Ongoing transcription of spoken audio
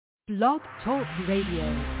Blog Talk Radio.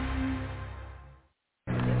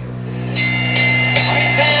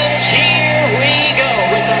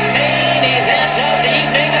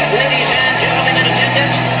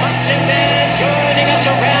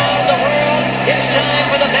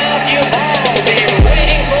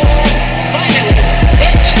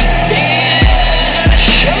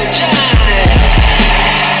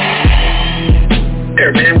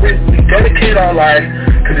 Dedicate our lives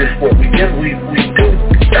to this sport. We do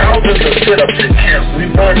thousands of sit-ups in camp. We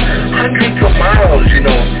run hundreds of miles,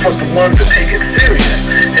 for the ones that take it serious.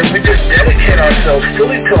 And we just dedicate ourselves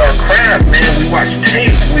fully to our craft, man. We watch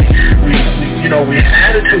tape. We have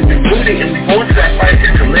attitude. We rooting, and we go into that fight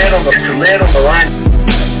to land on the line.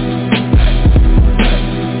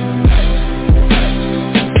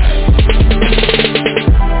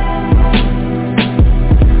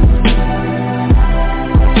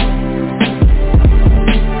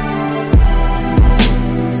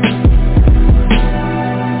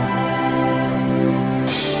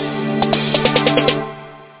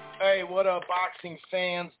 Boxing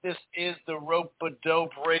fans, this is the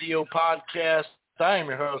Rope-A-Dope Radio Podcast. I am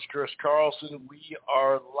your host, Chris Carlson. We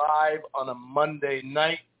are live on a Monday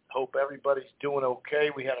night. Hope everybody's doing okay.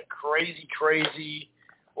 We had a crazy,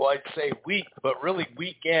 well, I'd say week, but really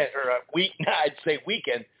weekend, or week, I'd say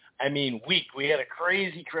weekend. I mean week. We had a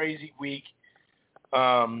crazy week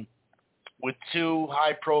with two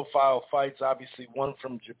high-profile fights, obviously one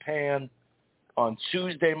from Japan on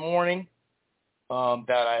Tuesday morning.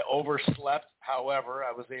 That I overslept. However,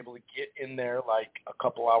 I was able to get in there like a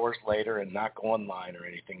couple hours later and not go online or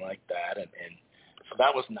anything like that. And so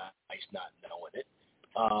that was nice not knowing it.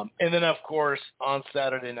 And then, of course, on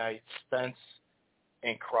Saturday night, Spence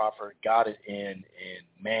and Crawford got it in. And,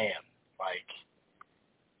 man,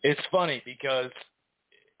 it's funny because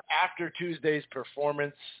after Tuesday's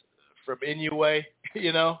performance from Inoue,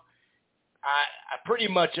 I pretty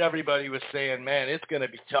much everybody was saying, man, it's going to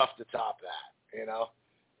be tough to top that.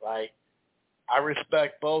 I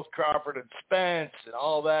respect both Crawford and Spence and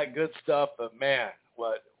all that good stuff, but man,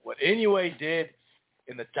 what Inoue did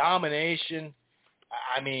in the domination,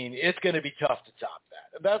 I mean, it's going to be tough to top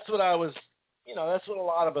that. That's what that's what a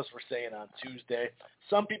lot of us were saying on Tuesday.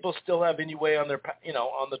 Some people still have Inoue on their,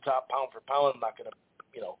 on the top pound for pound. I'm not going to,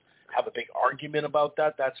 have a big argument about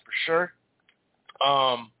that. That's for sure.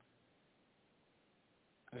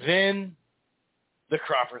 Then the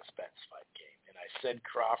Crawford-Spence fight. I said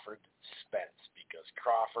Crawford-Spence because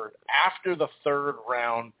Crawford, after the third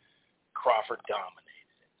round, Crawford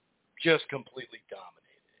dominated it. Just completely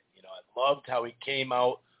dominated it. I loved how he came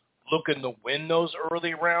out looking to win those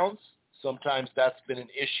early rounds. Sometimes that's been an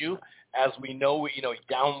issue. As we know, he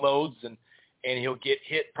downloads and he'll get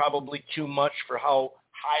hit probably too much for how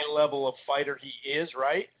high level of fighter he is,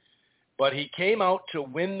 right? But he came out to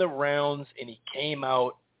win the rounds, and he came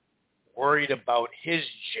out worried about his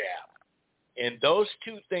jab. And those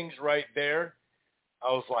two things right there,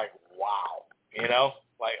 I was like, wow,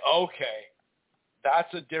 okay,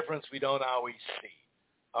 that's a difference we don't always see.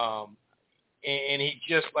 And he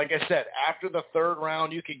just, like I said, after the third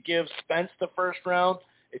round, you could give Spence the first round.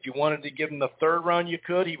 If you wanted to give him the third round, you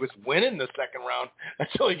could. He was winning the second round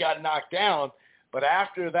until he got knocked down. But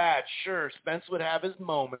after that, sure, Spence would have his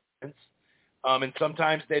moments. And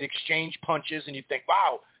sometimes they'd exchange punches, and you'd think,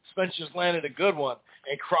 wow, Spence just landed a good one.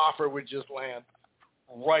 And Crawford would just land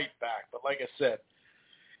right back. But like I said,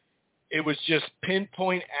 it was just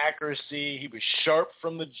pinpoint accuracy. He was sharp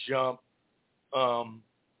from the jump.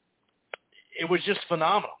 It was just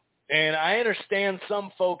phenomenal. And I understand some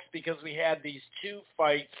folks, because we had these two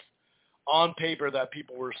fights on paper that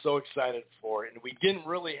people were so excited for, and we didn't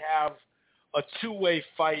really have a two-way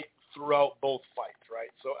fight throughout both fights, right?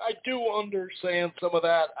 So I do understand some of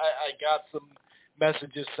that. I got some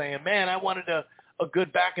messages saying, man, I wanted a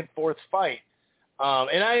good back-and-forth fight.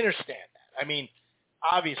 And I understand that. I mean,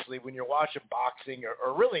 obviously, when you're watching boxing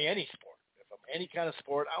or really any sport, if I'm any kind of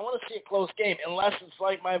sport, I want to see a close game, unless it's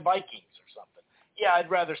like my Vikings or something. Yeah,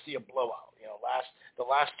 I'd rather see a blowout. The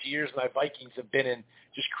last 2 years, my Vikings have been in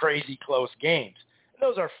just crazy close games. And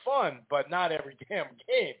those are fun, but not every damn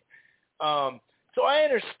game. So I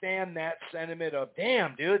understand that sentiment of,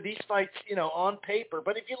 damn, dude, these fights, on paper.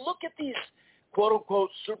 But if you look at these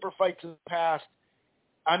quote-unquote super fights in the past,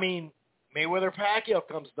 I mean, Mayweather-Pacquiao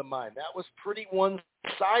comes to mind. That was pretty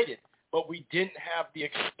one-sided, but we didn't have the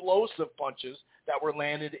explosive punches that were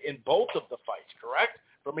landed in both of the fights, correct?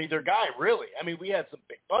 From either guy, really. I mean, we had some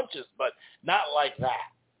big punches, but not like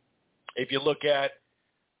that. If you look at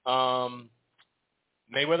Mayweather-Canelo,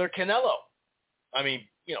 I mean,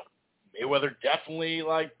 Mayweather definitely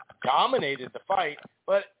dominated the fight,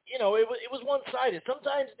 but, you know, it was one-sided.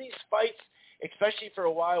 Sometimes these fights, especially for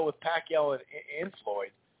a while with Pacquiao and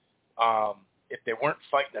Floyd, if they weren't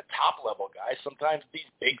fighting a top-level guy, sometimes these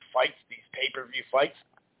big fights, these pay-per-view fights,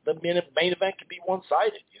 the main event could be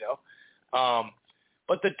one-sided, you know.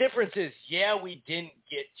 But the difference is, yeah, we didn't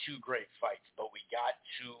get two great fights, but we got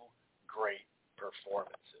two great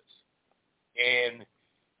performances. And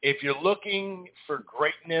if you're looking for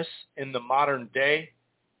greatness in the modern day,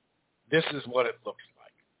 this is what it looks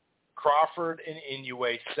like. Crawford and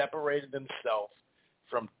Inoue separated themselves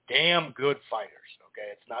from damn good fighters, okay?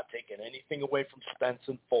 It's not taking anything away from Spence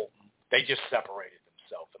and Fulton. They just separated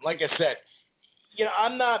themselves. And like I said, you know,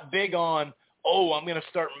 I'm not big on, I'm going to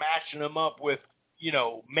start matching them up with, you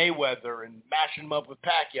know, Mayweather and matching them up with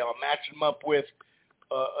Pacquiao and matching them up with,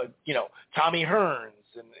 you know, Tommy Hearns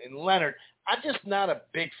and Leonard. I'm just not a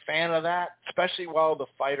big fan of that, especially while the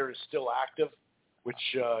fighter is still active, which,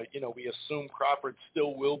 you know, we assume Crawford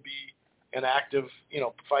still will be an active, you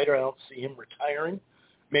know, fighter. I don't see him retiring.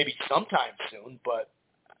 Maybe sometime soon, but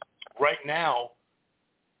right now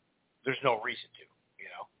there's no reason to, you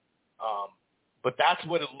know. But that's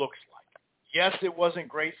what it looks like. Yes, it wasn't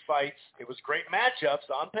great fights. It was great matchups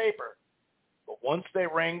on paper. But once they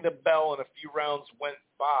rang the bell and a few rounds went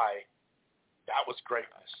by, that was greatness.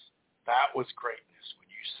 That was greatness. When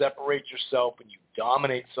you separate yourself and you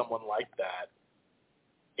dominate someone like that.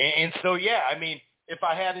 And so, yeah, I mean, if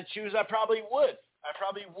I had to choose, I probably would. I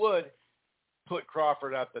probably would put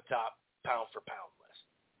Crawford at the top pound-for-pound list.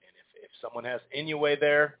 And if someone has Inoue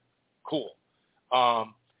there, cool.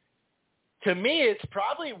 To me, it's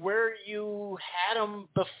probably where you had them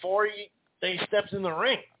before they stepped in the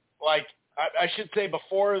ring. Like, I should say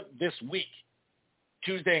before this week,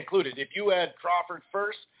 Tuesday included. If you had Crawford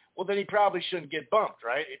first, well, then he probably shouldn't get bumped,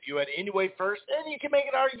 right? If you had Inoue first, then you can make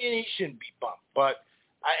an argument he shouldn't be bumped. But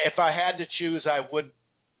if I had to choose, I would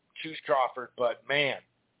choose Crawford. But, man,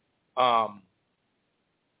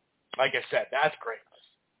 like I said, that's greatness.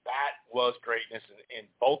 That was greatness in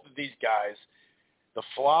both of these guys. The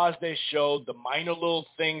flaws they showed, the minor little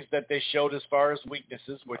things that they showed as far as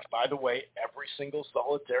weaknesses, which, by the way, every single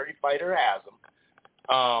solitary fighter has them.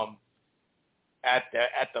 At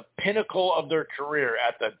the pinnacle of their career,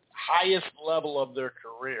 at the highest level of their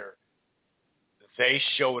career, they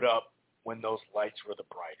showed up when those lights were the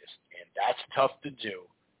brightest, and that's tough to do.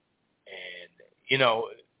 And, you know,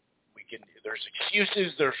 there's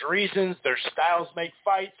excuses, there's reasons, there's styles make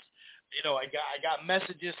fights. You know, I got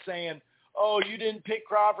messages saying, "Oh, you didn't pick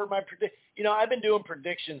Crawford." You know, I've been doing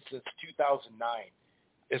predictions since 2009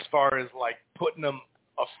 as far as, like, putting them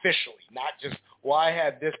officially, not just, well, I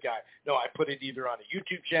had this guy. No, I put it either on a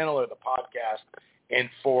YouTube channel or the podcast. And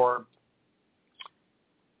for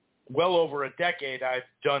well over a decade, I've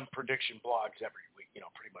done prediction blogs every week, you know,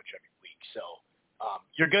 pretty much every week. So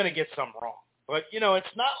you're going to get some wrong. But, you know,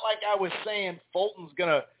 it's not like I was saying Fulton's going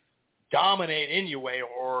to dominate Inoue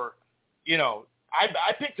or, you know,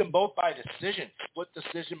 I picked them both by decision, split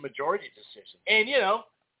decision, majority decision. And, you know,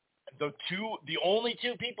 the only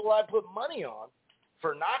two people I put money on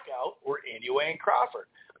for knockout were Inoue and Crawford.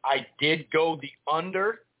 I did go the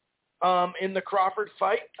under in the Crawford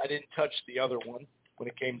fight. I didn't touch the other one when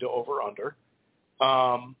it came to over-under.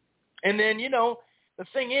 And then, you know, the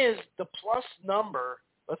thing is, the plus number,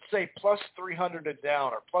 let's say plus 300 and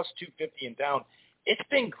down or plus 250 and down, it's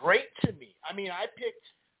been great to me. I mean, I picked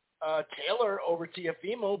Taylor over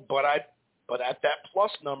Teofimo, but at that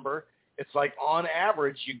plus number, it's like on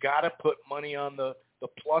average, you got to put money on the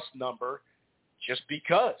plus number just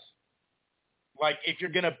because. Like, if you're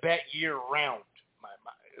going to bet year-round,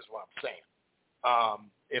 is what I'm saying.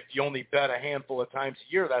 If you only bet a handful of times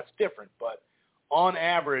a year, that's different. But on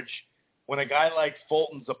average, when a guy like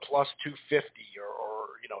Fulton's a plus 250 or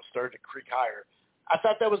you know, started to creep higher, I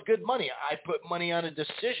thought that was good money. I put money on a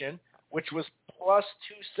decision, which was plus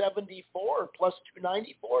 274 or plus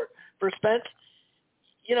 294 for Spence.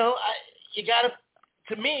 You know, you got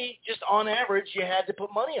to me, just on average, you had to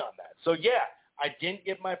put money on that. So, yeah, I didn't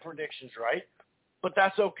get my predictions right, but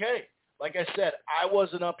that's okay. Like I said, I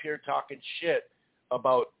wasn't up here talking shit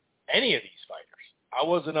about any of these fighters. I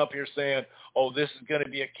wasn't up here saying, oh, this is going to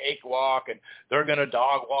be a cakewalk and they're going to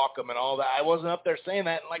dog walk them and all that. I wasn't up there saying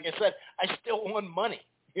that. And like I said, I still won money.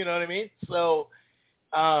 You know what I mean? So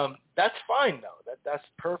that's fine, though. That's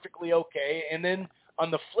perfectly okay. And then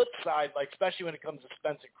on the flip side, like especially when it comes to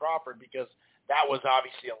Spence and Crawford, because that was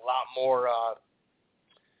obviously a lot more,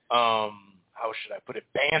 how should I put it,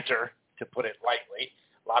 banter, to put it lightly.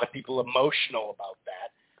 A lot of people emotional about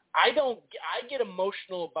that. I get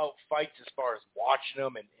emotional about fights as far as watching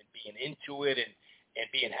them and being into it and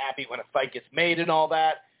being happy when a fight gets made and all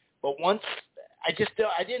that. But once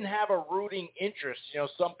I didn't have a rooting interest.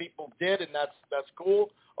 Some people did, and that's cool.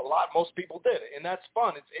 Most people did, and that's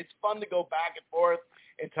fun. It's fun to go back and forth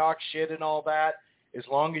and talk shit and all that, as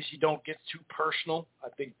long as you don't get too personal. I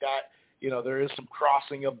think that there is some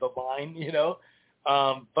crossing of the line.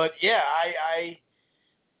 But yeah, I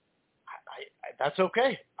that's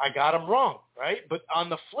okay. I got him wrong, right? But on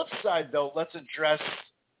the flip side, though, let's address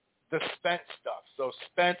the Spence stuff. So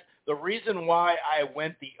Spence, the reason why I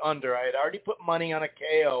went the under, I had already put money on a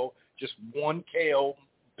KO, just one KO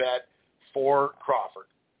bet for Crawford.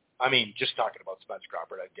 I mean, just talking about Spence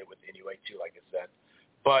Crawford, I did with Inoue too, like I said.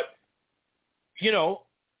 But,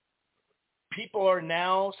 people are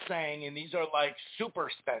now saying, and these are like super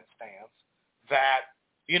Spence fans, that,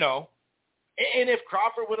 and if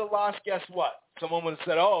Crawford would have lost, guess what? Someone would have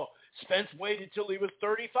said, oh, Spence waited till he was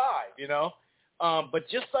 35, But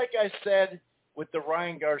just like I said with the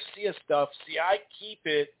Ryan Garcia stuff, see, I keep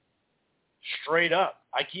it straight up.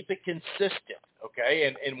 I keep it consistent,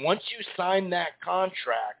 okay? And once you sign that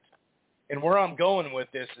contract, and where I'm going with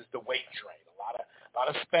this is the weight train. A lot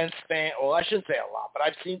of Spence fans, well, I shouldn't say a lot, but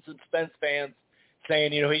I've seen some Spence fans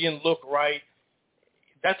saying, he didn't look right.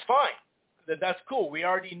 That's fine. That's cool. We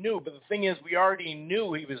already knew. But the thing is, we already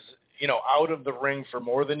knew he was, out of the ring for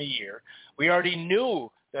more than a year. We already knew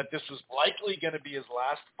that this was likely going to be his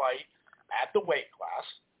last fight at the weight class.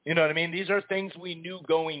 You know what I mean? These are things we knew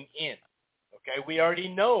going in. Okay? We already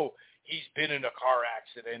know he's been in a car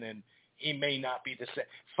accident and he may not be the same.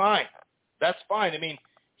 Fine. That's fine. I mean,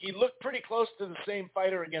 he looked pretty close to the same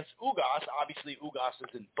fighter against Ugas. Obviously, Ugas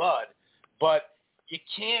isn't Bud. But you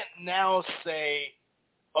can't now say,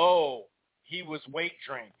 oh, he was weight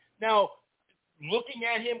trained. Now, looking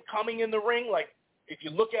at him coming in the ring, like if you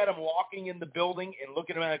look at him walking in the building and look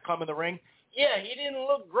at him come in the ring, yeah, he didn't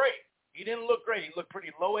look great. He looked pretty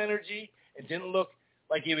low energy and didn't look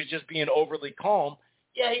like he was just being overly calm.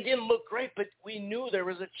 Yeah, he didn't look great, but we knew there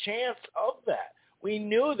was a chance of that. We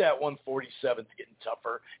knew that 147's getting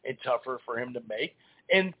tougher and tougher for him to make.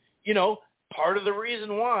 And, part of the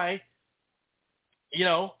reason why,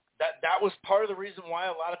 that was part of the reason why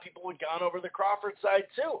a lot of people had gone over the Crawford side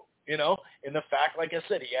too, and the fact, like I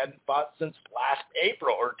said, he hadn't fought since last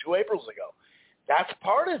April or 2 Aprils ago. That's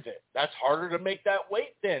part of it. That's harder to make that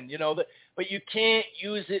weight then, but you can't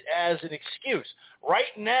use it as an excuse.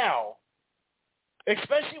 Right now,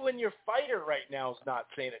 especially when your fighter right now is not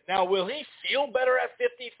saying it. Now, will he feel better at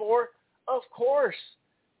 54? Of course.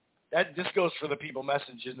 That just goes for the people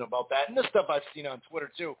messaging about that. And this stuff I've seen on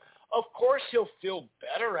Twitter too. Of course he'll feel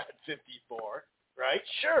better at 54, right?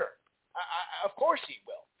 Sure. Of course he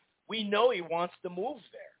will. We know he wants to move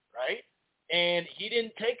there, right? And he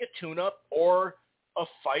didn't take a tune-up or a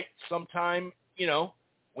fight sometime,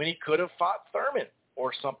 when he could have fought Thurman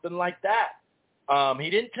or something like that. He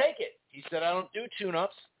didn't take it. He said, I don't do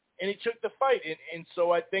tune-ups, and he took the fight. And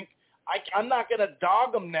so I think I'm not going to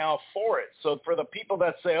dog him now for it. So for the people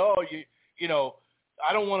that say, oh,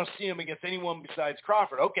 I don't want to see him against anyone besides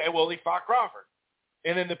Crawford. Okay, well, he fought Crawford.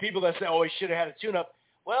 And then the people that say, oh, he should have had a tune-up.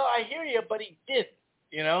 Well, I hear you, but he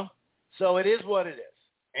didn't, So it is what it is.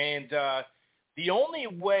 And the only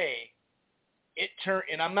way it turned,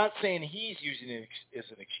 and I'm not saying he's using it as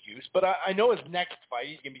an excuse, but I know his next fight,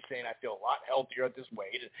 he's going to be saying, I feel a lot healthier at this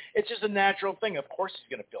weight. It's just a natural thing. Of course he's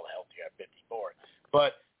going to feel healthier at 54.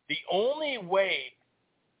 But the only way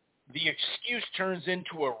the excuse turns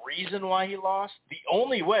into a reason why he lost, the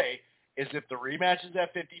only way is if the rematch is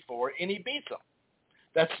at 54 and he beats him.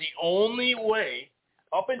 That's the only way.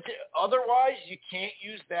 Otherwise, you can't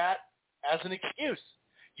use that as an excuse.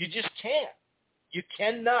 You just can't. You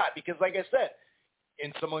cannot, because like I said,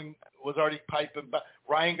 and someone was already piping about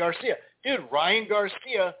Ryan Garcia. Dude, Ryan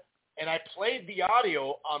Garcia, and I played the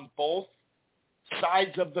audio on both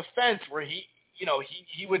sides of the fence where he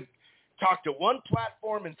would talk to one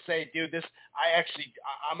platform and say, dude,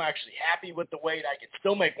 I'm actually happy with the weight. I can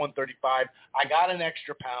still make 135. I got an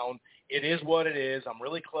extra pound. It is what it is. I'm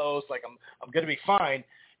really close. Like I'm going to be fine.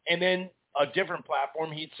 And then a different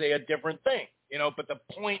platform, he'd say a different thing, but the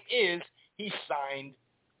point is he signed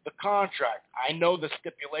the contract. I know the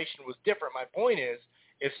stipulation was different. My point is,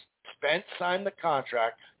 if Spence signed the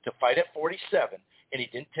contract to fight at 47 and he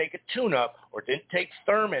didn't take a tune-up or didn't take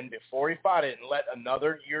Thurman before he fought it and let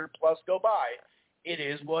another year plus go by, it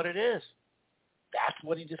is what it is. That's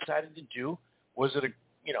what he decided to do. Was it a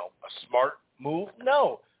smart move?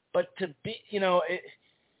 No. But to be,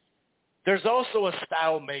 there's also a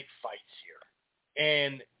style make fights here.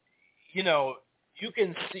 And, you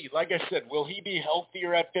can see, like I said, will he be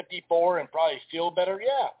healthier at 54 and probably feel better?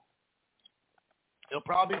 Yeah. He'll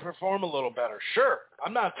probably perform a little better. Sure.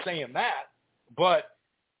 I'm not saying that. But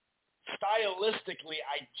stylistically,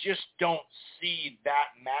 I just don't see that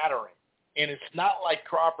mattering. And it's not like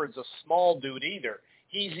Crawford's a small dude either.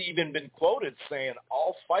 He's even been quoted saying,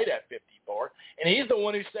 I'll fight at 54. And he's the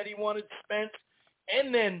one who said he wanted Spence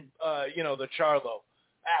and then, the Jermell Charlo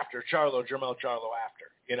after,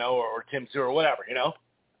 or Tim Tszyu or whatever,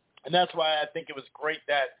 And that's why I think it was great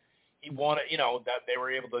that he wanted, that they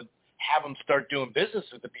were able to have him start doing business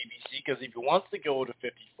with the PBC, because if he wants to go to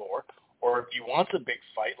 54 or if he wants a big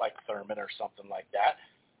fight like Thurman or something like that,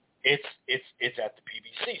 it's at the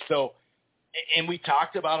PBC. So, and we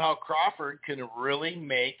talked about how Crawford can really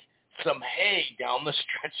make some hay down the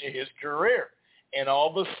stretch of his career and all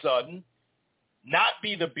of a sudden not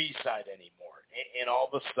be the B-side anymore and all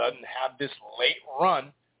of a sudden have this late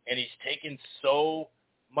run, and he's taken so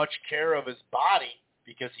much care of his body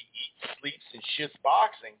because he eats, sleeps, and shits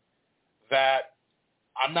boxing that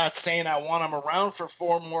I'm not saying I want him around for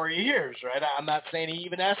 4 more years, right? I'm not saying he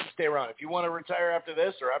even has to stay around. If you want to retire after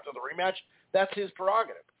this or after the rematch, that's his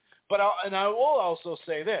prerogative. But I will also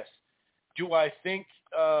say this. Do I think,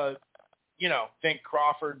 think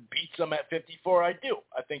Crawford beats him at 54? I do.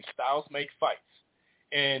 I think styles make fights.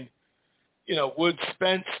 And, would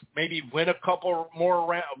Spence maybe win a couple more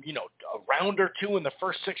rounds, a round or two in the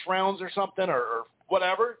first 6 rounds or something or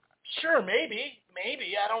whatever? Sure, maybe.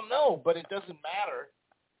 I don't know. But it doesn't matter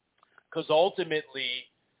because ultimately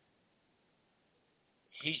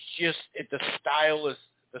he's just the style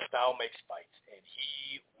makes fights. And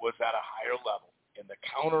he was at a higher level in the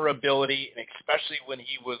counter ability, and especially when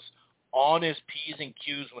he was on his P's and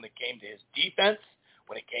Q's when it came to his defense,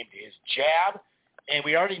 when it came to his jab. And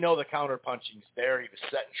we already know the counter punching's there. He was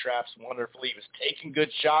setting traps wonderfully. He was taking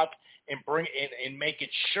good shots and making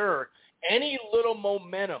sure any little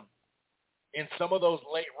momentum in some of those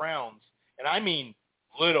late rounds, and I mean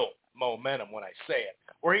little momentum when I say it,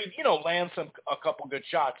 where he, lands a couple good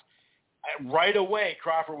shots, right away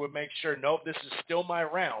Crawford would make sure, nope, this is still my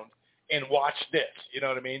round, and watch this. You know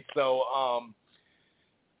what I mean? So I'll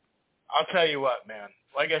tell you what, man.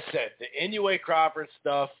 Like I said, the Inoue Crawford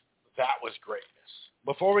stuff, that was greatness.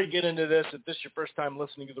 Before we get into this, if this is your first time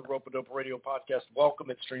listening to the Rope-A-Dope Radio podcast, welcome.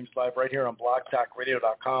 It streams live right here on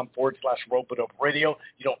blogtalkradio.com/Rope-A-Dope Radio.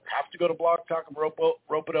 You don't have to go to Blog Talk and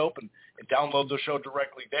Rope-A-Dope and download the show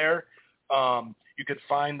directly there. You can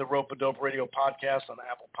find the Rope-A-Dope Radio podcast on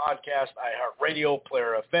Apple Podcasts, iHeartRadio,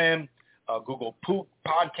 Player FM, Google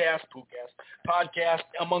Podcast,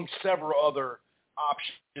 among several other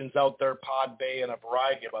options out there, Podbay, and a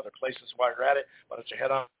variety of other places. While you're at it, why don't you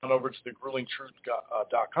head on over to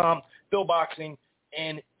thegruelingtruth.com, Phil Boxing,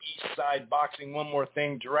 and Eastside Boxing. One more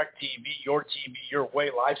thing, DirecTV, your TV, your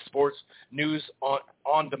way, live sports, news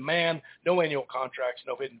on demand, no annual contracts,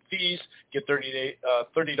 no hidden fees. Get $30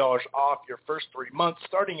 off your first 3 months,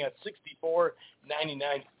 starting at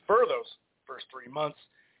 $64.99 for those first 3 months.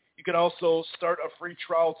 You can also start a free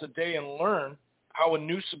trial today and learn how a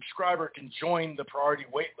new subscriber can join the priority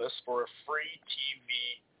waitlist for a free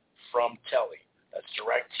TV from Telly. That's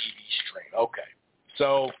DirecTV stream. Okay.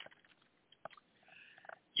 So,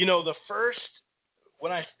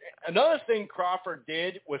 another thing Crawford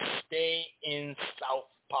did was stay in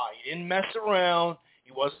southpaw. He didn't mess around.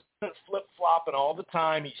 He wasn't flip-flopping all the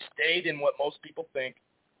time. He stayed in what most people think,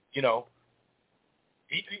 he didn't,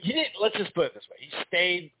 let's just put it this way. He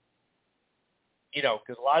stayed,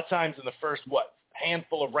 because a lot of times in the first,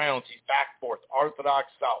 handful of rounds, he's back, forth,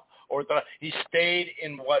 orthodox, south, orthodox. He stayed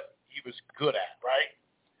in what he was good at, right?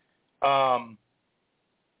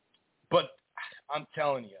 But I'm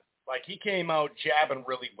telling you, he came out jabbing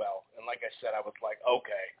really well. And like I said, I was like,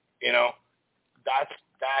 okay,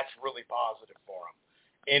 that's really positive for him.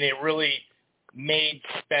 And it really made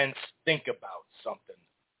Spence think about something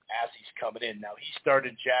as he's coming in. Now, he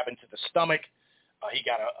started jabbing to the stomach. He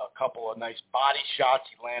got a couple of nice body shots.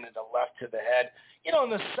 He landed a left to the head. In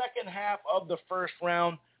the second half of the first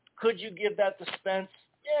round, could you give that to Spence?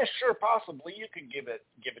 Yeah, sure, possibly. You could give it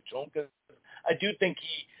to him because I do think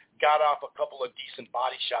he got off a couple of decent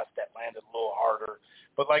body shots that landed a little harder.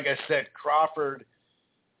 But like I said, Crawford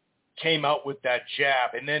came out with that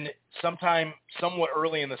jab. And then somewhat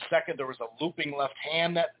early in the second, there was a looping left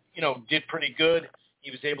hand that, did pretty good.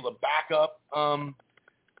 He was able to back up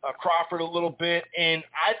Crawford a little bit, and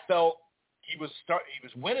I felt he was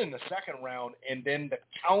winning the second round, and then the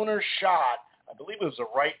counter shot, I believe it was a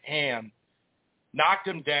right hand, knocked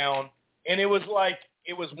him down, and it was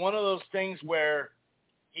one of those things where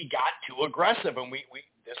he got too aggressive, and we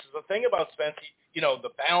this is the thing about Spence, the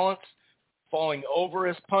balance, falling over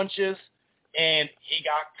his punches, and he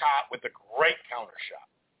got caught with a great counter shot.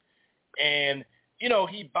 And,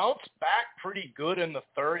 he bounced back pretty good in the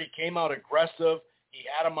third. He came out aggressive. He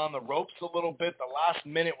had him on the ropes a little bit. The last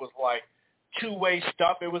minute was like two-way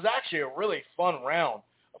stuff. It was actually a really fun round.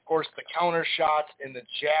 Of course, the counter shots and the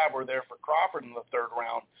jab were there for Crawford in the third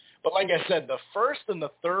round. But like I said, the first and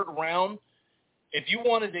the third round, if you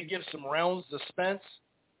wanted to give some rounds to Spence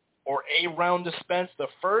or a round to Spence, the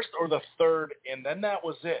first or the third, and then that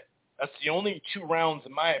was it. That's the only two rounds,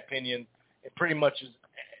 in my opinion, and pretty much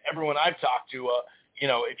everyone I've talked to,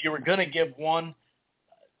 if you were going to give one,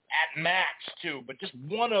 at max two, but just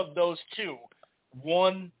one of those two,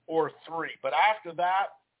 1 or 3. But after that,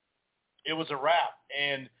 it was a wrap.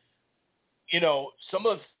 And, some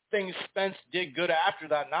of the things Spence did good after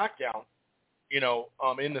that knockdown, in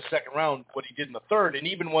the second round, what he did in the third, and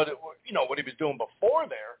even what he was doing before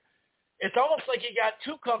there, it's almost like he got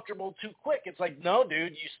too comfortable too quick. It's like, no,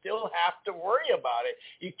 dude, you still have to worry about it.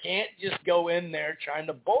 You can't just go in there trying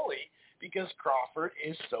to bully because Crawford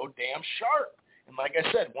is so damn sharp. And like I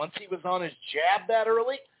said, once he was on his jab that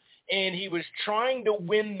early, and he was trying to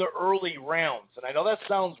win the early rounds. And I know that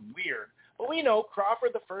sounds weird, but we know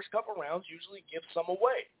Crawford, the first couple rounds, usually gives some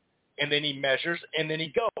away. And then he measures, and then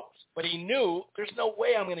he goes. But he knew there's no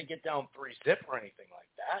way I'm going to get down 3-zip or anything like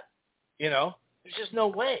that. There's just no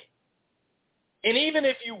way. And even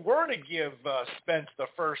if you were to give Spence the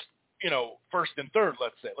first and third,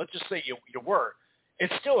 let's just say you were,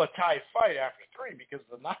 it's still a tie fight after 3 because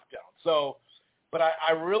of the knockdown. So, but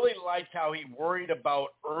I really liked how he worried about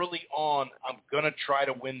early on, I'm going to try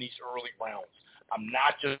to win these early rounds. I'm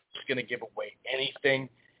not just going to give away anything.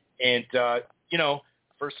 And,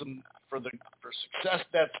 for success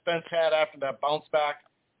that Spence had after that bounce back,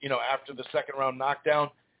 after the second round knockdown,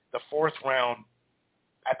 the fourth round,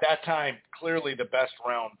 at that time, clearly the best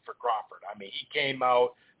round for Crawford. I mean, he came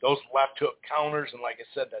out, those left hook counters, and like I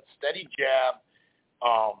said, that steady jab,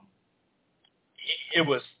 it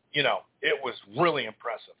was really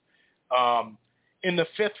impressive. In the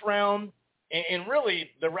fifth round, and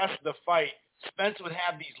really the rest of the fight, Spence would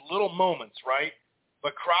have these little moments, right?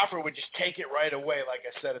 But Crawford would just take it right away, like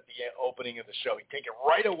I said at the opening of the show. He'd take it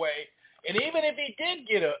right away. And even if he did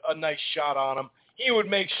get a nice shot on him, he would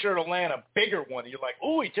make sure to land a bigger one. You're like,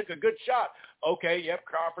 ooh, he took a good shot. Okay, yep,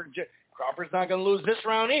 Crawford's not going to lose this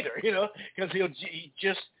round either, because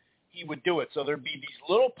he would do it. So there'd be these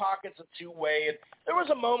little pockets of two-way. And there was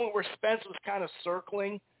a moment where Spence was kind of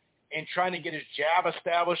circling and trying to get his jab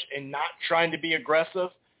established and not trying to be aggressive,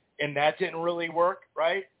 and that didn't really work,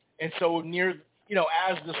 right? And so near,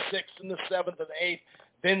 as the 6th and the 7th and the 8th,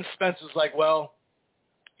 then Spence was like, well,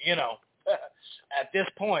 at this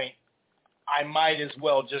point, I might as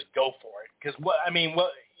well just go for it. Because, why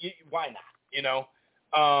not,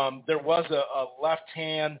 There was a left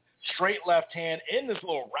hand, straight left hand in this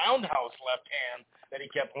little roundhouse left hand that he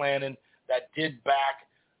kept landing that did back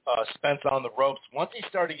Spence on the ropes. Once he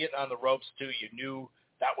started getting on the ropes, too, you knew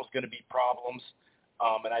that was going to be problems.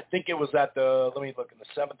 And I think it was at let me look, in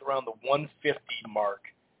the 7th round, the 150 mark.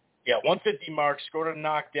 Yeah, 150 mark, scored a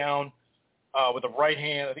knockdown with a right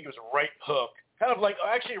hand. I think it was a right hook. Kind of like,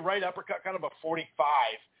 actually a right uppercut, kind of a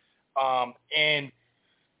 45. And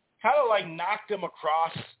kind of like knocked him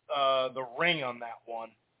across the ring on that one.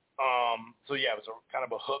 So, yeah, it was kind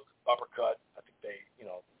of a hook uppercut. I think a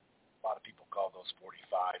lot of people call those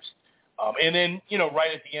 45s. And then,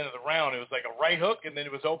 right at the end of the round, it was like a right hook, and then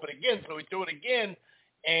it was open again. So he threw it again,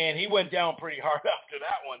 and he went down pretty hard after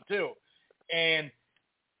that one, too. And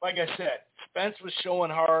like I said, Spence was showing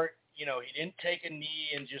heart. He didn't take a knee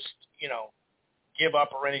and just, give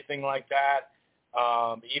up or anything like that.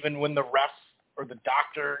 Even when the ref or the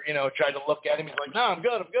doctor, tried to look at him, he's like, no, I'm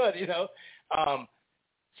good.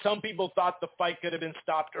 Some people thought the fight could have been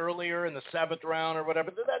stopped earlier in the 7th round or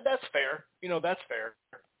whatever. That's fair. That's fair.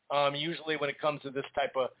 Usually when it comes to this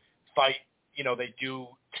type of fight, they do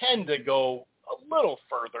tend to go a little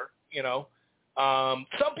further,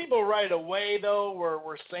 Some people right away, though,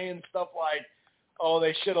 were saying stuff like, oh,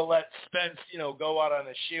 they should have let Spence, go out on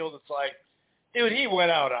a shield. It's like, dude, he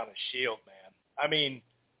went out on a shield, man. I mean,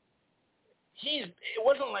 it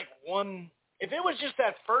wasn't like one – if it was just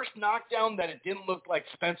that first knockdown that it didn't look like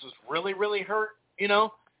Spence was really, really hurt,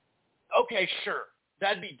 okay, sure,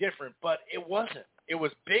 that'd be different. But it wasn't. It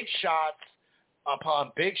was big shots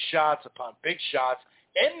upon big shots upon big shots,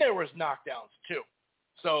 and there was knockdowns too.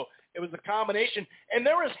 So it was a combination. And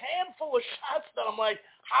there was a handful of shots that I'm like,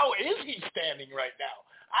 how is he standing right now?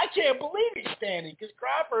 I can't believe he's standing because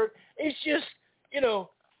Crawford is just,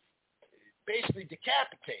 basically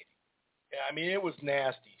decapitating. I mean, it was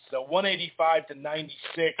nasty. So 185 to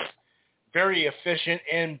 96, very efficient.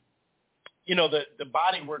 And, the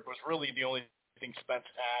body work was really the only thing Spence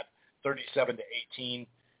had, 37 to 18.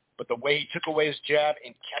 but the way he took away his jab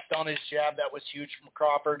and kept on his jab, that was huge from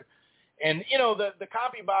Crawford. And, you know, the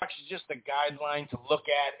copy box is just a guideline to look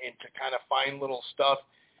at and to kind of find little stuff.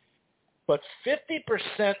 But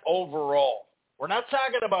 50% overall, we're not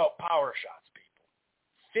talking about power shots,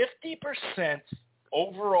 people. 50%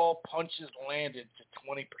 overall punches landed to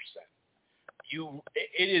 20%.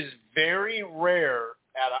 It is very rare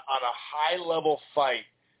on a high-level fight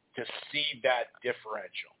to see that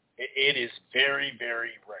differential. It is very,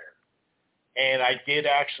 very rare. And I did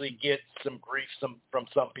actually get some grief from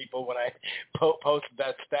some people when I posted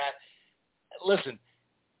that stat. Listen,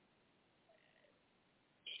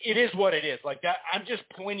 it is what it is. Like that, I'm just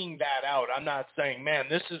pointing that out. I'm not saying, man,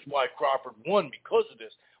 this is why Crawford won because of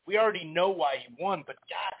this. We already know why he won, but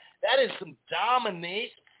God, that is some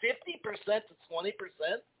domination. 50% to 20%.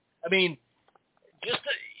 I mean, just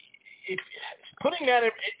putting that in,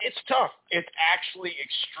 it's tough. It's actually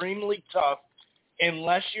extremely tough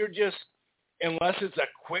unless it's a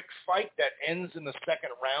quick fight that ends in the second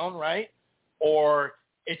round, right? Or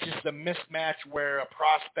it's just a mismatch where a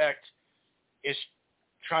prospect is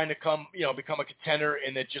trying to become a contender,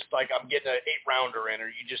 and it's just like I'm getting an 8-rounder in, or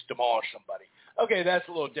you just demolish somebody. Okay, that's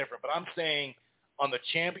a little different. But I'm saying on the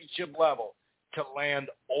championship level, to land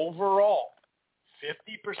overall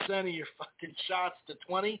 50% of your fucking shots to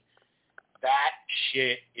 20, that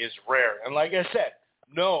shit is rare. And like I said,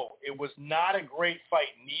 no, it was not a great fight.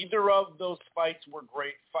 Neither of those fights were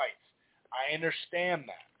great fights. I understand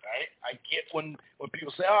that, right? I get when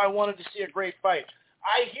people say, oh, I wanted to see a great fight.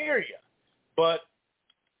 I hear you. But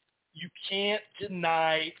you can't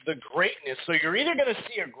deny the greatness. So you're either going to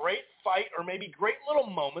see a great fight or maybe great little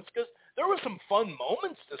moments, because there were some fun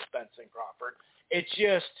moments to Spence and Crawford. It's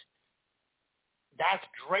just, that's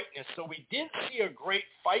greatness. So we didn't see a great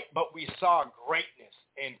fight, but we saw greatness.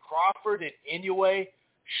 And Crawford and Inoue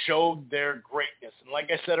showed their greatness. And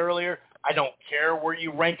like I said earlier, I don't care where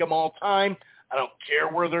you rank them all time. I don't care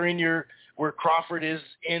where they're where Crawford is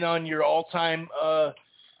in on your all-time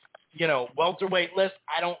welterweight list.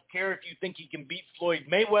 I don't care if you think he can beat Floyd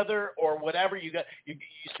Mayweather or whatever. You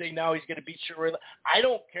say now he's going to beat Sugar. I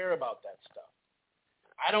don't care about that stuff.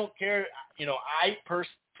 I don't care. I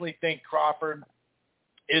personally think Crawford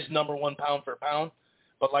is number one pound for pound.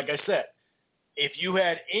 But like I said, if you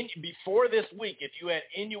had before this week, if you had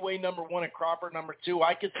Inoue number one and Crawford number two,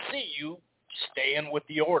 I could see you staying with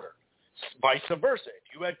the order. Vice versa.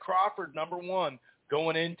 If you had Crawford number one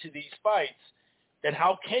going into these fights, then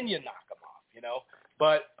how can you knock him off,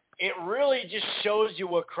 But it really just shows you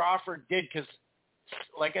what Crawford did, because,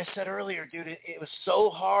 like I said earlier, dude, it was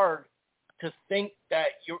so hard to think that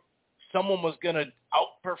someone was going to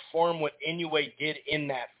outperform what Inoue did in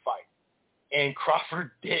that fight. And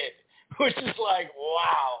Crawford did, which is like,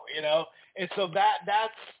 wow, And so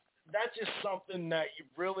that's just something that you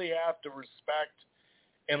really have to respect.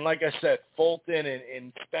 And like I said, Fulton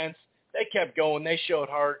and Spence, they kept going. They showed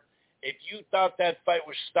heart. If you thought that fight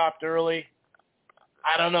was stopped early,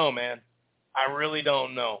 I don't know, man. I really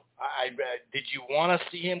don't know. Did you want to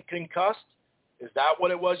see him concussed? Is that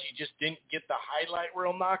what it was? You just didn't get the highlight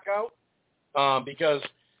reel knockout? Because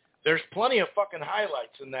there's plenty of fucking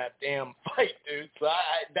highlights in that damn fight, dude. So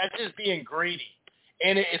that's just being greedy.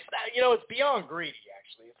 And it's it's beyond greedy,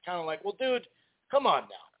 actually. It's kind of like, well, dude, come on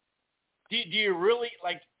now. Do you really,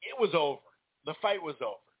 it was over. The fight was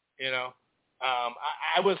over,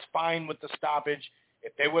 I was fine with the stoppage.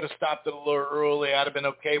 If they would have stopped it a little early, I'd have been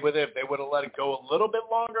okay with it. If they would have let it go a little bit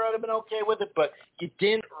longer, I'd have been okay with it. But you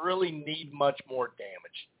didn't really need much more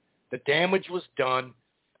damage. The damage was done.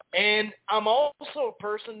 And I'm also a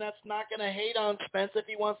person that's not going to hate on Spence if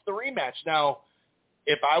he wants the rematch. Now,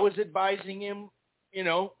 if I was advising him,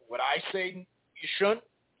 would I say you shouldn't?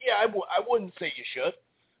 Yeah, I wouldn't say you should.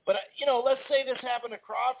 But, let's say this happened to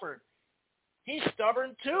Crawford. He's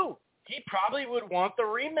stubborn too. He probably would want the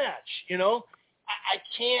rematch, I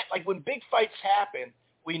can't, when big fights happen,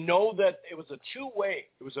 we know that it was a two-way.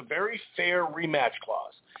 It was a very fair rematch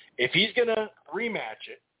clause. If he's going to rematch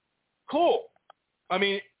it, cool. I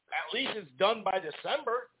mean, at least it's done by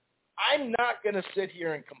December. I'm not going to sit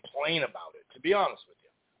here and complain about it, to be honest with you.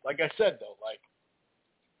 Like I said, though,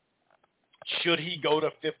 should he go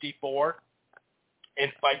to 54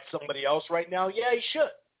 and fight somebody else right now? Yeah, he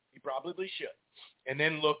should. He probably should. And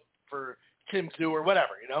then look for Tim Tszyu or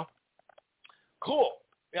whatever, Cool.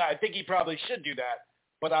 Yeah, I think he probably should do that.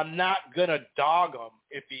 But I'm not going to dog him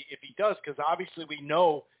if he does, because obviously we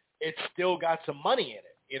know it's still got some money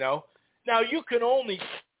in it, Now, you can only,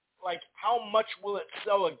 how much will it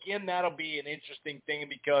sell again? That'll be an interesting thing,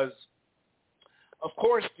 because, of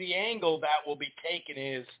course, the angle that will be taken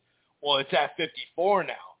is, well, it's at 54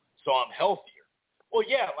 now, so I'm healthier. Well,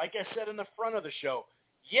 yeah, like I said in the front of the show,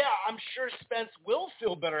 yeah, I'm sure Spence will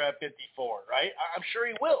feel better at 54, right? I'm sure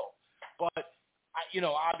he will. But,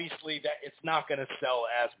 obviously that it's not going to sell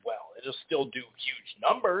as well. It'll still do huge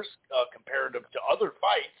numbers comparative to other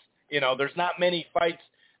fights. There's not many fights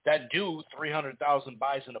that do 300,000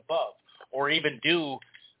 buys and above, or even do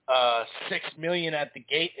 6 million at the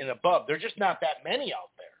gate and above. There's just not that many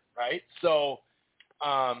out there, right? So,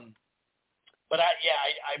 but I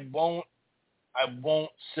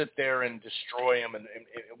won't sit there and destroy him. And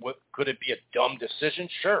what could it be a dumb decision?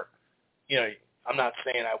 Sure. I'm not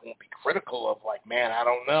saying I won't be critical of like, man, I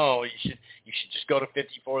don't know. You should just go to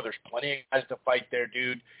 54. There's plenty of guys to fight there,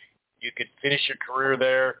 dude. You could finish your career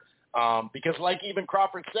there. Because like even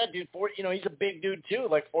Crawford said, dude, he's a big dude too.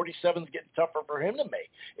 Like 47's getting tougher for him to make.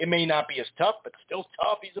 It may not be as tough, but still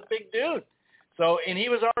tough. He's a big dude. So, and he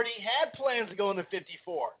was already had plans to go into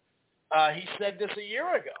 54. He said this a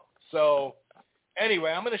year ago. So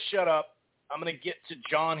anyway, I'm going to shut up. I'm going to get to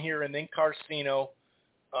John here and then Carcino.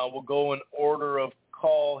 We'll go in order of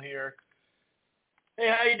call here.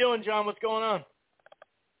 Hey, how you doing, John? What's going on?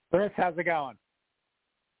 Chris, how's it going?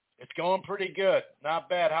 It's going pretty good. Not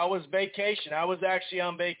bad. How was vacation? I was actually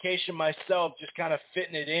on vacation myself, just kind of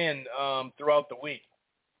fitting it in throughout the week.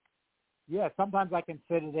 Yeah, sometimes I can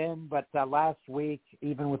fit it in, but last week,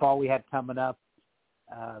 even with all we had coming up,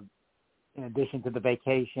 in addition to the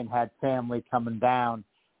vacation, had family coming down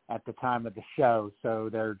at the time of the show, so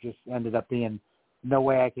there just ended up being no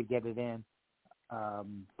way I could get it in.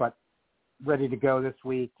 But ready to go this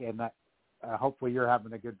week, and hopefully you're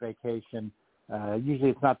having a good vacation.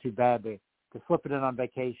 Usually it's not too bad to slip it in on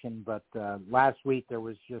vacation, but last week there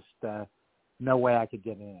was just no way I could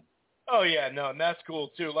get in. Oh, yeah, no, and that's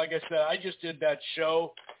cool, too. Like I said, I just did that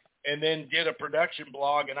show and then did a production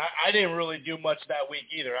blog, and I didn't really do much that week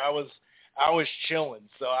either. I was chilling.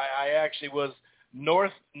 So I actually was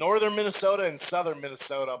northern Minnesota and southern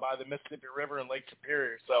Minnesota by the Mississippi River and Lake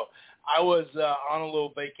Superior. So I was on a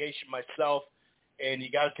little vacation myself, and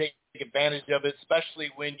you got to take advantage of it, especially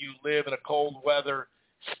when you live in a cold weather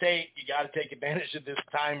state. You got to take advantage of this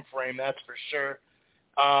time frame, that's for sure.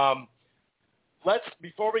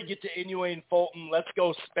 Before we get to Inoue and Fulton, let's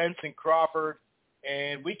go Spence and Crawford,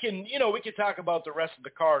 and we can talk about the rest of the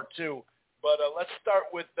card too. But let's start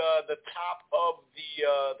with the top of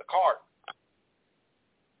the card.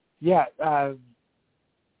 Yeah,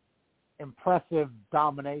 impressive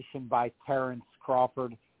domination by Terrence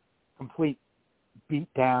Crawford. Complete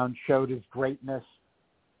beatdown, showed his greatness.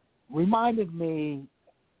 Reminded me,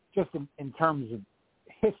 just in terms of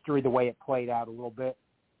history, the way it played out a little bit.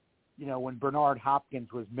 When Bernard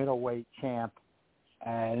Hopkins was middleweight champ,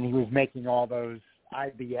 and he was making all those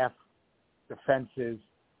IBF defenses,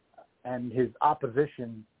 and his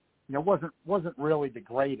opposition, wasn't really the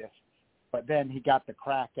greatest. But then he got the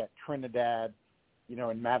crack at Trinidad,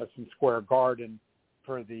 in Madison Square Garden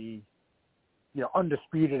for the,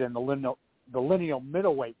 undisputed in the lineal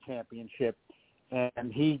middleweight championship.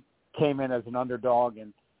 And he came in as an underdog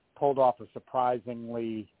and pulled off a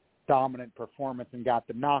surprisingly dominant performance and got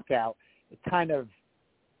the knockout. It kind of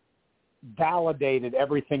validated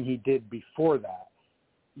everything he did before that,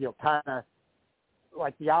 kind of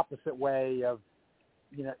like the opposite way of,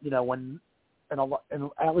 when,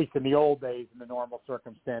 at least in the old days, in the normal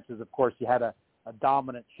circumstances, of course, you had a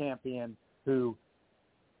dominant champion who,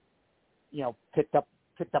 picked up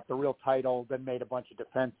the real title, then made a bunch of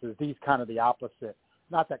defenses. He's kind of the opposite.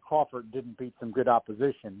 Not that Crawford didn't beat some good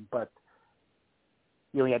opposition, but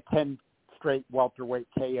he had 10 straight welterweight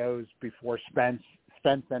KOs before Spence.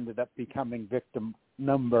 Spence ended up becoming victim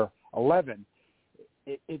number 11.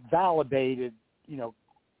 It validated,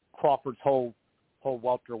 Crawford's whole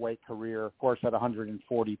welterweight career. Of course, at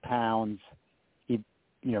 140 pounds, he,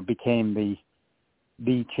 became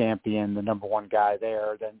the champion, the number one guy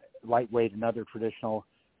there. Then lightweight, another traditional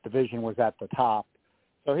division, was at the top.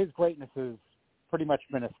 So his greatness has pretty much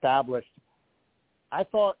been established. I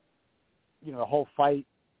thought, the whole fight,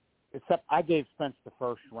 except I gave Spence the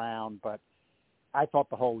first round, but I thought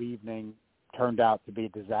the whole evening turned out to be a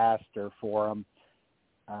disaster for him.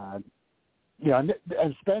 And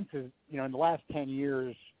Spence is, in the last 10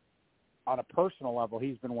 years, on a personal level,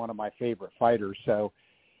 he's been one of my favorite fighters. So,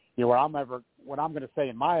 what I'm going to say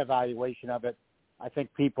in my evaluation of it, I think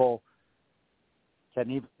people can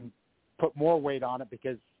even put more weight on it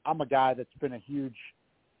because I'm a guy that's been a huge,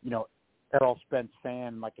 Errol Spence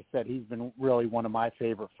fan. Like I said, he's been really one of my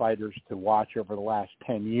favorite fighters to watch over the last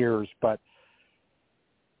 10 years. But,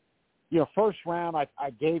 first round, I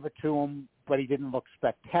gave it to him, but he didn't look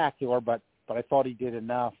spectacular, but I thought he did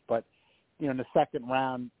enough. But, in the second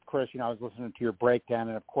round, Chris, I was listening to your breakdown,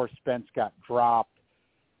 and, of course, Spence got dropped.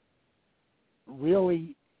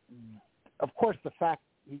 really, of course, the fact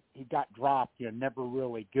he got dropped, never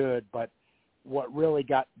really good, but what really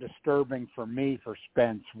got disturbing for me for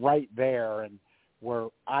Spence right there, and where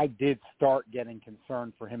I did start getting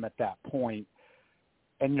concerned for him at that point,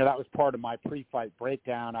 and, that was part of my pre-fight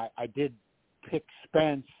breakdown. I did pick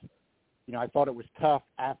Spence. I thought it was tough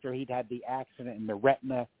after he'd had the accident in the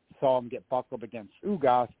retina, saw him get buckled against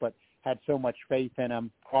Ugas, but had so much faith in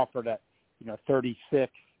him. Crawford at,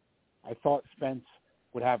 36. I thought Spence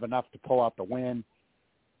would have enough to pull out the win.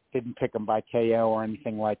 Didn't pick him by KO or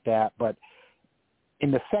anything like that. But in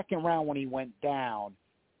the second round when he went down,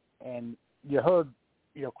 and you heard,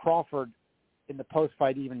 Crawford in the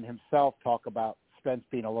post-fight even himself talk about Spence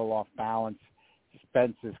being a little off balance.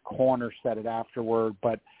 Spence's corner said it afterward.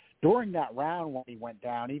 But during that round when he went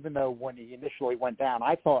down, even though when he initially went down,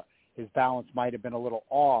 I thought his balance might have been a little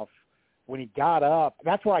off. When he got up,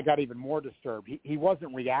 that's where I got even more disturbed. He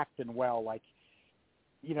wasn't reacting well. Like,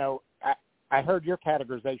 I heard your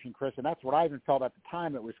categorization, Chris, and that's what I even felt at the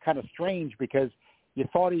time. It was kind of strange because you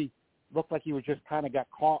thought he looked like he was just kind of got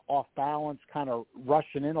caught off balance, kind of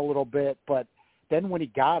rushing in a little bit. But then when he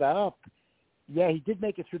got up, yeah, he did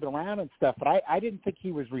make it through the round and stuff, but I didn't think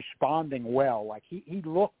he was responding well. Like he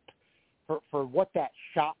looked, for what that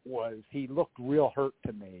shot was, he looked real hurt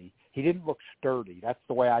to me. He didn't look sturdy. That's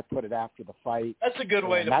the way I put it after the fight. That's a good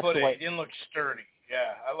way to put it. He didn't look sturdy.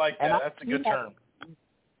 Yeah, I like that. That's a good term.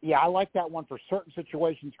 Yeah, I like that one for certain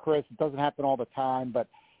situations, Chris. It doesn't happen all the time, but,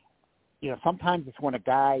 sometimes it's when a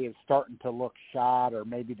guy is starting to look shot or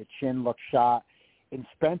maybe the chin looks shot. In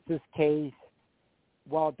Spence's case,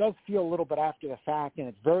 well, it does feel a little bit after the fact, and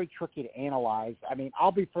it's very tricky to analyze. I mean,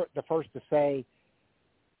 I'll be the first to say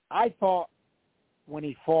I thought when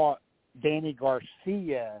he fought Danny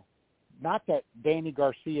Garcia, not that Danny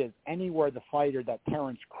Garcia is anywhere the fighter that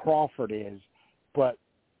Terrence Crawford is, but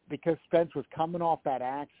because Spence was coming off that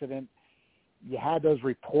accident, you had those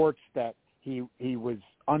reports that he was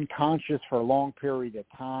unconscious for a long period of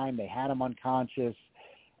time. They had him unconscious.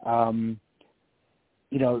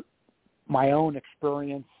 My own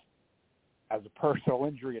experience as a personal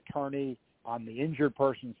injury attorney on the injured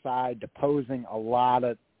person side, deposing a lot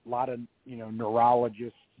of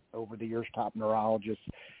neurologists over the years, top neurologists,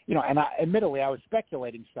 and admittedly I was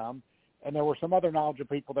speculating some, and there were some other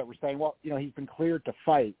knowledgeable people that were saying, well, he's been cleared to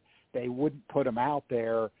fight. They wouldn't put him out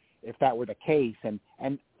there if that were the case. And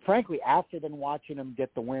frankly, after then watching him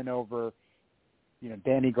get the win over,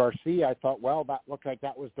 Danny Garcia, I thought, well, that looked like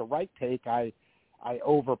that was the right take. I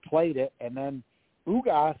overplayed it. And then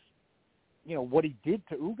Ugas, what he did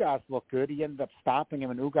to Ugas looked good. He ended up stopping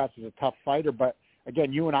him, and Ugas is a tough fighter. But,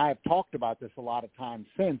 again, you and I have talked about this a lot of times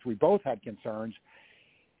since. We both had concerns.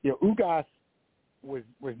 Ugas was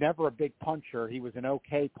never a big puncher. He was an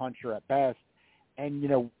okay puncher at best.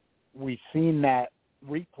 And, we've seen that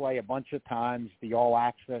replay a bunch of times. The All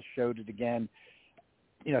Access showed it again.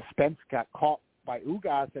 Spence got caught by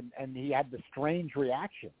Ugas, and he had the strange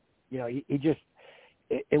reaction. He just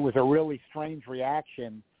it was a really strange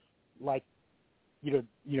reaction. Like,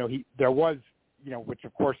 there was, which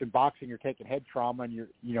of course in boxing you're taking head trauma and you're,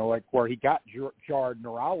 like where he got jarred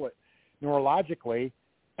neurologically,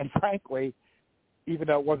 and frankly, even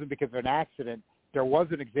though it wasn't because of an accident, there was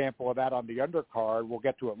an example of that on the undercard. We'll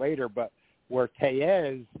get to it later, but where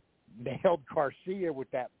Tellez nailed Garcia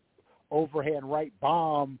with that overhand right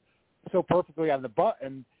bomb so perfectly on the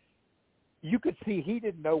button, you could see he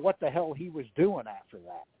didn't know what the hell he was doing after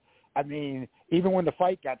that. I mean, even when the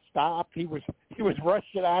fight got stopped, he was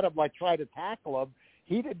rushing at him like trying to tackle him.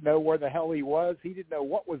 He didn't know where the hell he was. He didn't know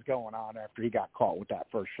what was going on after he got caught with that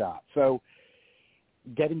first shot. So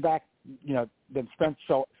getting back, then Spence.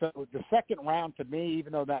 So the second round to me,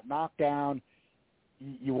 even though that knockdown,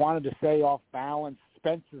 you wanted to say off balance,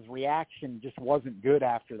 Spence's reaction just wasn't good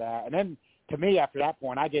after that. And then to me, after that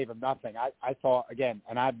point, I gave him nothing. I thought, again,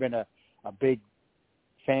 and I've been a big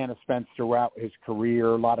fan of Spence throughout his career,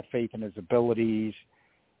 a lot of faith in his abilities.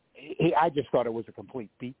 I just thought it was a complete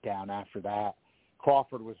beatdown after that.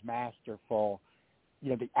 Crawford was masterful.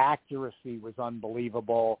 The accuracy was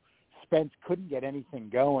unbelievable. Spence couldn't get anything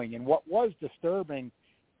going. And what was disturbing,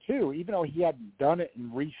 too, even though he hadn't done it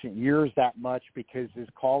in recent years that much because his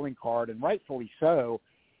calling card, and rightfully so,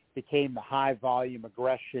 became the high-volume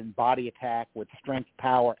aggression, body attack with strength,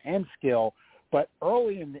 power, and skill. But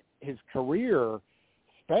early in his career,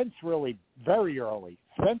 Spence really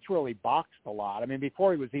boxed a lot. I mean,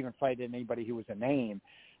 before he was even fighting anybody who was a name,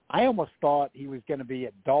 I almost thought he was going to be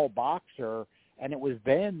a dull boxer, and it was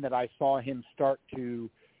then that I saw him start to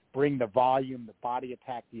bring the volume, the body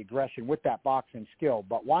attack, the aggression with that boxing skill.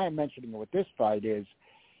 But why I'm mentioning it with this fight is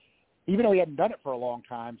even though he hadn't done it for a long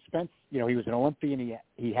time, Spence, he was an Olympian.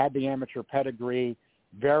 He had the amateur pedigree.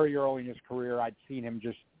 Very early in his career, I'd seen him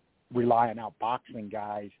just rely on outboxing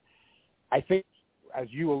guys. I think, as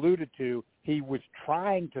you alluded to, he was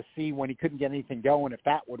trying to see when he couldn't get anything going if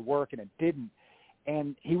that would work, and it didn't.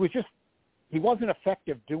 And he wasn't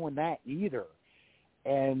effective doing that either.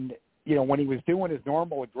 And, when he was doing his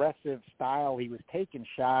normal aggressive style, he was taking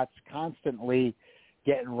shots, constantly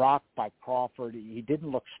getting rocked by Crawford. He didn't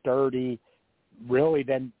look sturdy, really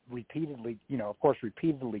then repeatedly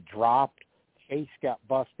dropped. Chase got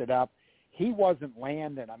busted up. He wasn't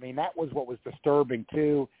landing. I mean, that was what was disturbing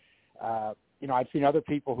too. I've seen other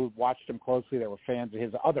people who've watched him closely that were fans of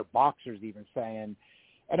his, other boxers even saying,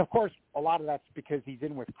 and of course, a lot of that's because he's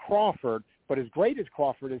in with Crawford, but as great as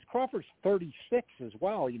Crawford is, Crawford's 36 as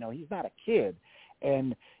well. He's not a kid.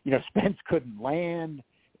 And, Spence couldn't land.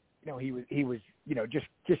 He was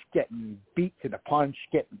just getting beat to the punch,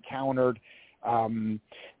 getting countered.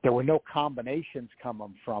 There were no combinations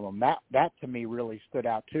coming from him. That to me really stood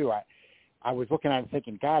out too. I was looking at him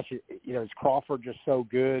thinking, gosh, is Crawford just so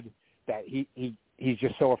good that he's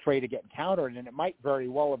just so afraid of getting countered? And it might very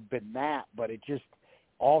well have been that, but it just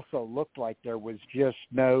also looked like there was just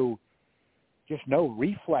no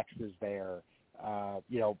reflexes there.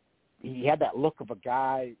 He had that look of a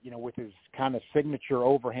guy, with his kind of signature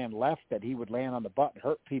overhand left that he would land on the butt and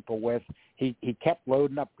hurt people with. He kept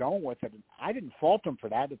loading up, going with it. And I didn't fault him for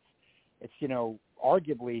that. It's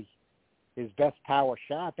arguably his best power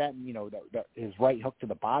shot. That, his right hook to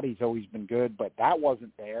the body's always been good, but that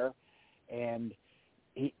wasn't there. And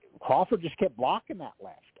Crawford just kept blocking that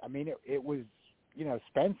left. I mean, it was,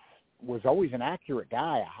 Spence was always an accurate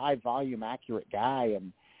guy, a high volume accurate guy,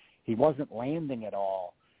 and he wasn't landing at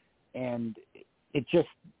all. And it just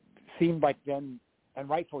seemed like then, and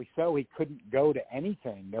rightfully so, he couldn't go to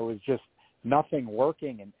anything. There was just nothing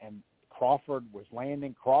working, and Crawford was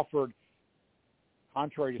landing. Crawford,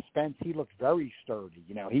 contrary to Spence, he looked very sturdy.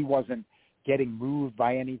 He wasn't getting moved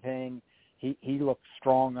by anything. He looked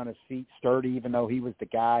strong on his feet, sturdy, even though he was the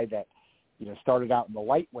guy that, started out in the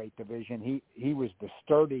lightweight division. He was the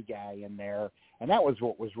sturdy guy in there, and that was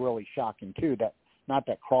what was really shocking too, that not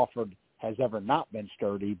that Crawford has ever not been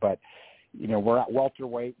sturdy, but, we're at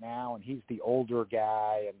welterweight now, and he's the older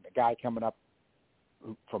guy, and the guy coming up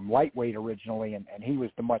from lightweight originally, and he was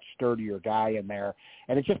the much sturdier guy in there.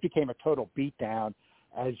 And it just became a total beatdown.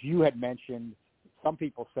 As you had mentioned, some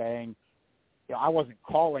people saying, I wasn't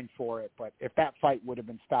calling for it, but if that fight would have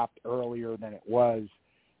been stopped earlier than it was,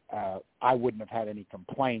 I wouldn't have had any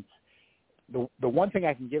complaints. The one thing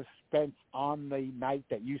I can give Spence on the night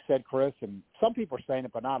that you said, Chris, and some people are saying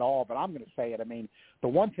it, but not all, but I'm going to say it. I mean, the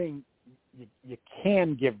one thing you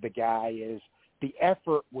can give the guy is the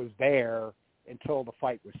effort was there until the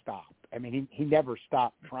fight was stopped. I mean, he never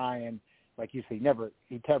stopped trying. Like you said, he never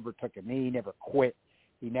took a knee, never quit.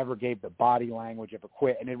 He never gave the body language of a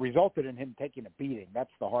quit, and it resulted in him taking a beating.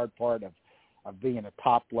 That's the hard part of being a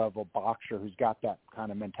top-level boxer who's got that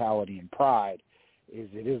kind of mentality and pride, is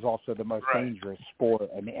it is also the most dangerous sport.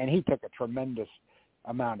 And he took a tremendous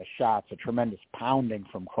amount of shots, a tremendous pounding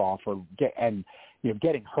from Crawford, and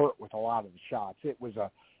getting hurt with a lot of the shots. It was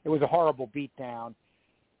a horrible beatdown,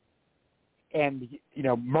 and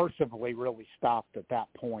mercifully really stopped at that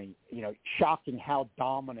point. Shocking how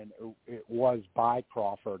dominant it was by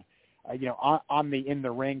Crawford. In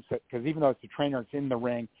the ring, because even though it's the trainer, it's in the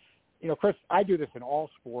ring. Chris, I do this in all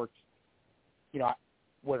sports.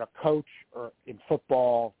 With a coach or in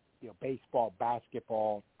football, baseball,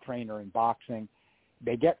 basketball, trainer in boxing,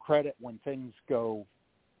 they get credit when things go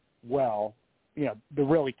well, the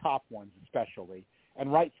really top ones especially,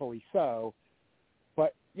 and rightfully so.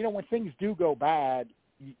 But, when things do go bad,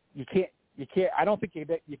 you can't, I don't think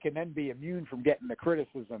you can then be immune from getting the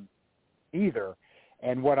criticism either.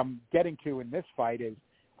 And what I'm getting to in this fight is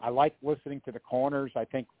I like listening to the corners. I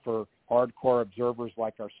think for hardcore observers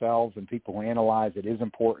like ourselves and people who analyze, it is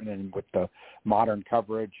important. And with the modern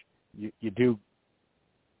coverage, you do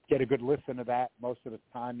get a good listen to that most of the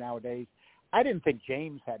time nowadays. I didn't think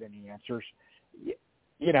James had any answers.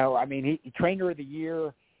 He trainer of the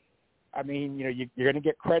year. You're going to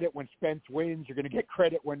get credit when Spence wins. You're going to get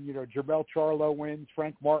credit when, Jermell Charlo wins,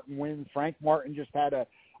 Frank Martin wins. Frank Martin just had a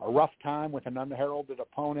rough time with an unheralded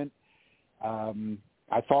opponent.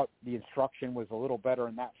 I thought the instruction was a little better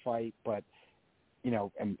in that fight, but,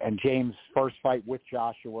 and James' first fight with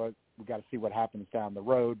Joshua, we got to see what happens down the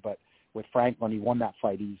road. But with Franklin, he won that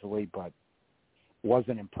fight easily, but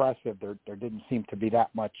wasn't impressive. There didn't seem to be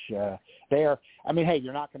that much there. Hey,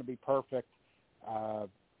 you're not going to be perfect.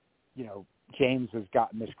 James has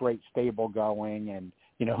gotten this great stable going, and,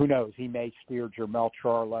 who knows, he may steer Jermell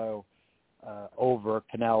Charlo over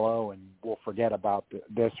Canelo, and we'll forget about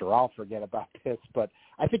this, or I'll forget about this. But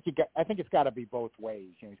I think it's got to be both ways.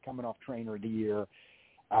 You know, he's coming off Trainer of the Year.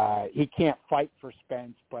 He can't fight for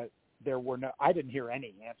Spence, but I didn't hear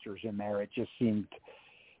any answers in there. It just seemed,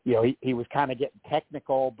 you know, he was kind of getting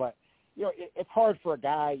technical, but you know, it's hard for a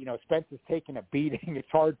guy. You know, Spence is taking a beating. It's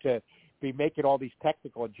hard to be making all these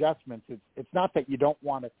technical adjustments. It's not that you don't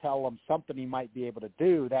want to tell him something he might be able to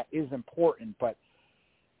do. That is important, but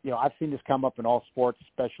you know, I've seen this come up in all sports,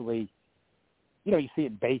 especially, you know, you see it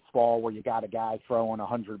in baseball where you got a guy throwing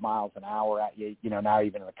 100 miles an hour at you, you know, now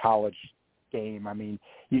even in a college game. I mean,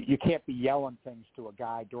 you can't be yelling things to a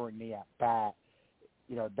guy during the at-bat.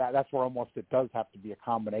 You know, that's where almost it does have to be a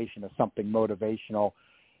combination of something motivational.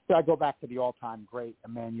 So I go back to the all-time great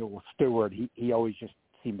Emmanuel Stewart. He always just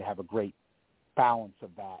seemed to have a great balance of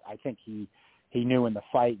that. I think he knew in the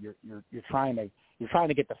fight you're trying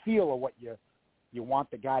to get the feel of what you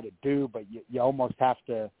want the guy to do, but you almost have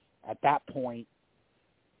to, at that point,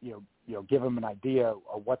 you know, give him an idea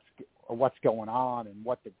of what's going on and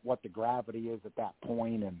what the gravity is at that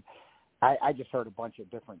point. And I just heard a bunch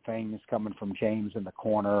of different things coming from James in the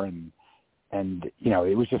corner, and you know,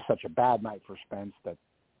 it was just such a bad night for Spence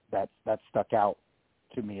that stuck out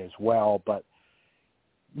to me as well. But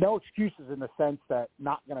no excuses in the sense that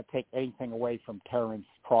not going to take anything away from Terrence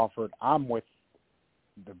Crawford. I'm with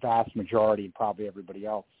the vast majority and probably everybody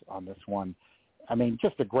else on this one. I mean,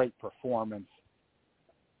 just a great performance.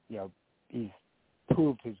 You know, he's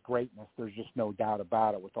proved his greatness. There's just no doubt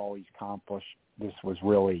about it with all he's accomplished. This was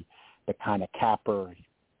really the kind of capper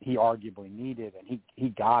he arguably needed, and he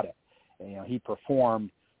got it. And, you know, he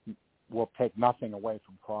performed. We'll take nothing away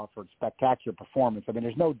from Crawford. Spectacular performance. I mean,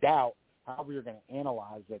 there's no doubt, however you're going to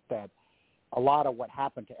analyze it, that a lot of what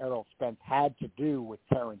happened to Errol Spence had to do with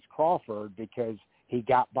Terrence Crawford, because he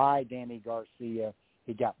got by Danny Garcia,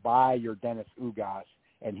 he got by your Dennis Ugas,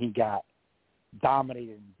 and he got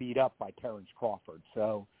dominated and beat up by Terrence Crawford.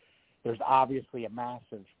 So there's obviously a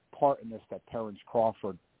massive part in this that Terrence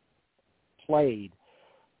Crawford played,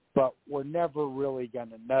 but we're never really going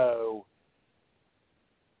to know,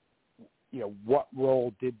 you know, what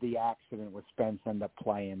role did the accident with Spence end up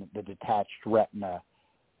playing, the detached retina.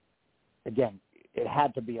 Again, it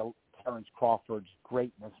had to be Terrence Crawford's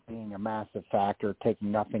greatness being a massive factor,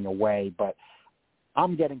 taking nothing away. But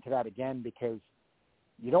I'm getting to that again because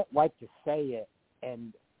you don't like to say it.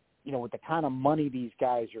 And, you know, with the kind of money these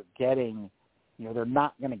guys are getting, you know, they're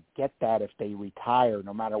not going to get that if they retire,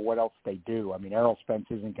 no matter what else they do. I mean, Errol Spence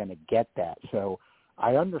isn't going to get that. So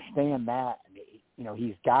I understand that. You know,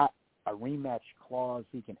 he's got a rematch clause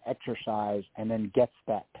he can exercise and then gets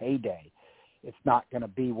that payday. It's not going to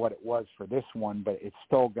be what it was for this one, but it's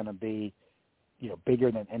still going to be, you know,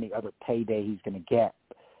 bigger than any other payday he's going to get.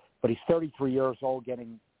 But he's 33 years old,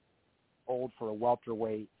 getting old for a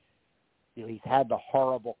welterweight. You know, he's had the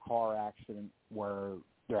horrible car accident where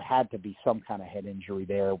there had to be some kind of head injury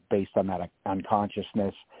there based on that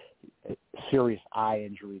unconsciousness, serious eye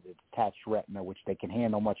injury, the detached retina, which they can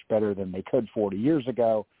handle much better than they could 40 years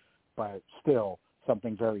ago, but still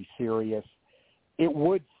something very serious. It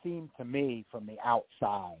would seem to me from the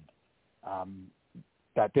outside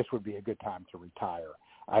that this would be a good time to retire.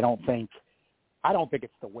 I don't think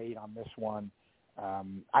it's the weight on this one.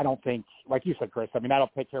 I don't think, like you said, Chris, I mean,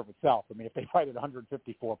 that'll take care of itself. I mean, if they fight at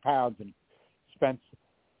 154 pounds and Spence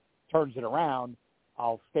turns it around,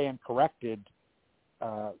 I'll stand corrected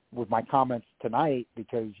with my comments tonight,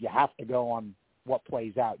 because you have to go on what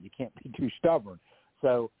plays out. You can't be too stubborn.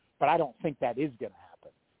 So, but I don't think that is going to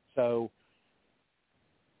happen. So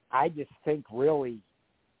I just think really,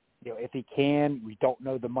 you know, if he can, we don't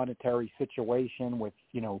know the monetary situation with,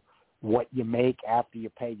 you know, what you make after you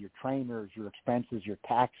pay your trainers, your expenses, your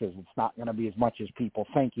taxes. It's not going to be as much as people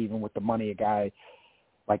think, even with the money a guy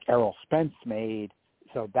like Errol Spence made.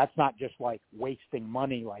 So that's not just like wasting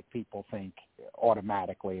money like people think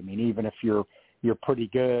automatically. I mean, even if you're pretty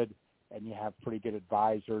good and you have pretty good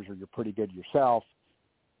advisors, or you're pretty good yourself,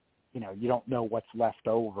 you know, you don't know what's left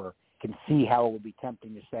over. You can see how it would be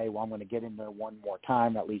tempting to say, well, I'm going to get in there one more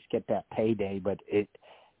time, at least get that payday. But it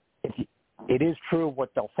is true what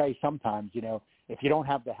they'll say sometimes, you know, if you don't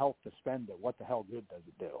have the health to spend it, what the hell good does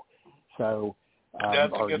it do? So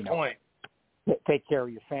that's a good point. Take care of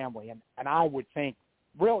your family. And I would think,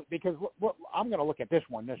 really, because I'm going to look at this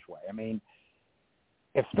one this way. I mean,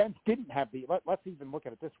 if Spence didn't have let's even look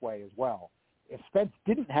at it this way as well. If Spence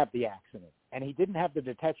didn't have the accident and he didn't have the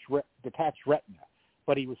detached retina,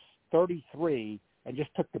 but he was 33 and just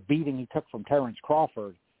took the beating he took from Terrence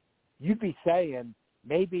Crawford, you'd be saying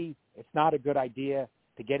maybe it's not a good idea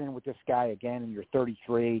to get in with this guy again, and you're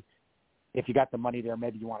 33. if you got the money there,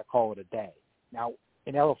 maybe you want to call it a day. Now,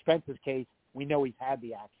 in Errol Spence's case, we know he's had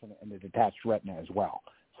the accident and the detached retina as well.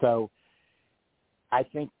 So I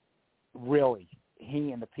think really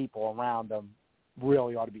he and the people around him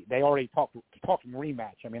really ought to be – they already talking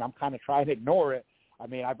rematch. I mean, I'm kind of trying to ignore it. I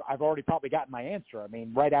mean, I've already probably gotten my answer. I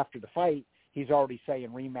mean, right after the fight, he's already saying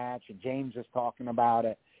rematch, and James is talking about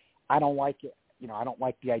it. I don't like it. You know, I don't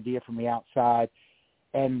like the idea from the outside.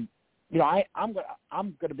 And, you know, I'm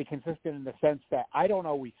going to be consistent in the sense that I don't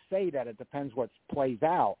always say that. It depends what plays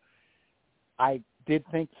out. I did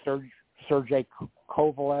think Sergey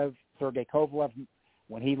Kovalev,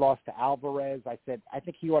 when he lost to Alvarez, I said, I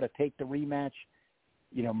think he ought to take the rematch.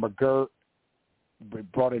 You know, McGirt, we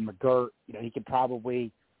brought in McGirt. You know, he could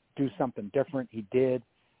probably do something different. He did.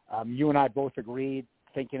 You and I both agreed,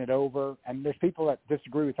 thinking it over. And there's people that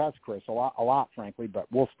disagree with us, Chris, a lot, frankly, but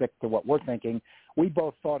we'll stick to what we're thinking. We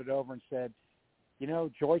both thought it over and said, you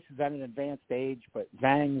know, Joyce is at an advanced age, but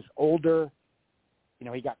Zhang's older. You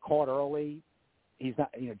know, he got caught early. He's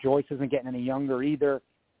not, you know, Joyce isn't getting any younger either.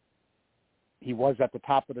 He was at the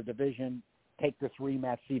top of the division. Take this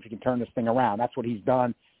rematch, see if you can turn this thing around. That's what he's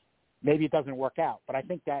done. Maybe it doesn't work out, but I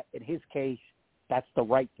think that in his case, that's the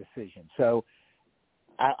right decision. So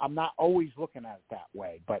I'm not always looking at it that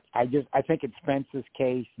way, but I think in Spence's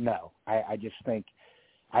case, no. I just think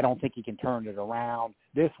I don't think he can turn it around.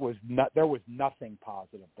 There was nothing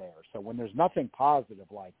positive there. So when there's nothing positive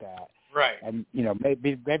like that, right? And you know,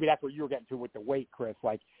 maybe that's what you were getting to with the weight, Chris.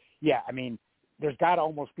 Like, yeah, I mean, there's got to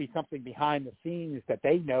almost be something behind the scenes that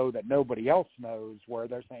they know that nobody else knows, where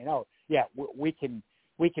they're saying, oh, yeah, we can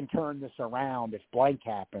turn this around if blank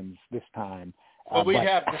happens this time. But we'd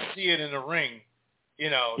have to see it in the ring, you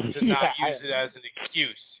know, to not use it as an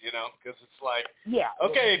excuse, you know, because it's like,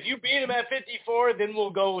 okay, if you beat him at 54, then we'll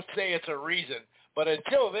go say it's a reason. But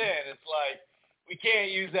until then, it's like we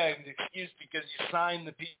can't use that as an excuse because you signed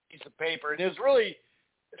the piece of paper. And there's really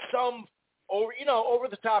some over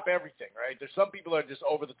the top everything, right? There's some people that are just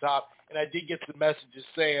over the top, and I did get some messages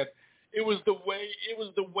saying it was the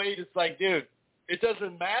weight. It's like, dude, it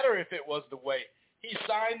doesn't matter if it was the weight. He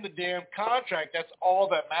signed the damn contract. That's all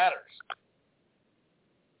that matters.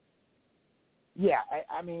 Yeah,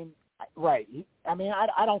 I mean, right. I mean,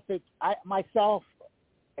 I don't think myself,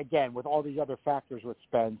 again, with all these other factors with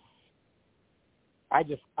Spence, I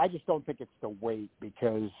just don't think it's the weight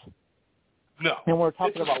because no, and we're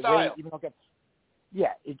talking about style. weight, even though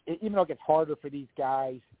it gets harder for these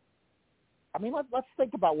guys. I mean, let's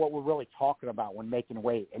think about what we're really talking about when making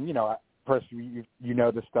weight. And you know, personally, you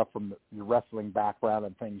know this stuff from your wrestling background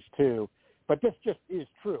and things too. But this just is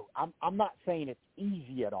true. I'm not saying it's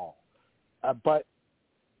easy at all. But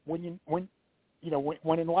when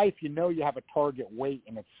in life you have a target weight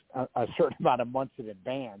and it's a certain amount of months in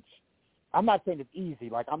advance, I'm not saying it's easy.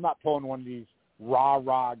 Like, I'm not pulling one of these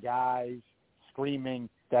rah guys screaming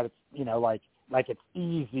that it's, you know, like it's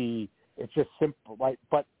easy. It's just simple. Like,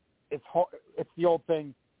 but it's hard. It's the old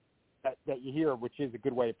thing that you hear, which is a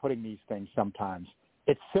good way of putting these things sometimes.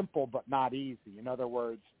 It's simple but not easy. In other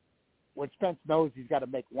words, when Spence knows he's got to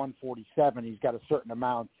make 147, he's got a certain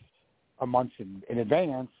amount of months in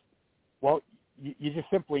advance. Well, you just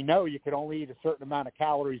simply know you can only eat a certain amount of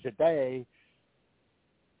calories a day,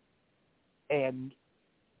 and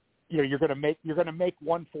you know you're going to make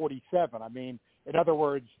 147. I mean, in other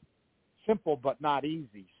words, simple but not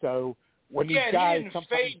easy. So when these guys he didn't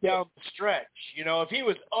fade down the stretch. You know, if he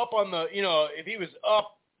was up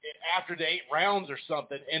after the 8 rounds or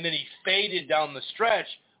something, and then he faded down the stretch,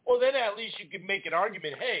 well, then at least you could make an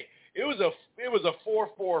argument. Hey, it was a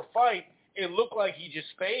 4-4 fight. It looked like he just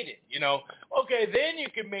faded, you know. Okay, then you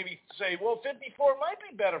could maybe say, well, 54 might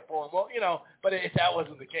be better for him. Well, you know, but that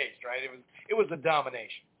wasn't the case, right? It was a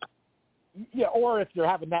domination. Yeah, or if you're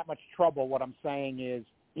having that much trouble, what I'm saying is,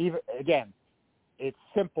 even again, it's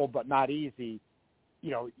simple but not easy.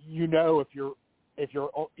 You know, if you're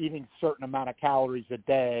eating a certain amount of calories a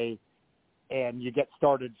day, and you get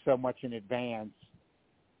started so much in advance,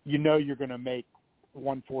 you know you're going to make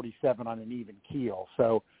 147 on an even keel.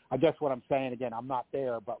 So I guess what I'm saying, again, I'm not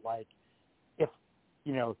there, but like if,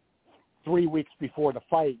 you know, 3 weeks before the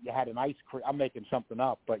fight you had an ice cream, I'm making something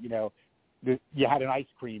up, but, you know, you had an ice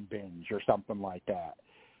cream binge or something like that.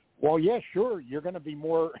 Well, yeah, sure, you're going to be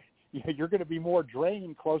more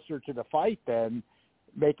drained closer to the fight than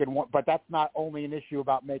making one, but that's not only an issue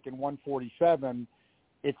about making 147.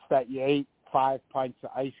 It's that you ate 5 pints of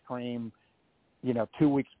ice cream, you know, 2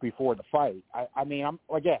 weeks before the fight. I mean, I'm,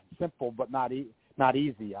 again, simple but not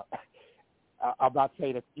easy. I'm not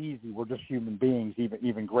saying it's easy. We're just human beings,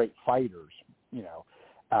 even great fighters, you know.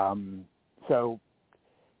 So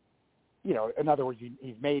in other words,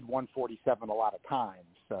 he's made 147 a lot of times.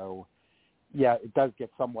 So, yeah, it does get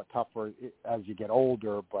somewhat tougher as you get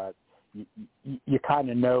older, but you kind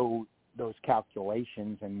of know those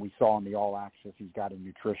calculations, and we saw in the All Access he's got a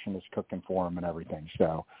nutritionist cooking for him and everything.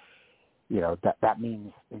 So, that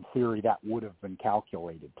means in theory that would have been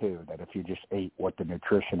calculated too, that if you just ate what the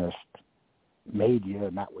nutritionist made you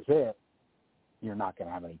and that was it, you're not going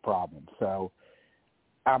to have any problems. So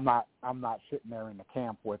I'm not sitting there in the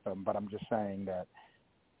camp with him, but I'm just saying that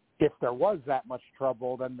if there was that much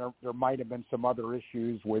trouble, then there might have been some other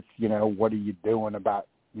issues with, what are you doing about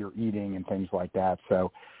your eating and things like that.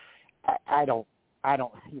 So I don't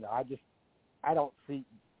see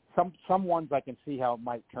some ones I can see how it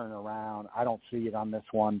might turn around. I don't see it on this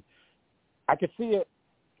one. I could see it.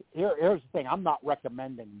 Here's the thing. I'm not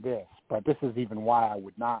recommending this, but this is even why I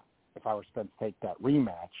would not, if I were Spence, take that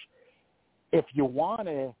rematch. If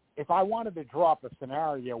I wanted to draw up a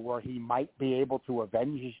scenario where he might be able to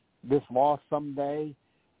avenge this loss someday,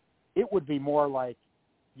 it would be more like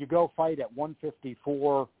you go fight at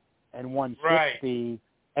 154 and 160, right,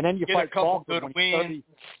 and then you get fight Crawford when he's 30.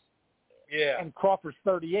 Yeah. And Crawford's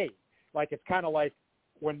 38. Like, it's kind of like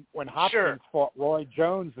when Hopkins fought Roy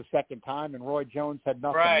Jones the second time, and Roy Jones had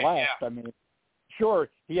nothing left. Yeah. I mean, sure,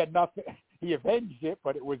 he had nothing. He avenged it,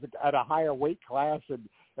 but it was at a higher weight class, and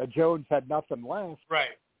Jones had nothing left.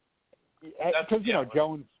 Right. Because,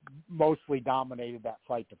 Jones mostly dominated that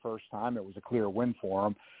fight the first time. It was a clear win for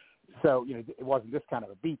him. So, it wasn't this kind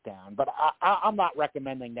of a beatdown. But I'm not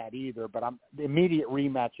recommending that either. But the immediate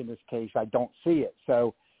rematch in this case, I don't see it.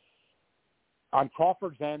 So, on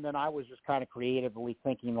Crawford's end, then I was just kind of creatively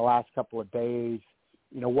thinking the last couple of days,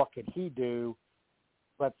 what could he do?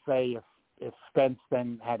 Let's say if Spence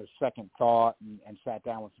then had a second thought and sat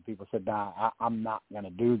down with some people and said, nah, I'm not going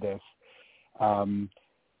to do this.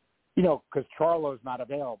 Because Charlo's not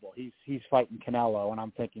available. He's fighting Canelo, and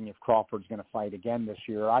I'm thinking if Crawford's going to fight again this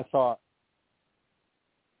year, I thought,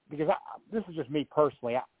 because this is just me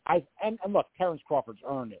personally, and look, Terrence Crawford's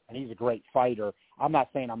earned it, and he's a great fighter. I'm not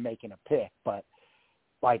saying I'm making a pick, but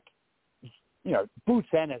Boots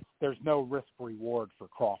Ennis, there's no risk reward for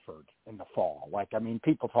Crawford in the fall.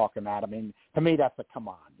 People talking that. To me, that's a come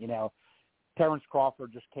on. Terrence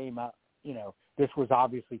Crawford just came out. This was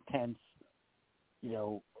obviously tense.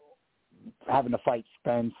 Having to fight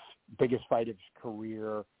Spence, biggest fight of his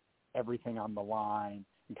career, everything on the line,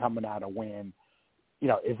 and coming out a win.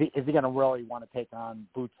 Is he going to really want to take on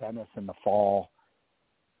Boots Ennis in the fall?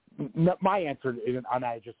 No, my answer on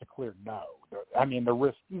that is just a clear no. The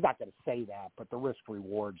risk, he's not going to say that, but the risk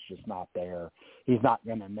reward's just not there. He's not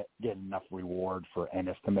going to get enough reward for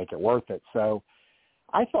Ennis to make it worth it. So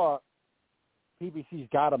I thought PBC's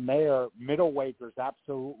got him there. Middleweight, there's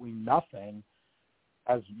absolutely nothing,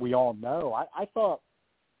 as we all know. I thought,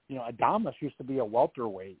 Adames used to be a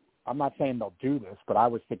welterweight. I'm not saying they'll do this, but I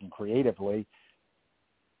was thinking creatively.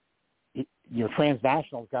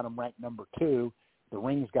 Transnational's got him ranked number 2. The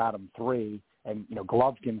ring's got him 3, and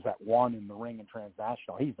Golovkin's at 1 in the ring and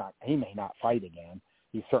Transnational. He may not fight again.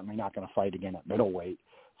 He's certainly not going to fight again at middleweight.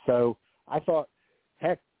 So I thought,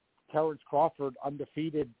 heck, Terrence Crawford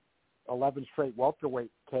undefeated, 11 straight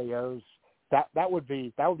welterweight KOs. That would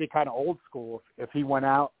be kind of old school if he went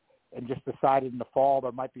out and just decided in the fall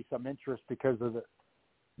there might be some interest because of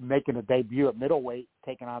making a debut at middleweight,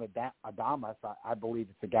 taking out Adames. I believe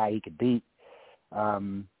it's a guy he could beat.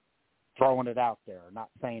 Throwing it out there, not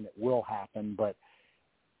saying it will happen, but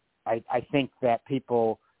I think that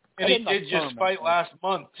people. And he did just fight last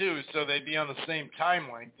month too, so they'd be on the same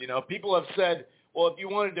timeline. People have said, well, if you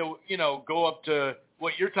wanted to, go up to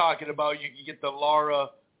what you're talking about, you could get the Lara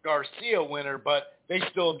Garcia winner, but they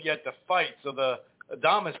still have yet to fight. So the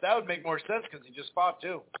Adames, that would make more sense because he just fought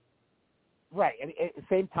too. Right, and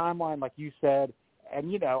same timeline like you said.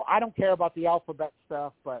 And, I don't care about the alphabet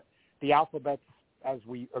stuff, but the alphabets, as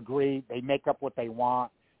we agree, they make up what they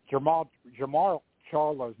want. Jermall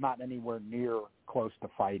Charlo's not anywhere near close to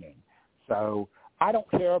fighting. So I don't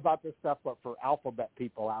care about this stuff, but for alphabet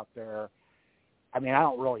people out there, I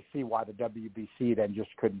don't really see why the WBC then just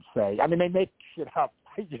couldn't say. They make shit up.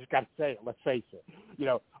 You just got to say it. Let's face it.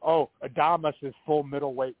 Adames is full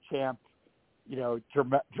middleweight champ.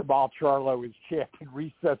 Jermall Charlo is champ in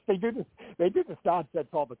recess. They do this nonsense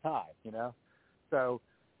all the time. So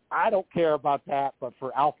I don't care about that, but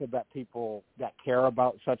for alphabet people that care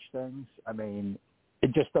about such things,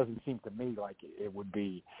 it just doesn't seem to me like it would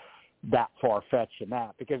be that far-fetched in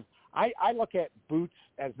that, because I look at Boots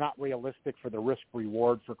as not realistic for the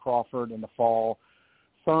risk-reward for Crawford in the fall.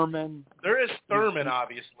 Thurman. There is Thurman,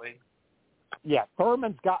 obviously. Yeah,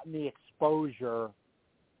 Thurman's gotten the exposure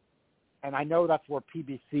and I know that's where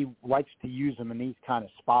PBC likes to use him in these kind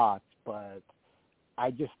of spots, but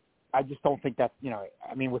I just don't think that's,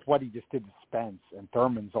 I mean, with what he just did to Spence, and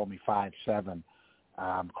Thurman's only 5'7",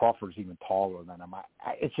 Crawford's even taller than him.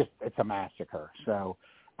 It's a massacre. So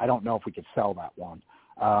I don't know if we could sell that one.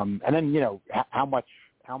 And then, how much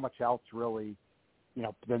else really,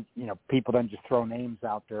 then, people then just throw names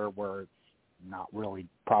out there where it's not really,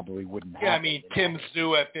 probably wouldn't happen. Yeah, I mean, Tim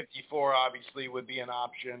Tszyu at 54 obviously would be an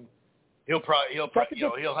option. He'll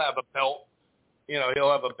have a belt.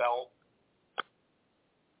 He'll have a belt.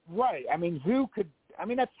 Right. I mean, Tszyu could. I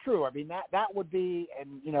mean, that's true. I mean, that would be,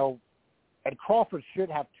 and Crawford should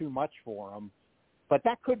have too much for him, but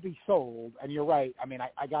that could be sold. And you're right. I mean,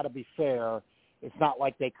 I got to be fair. It's not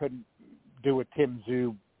like they couldn't do a Tim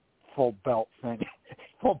Tszyu full belt thing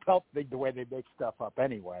the way they make stuff up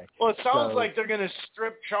anyway. Well, it sounds like they're going to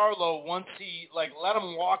strip Charlo once he, let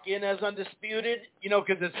him walk in as undisputed,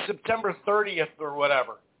 because it's September 30th or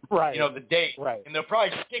whatever. Right. The date. Right. And they'll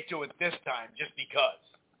probably stick to it this time just because.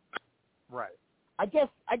 Right. I guess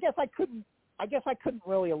I couldn't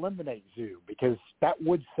really eliminate Tszyu because that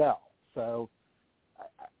would sell. So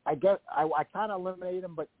I guess I kind of eliminate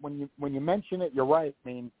him, but when you mention it, you're right. I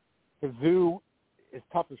mean, because Tszyu, as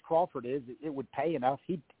tough as Crawford is, it would pay enough.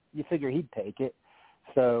 You figure he'd take it.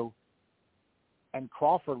 So, and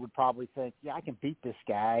Crawford would probably think, yeah, I can beat this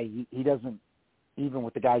guy. He doesn't, even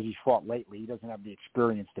with the guys he's fought lately, he doesn't have the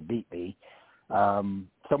experience to beat me.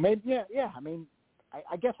 So maybe, yeah. I mean,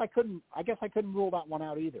 I guess I couldn't rule that one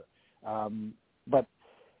out either. But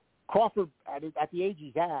Crawford, at the age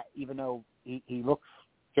he's at, even though he looks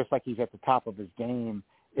just like he's at the top of his game,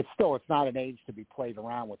 it's not an age to be played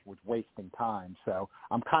around with wasting time. So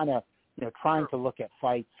I'm kind of, trying to look at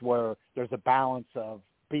fights where there's a balance of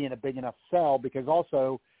being a big enough sell, because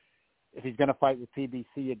also if he's going to fight with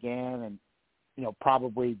PBC again, and,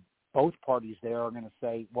 probably both parties there are going to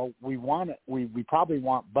say, well, we probably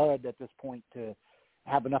want Bud at this point to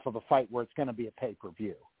have enough of a fight where it's going to be a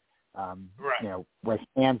pay-per-view. Right. With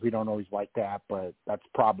fans, we don't always like that, but that's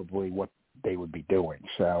probably what they would be doing.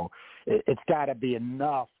 So it's got to be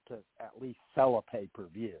enough to at least sell a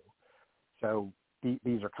pay-per-view. So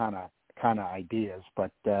these are kind of ideas,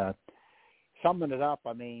 but summing it up,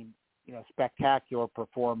 I mean, spectacular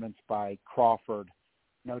performance by Crawford,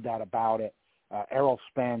 no doubt about it. Errol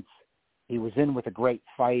Spence, he was in with a great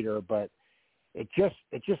fighter, but it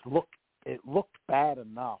looked bad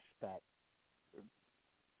enough that it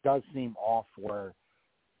does seem off where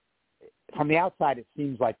from the outside it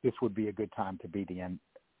seems like this would be a good time to be the end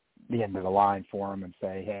of the line for him and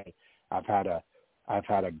say, hey, I've had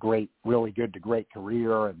a great, really good to great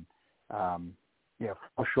career, and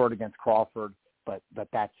fell short against Crawford, but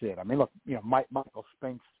that's it. I mean, look, Michael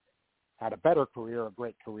Spinks had a better career, a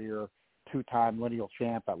great career, 2-time lineal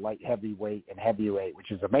champ at light heavyweight and heavyweight,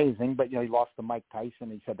 which is amazing. But, he lost to Mike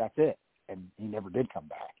Tyson. He said, that's it. And he never did come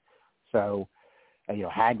back. So,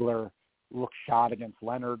 Hagler looked shot against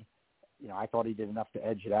Leonard. I thought he did enough to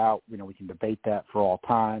edge it out. We can debate that for all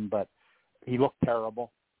time, but he looked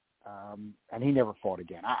terrible. And he never fought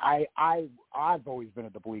again. I've always been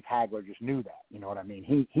of the belief Hagler just knew that. You know what I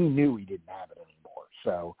mean? He knew he didn't have it anymore.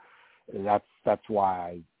 So that's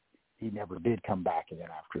why he never did come back again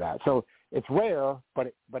after that. So it's rare, but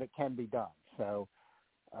it can be done. So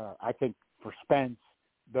I think for Spence,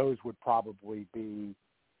 those would probably be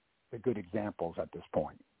the good examples at this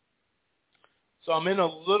point. So I'm in a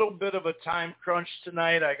little bit of a time crunch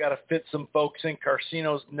tonight. I got to fit some folks in.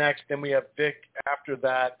 Carcino's next, then we have Vic after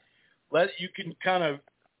that. You can kind of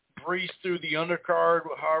breeze through the undercard,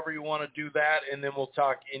 however you want to do that, and then we'll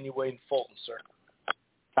talk Inoue and Fulton, sir.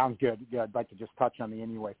 Sounds good. Yeah, I'd like to just touch on the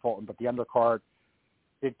Inoue Fulton, but the undercard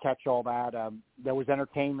did catch all that. There was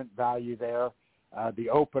entertainment value there. The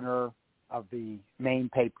opener of the main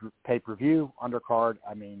pay-per-view undercard,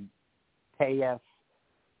 I mean, Tellez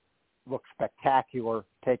looks spectacular,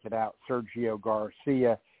 taking out Sergio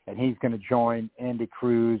Garcia, and he's going to join Andy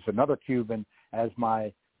Cruz, another Cuban, as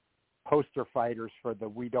my poster fighters for the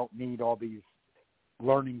we don't need all these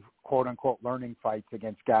learning, quote-unquote, learning fights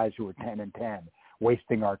against guys who are 10-10,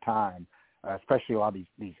 wasting our time, especially a lot of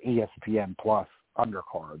these ESPN Plus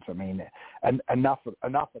undercards. I mean, enough of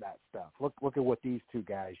that stuff. Look at what these two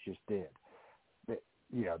guys just did.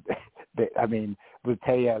 I mean, the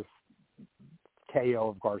Tellez KO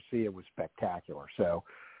of Garcia was spectacular. So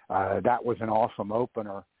that was an awesome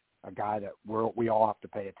opener, a guy that we all have to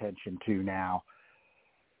pay attention to now.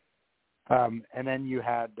 And then you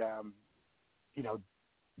had,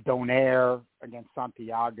 Donaire against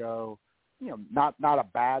Santiago. Not a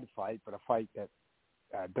bad fight, but a fight that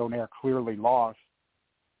Donaire clearly lost.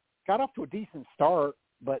 Got off to a decent start,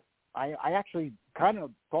 but I actually kind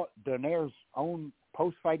of thought Donaire's own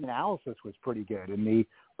post-fight analysis was pretty good. In the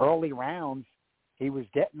early rounds, he was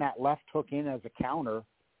getting that left hook in as a counter,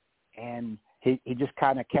 and he just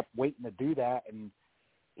kind of kept waiting to do that, and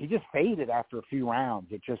he just faded after a few rounds.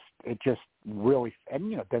 It just really,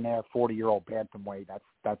 and Donaire, 40-year-old bantamweight,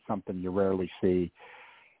 that's something you rarely see,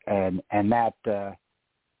 and that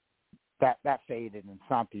faded, and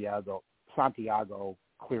Santiago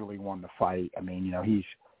clearly won the fight. I mean,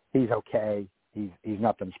 he's okay. He's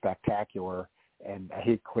nothing spectacular, and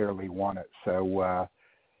he clearly won it. So,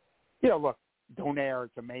 look, Donaire,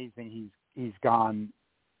 it's amazing he's gone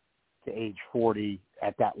to age 40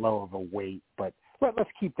 at that low of a weight, but let's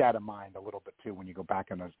keep that in mind a little bit too when you go back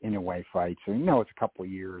on those Inoue fights. And it's a couple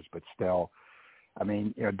of years, but still, I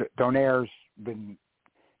mean, Donaire's been,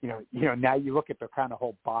 now you look at the kind of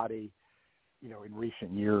whole body, in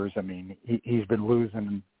recent years. I mean, he's been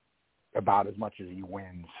losing about as much as he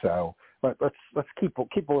wins. So let's keep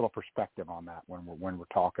a little perspective on that when we're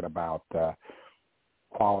talking about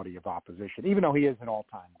quality of opposition. Even though he is an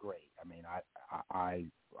all-time great, I mean,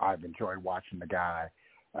 I've enjoyed watching the guy.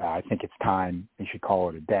 I think it's time he should call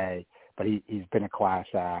it a day. But he's been a class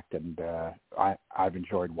act, and I've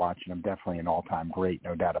enjoyed watching him. Definitely an all-time great,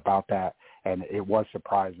 no doubt about that. And it was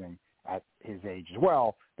surprising at his age as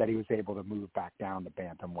well that he was able to move back down to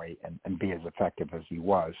bantamweight and be as effective as he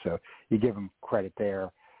was. So you give him credit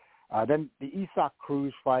there. Then the Isaac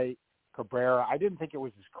Cruz fight, Cabrera, I didn't think it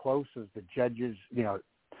was as close as the judges,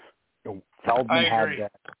 Feldman had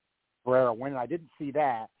Cabrera winning. I didn't see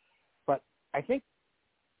that. But I think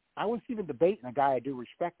I was even debating a guy I do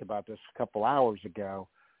respect about this a couple hours ago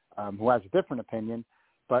who has a different opinion.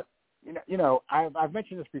 But, I've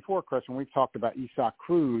mentioned this before, Chris, when we've talked about Isaac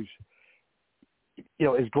Cruz.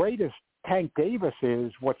 As great as Tank Davis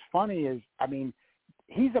is, what's funny is, I mean,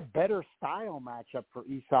 he's a better style matchup for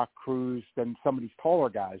Isaac Cruz than some of these taller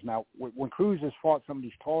guys. Now, when Cruz has fought some of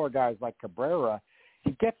these taller guys like Cabrera,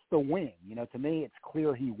 he gets the win. To me, it's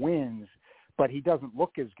clear he wins, but he doesn't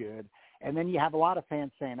look as good. And then you have a lot of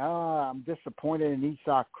fans saying, I'm disappointed in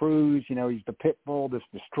Isaac Cruz. He's the pit bull, this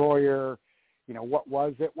destroyer. What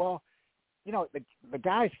was it? Well, the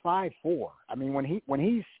guy's 5'4". I mean, when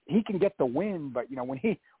he can get the win, but when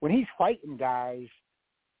he's fighting guys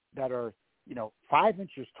that are 5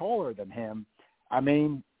 inches taller than him, I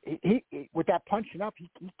mean, he with that punching up, he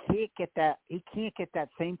can't get that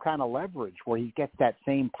same kind of leverage where he gets that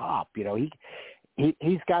same pop.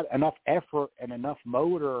 He's got enough effort and enough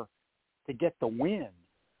motor to get the win,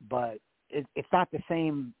 but it's not the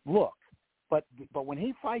same look. But when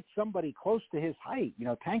he fights somebody close to his height,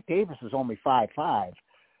 Tank Davis is only 5'5",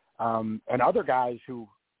 and other guys who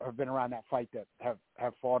have been around that fight that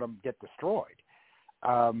have fought him get destroyed.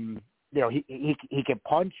 He can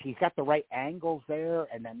punch. He's got the right angles there,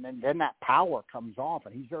 and then that power comes off,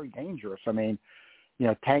 and he's very dangerous. I mean,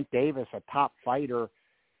 Tank Davis, a top fighter.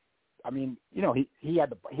 I mean, he had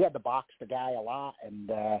to box the guy a lot, and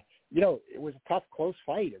it was a tough, close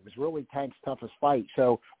fight. It was really Tank's toughest fight.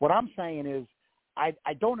 So what I'm saying is, I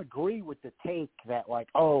don't agree with the take that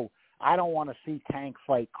I don't want to see Tank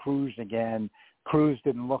fight Cruz again. Cruz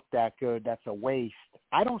didn't look that good. That's a waste.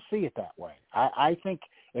 I don't see it that way. I think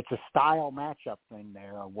it's a style matchup thing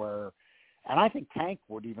there and I think Tank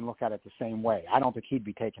would even look at it the same way. I don't think he'd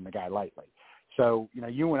be taking the guy lightly. So,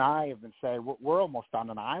 you and I have been saying we're almost on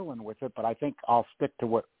an island with it, but I think I'll stick to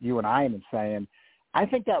what you and I have been saying. I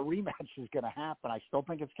think that rematch is going to happen. I still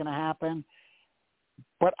think it's going to happen,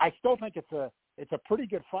 but I still think it's a pretty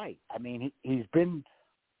good fight. I mean, he's been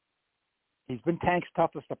Tank's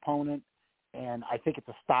toughest opponent, and I think it's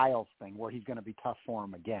a styles thing where he's going to be tough for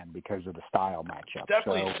him again because of the style matchup.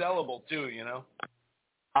 Definitely sellable too,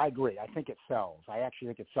 I agree. I think it sells. I actually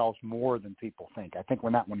think it sells more than people think. I think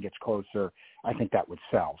when that one gets closer, I think that would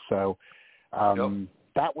sell. So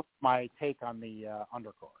that was my take on the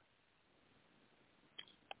undercard.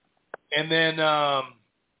 And then I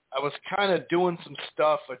was kind of doing some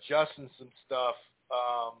stuff, adjusting some stuff.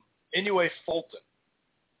 Inoue Fulton.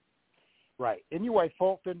 Right. Inoue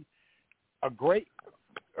Fulton, a great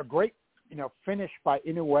finish by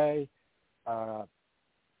Inoue.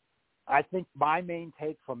 I think my main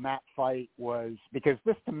take from that fight was because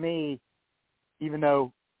this to me, even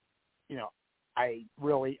though, I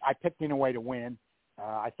picked Inoue to win.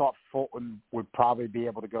 I thought Fulton would probably be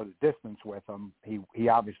able to go the distance with him. He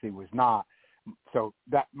obviously was not. So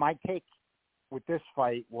that my take with this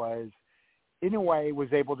fight was Inoue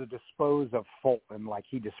was able to dispose of Fulton like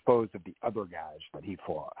he disposed of the other guys that he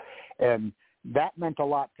fought. And that meant a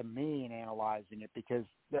lot to me in analyzing it because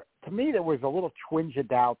to me there was a little twinge of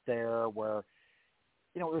doubt there where,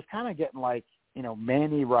 it was kind of getting like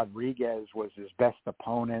Manny Rodriguez was his best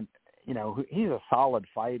opponent. He's a solid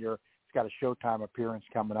fighter. He's got a Showtime appearance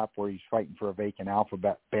coming up where he's fighting for a vacant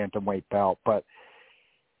alphabet bantamweight belt,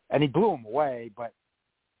 and he blew him away. But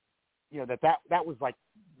that was like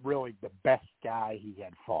really the best guy he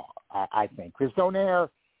had fought, I think. Because Donaire,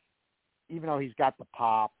 even though he's got the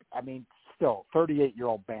pop, I mean, still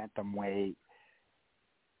 38-year-old bantamweight,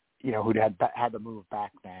 who'd had to move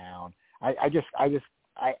back down. I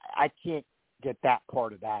can't get that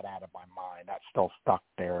part of that out of my mind. That's still stuck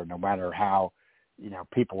there, no matter how,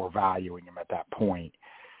 people were valuing him at that point.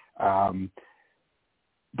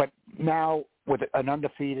 But now with an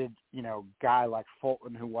undefeated, guy like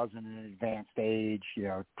Fulton, who wasn't in an advanced age,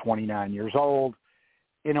 29 years old,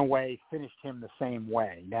 in a way finished him the same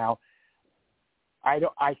way. Now,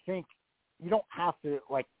 I think you don't have to,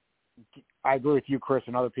 I agree with you, Chris,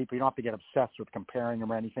 and other people. You don't have to get obsessed with comparing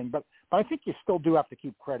them or anything, but I think you still do have to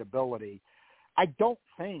keep credibility. I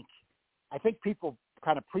think people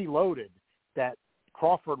kind of preloaded that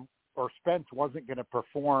Crawford or Spence wasn't going to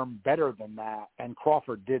perform better than that, and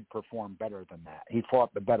Crawford did perform better than that. He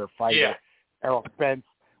fought the better fighter. Yeah. Errol Spence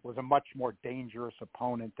was a much more dangerous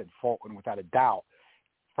opponent than Fulton, without a doubt.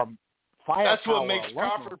 That's what makes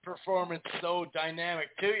Crawford's performance so dynamic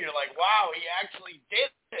too. You're like, wow, he actually did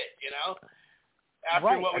it,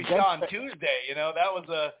 After what we saw on Tuesday, that was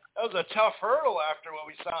a tough hurdle after what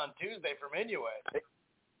we saw on Tuesday from Inoue.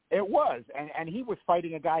 It was, and he was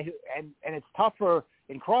fighting a guy who, and it's tougher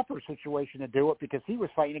in Crawford's situation to do it because he was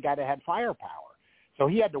fighting a guy that had firepower. So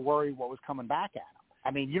he had to worry what was coming back at him.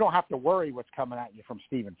 I mean, you don't have to worry what's coming at you from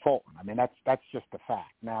Stephen Fulton. I mean, that's just a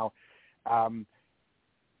fact. Now,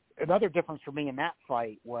 another difference for me in that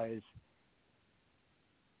fight was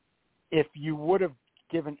if you would have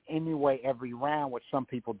given Inoue every round, which some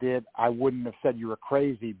people did, I wouldn't have said you were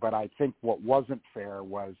crazy, but I think what wasn't fair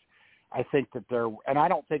was I think that and I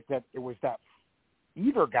don't think that it was that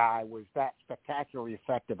either guy was that spectacularly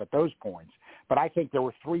effective at those points, but I think there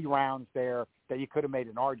were 3 rounds there that you could have made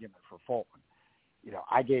an argument for Fulton.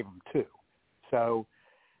 I gave him 2. So,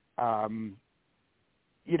 I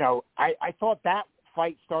thought that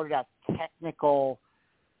fight started out technical,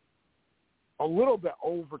 a little bit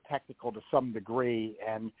over technical to some degree.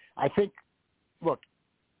 And I think, look,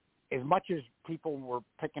 as much as people were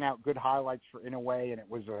picking out good highlights for Inoue, and it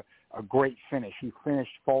was a great finish, he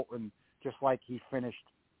finished Fulton just like he finished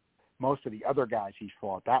most of the other guys he's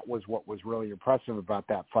fought. That was what was really impressive about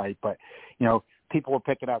that fight. But, people were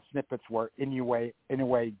picking out snippets where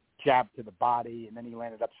Inoue jabbed to the body, and then he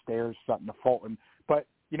landed upstairs, something to Fulton. But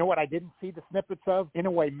you know what I didn't see the snippets of?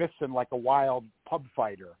 Inoue missing like a wild pub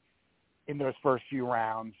fighter in those first few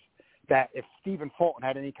rounds, that if Stephen Fulton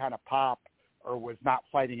had any kind of pop or was not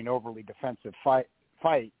fighting an overly defensive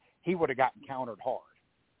fight, he would have gotten countered hard.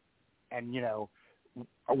 And,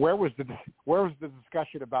 where was the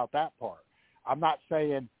discussion about that part? I'm not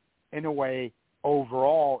saying Inoue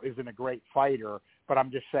overall isn't a great fighter, but I'm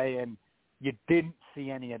just saying you didn't see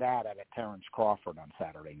any of that out of Terrence Crawford on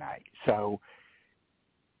Saturday night. So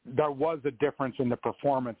there was a difference in the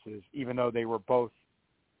performances, even though they were both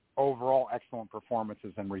overall excellent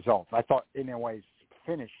performances and results. I thought Inoue's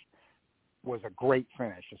finish was a great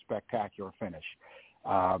finish, a spectacular finish.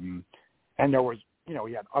 And there was, he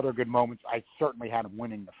had other good moments. I certainly had him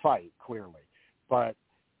winning the fight, clearly. But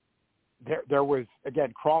there was,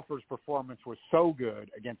 again, Crawford's performance was so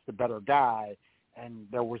good against the better guy, and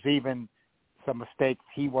there was even some mistakes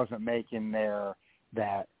he wasn't making there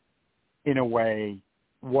that Inoue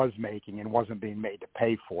was making and wasn't being made to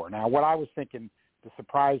pay for. Now, what I was thinking, the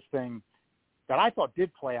surprise thing that I thought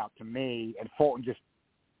did play out to me, and Fulton just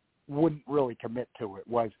wouldn't really commit to it,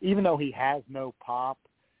 was even though he has no pop,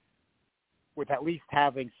 with at least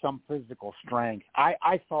having some physical strength,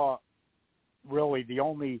 I thought really the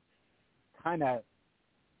only kind of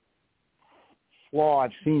flaw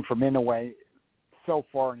I've seen from Inoue so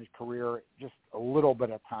far in his career, just a little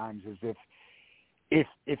bit at times, is if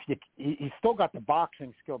he's still got the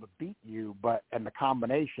boxing skill to beat you, and the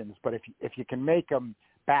combinations, but if you can make him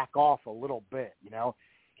back off a little bit,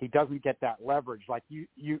 he doesn't get that leverage. Like you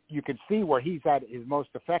can see where he's at his most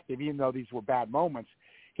effective, even though these were bad moments.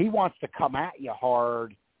 He wants to come at you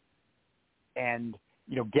hard and,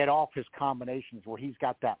 get off his combinations where he's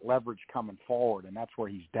got that leverage coming forward, and that's where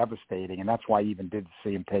he's devastating, and that's why I even did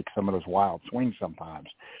see him take some of those wild swings sometimes,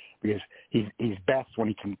 because he's best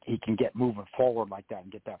when he can get moving forward like that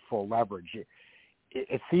and get that full leverage.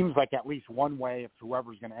 It seems like at least one way, if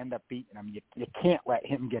whoever's going to end up beating him, you can't let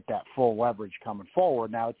him get that full leverage coming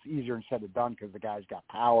forward. Now, it's easier said than done because the guy's got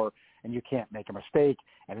power and you can't make a mistake.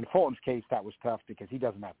 And in Fulton's case, that was tough because he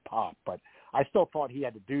doesn't have pop. But I still thought he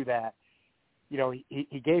had to do that.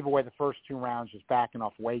 he gave away the first 2 rounds just backing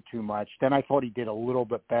off way too much. Then I thought he did a little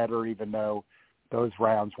bit better, even though those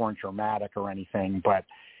rounds weren't dramatic or anything. But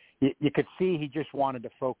you could see he just wanted to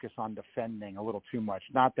focus on defending a little too much.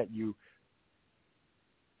 Not that you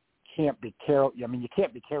can't be careless. I mean, you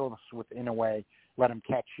can't be careless with Inoue, let him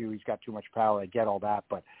catch you. He's got too much power. I get all that.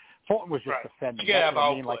 But Fulton was just defending. You got to have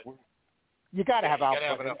output. Like, you got to have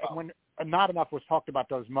output. And when not enough was talked about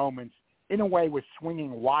those moments, Inoue was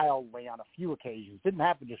swinging wildly on a few occasions. Didn't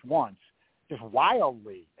happen just once, just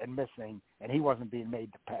wildly and missing, and he wasn't being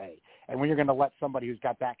made to pay. And when you're going to let somebody who's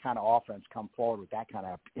got that kind of offense come forward with that kind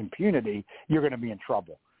of impunity, you're going to be in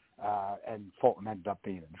trouble. And Fulton ended up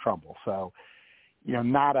being in trouble. So,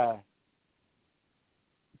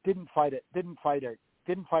 didn't fight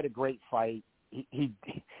a great fight. He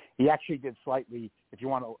actually did slightly, if you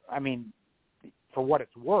want to, I mean, for what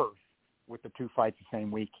it's worth, with the 2 fights the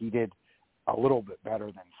same week, he did a little bit better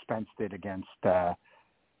than Spence did against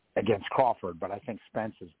Crawford. But I think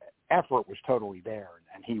Spence's effort was totally there,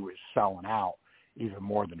 and he was selling out even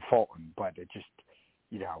more than Fulton. But it just,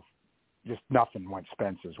 just nothing went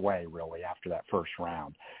Spence's way really after that first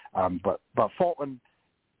round. But Fulton,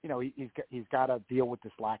 he's got to deal with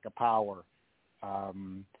this lack of power.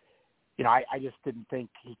 I just didn't think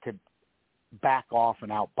he could back off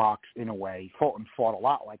and outbox Inoue. Fulton fought a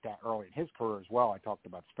lot like that early in his career as well. I talked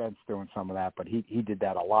about Spence doing some of that, but he did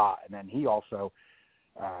that a lot. And then he also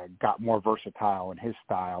got more versatile in his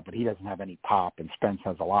style, but he doesn't have any pop, and Spence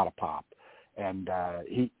has a lot of pop. And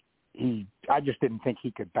I just didn't think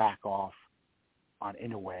he could back off on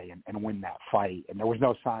Inoue and win that fight. And there was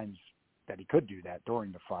no signs that he could do that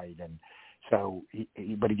during the fight. And so,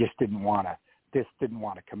 but he just didn't want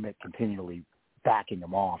to commit continually backing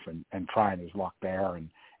him off and trying his luck there,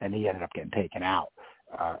 and he ended up getting taken out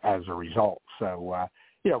as a result. So,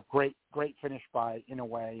 great finish by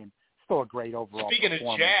Inoue, and still a great overall Speaking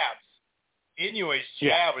performance. of jabs, Inoue's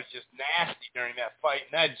jab was just nasty during that fight,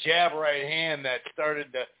 and that jab right hand that started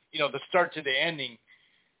the start to the ending,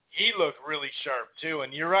 he looked really sharp too.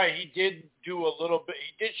 And you're right, he did show a little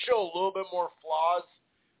bit more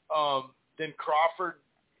flaws than Crawford,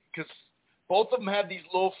 because both of them had these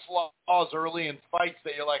little flaws early in fights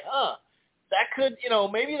that you're like, that could,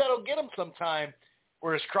 maybe that'll get him sometime.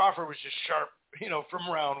 Whereas Crawford was just sharp,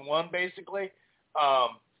 from round 1 basically.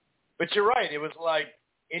 But you're right. It was like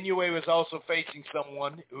Inoue was also facing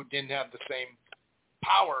someone who didn't have the same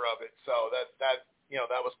power of it. So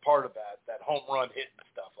that was part of that home run hit and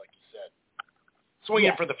stuff, like you said.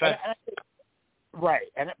 Swinging for the fence.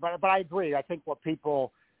 Right. But I agree. I think what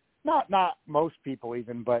people, not most people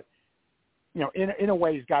even, but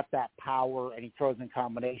Inoue, he's got that power and he throws in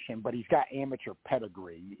combination, but he's got amateur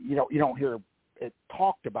pedigree. You don't hear it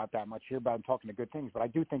talked about that much. You hear about him talking to good things, but I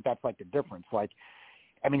do think that's like the difference. Like,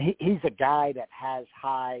 I mean, he's a guy that has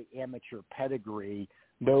high amateur pedigree,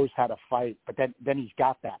 knows how to fight, but then he's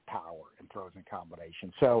got that power and throws in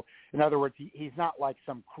combination. So, in other words, he's not like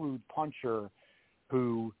some crude puncher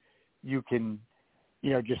who you can,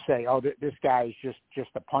 just say, oh, this guy is just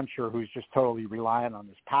a puncher who's just totally reliant on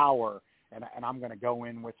his power. And I'm going to go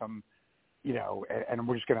in with him, and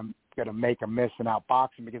we're just going to make him miss and outbox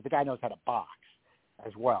him, because the guy knows how to box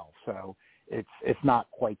as well. So it's not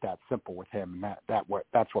quite that simple with him, and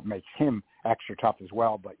that's what makes him extra tough as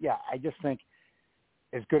well. But yeah, I just think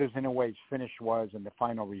as good as Inoue's finish was and the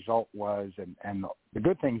final result was, and the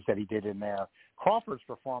good things that he did in there, Crawford's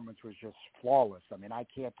performance was just flawless. I mean, I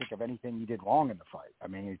can't think of anything he did wrong in the fight. I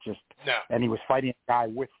mean, and he was fighting a guy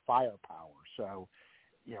with firepower. So,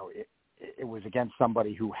 it was against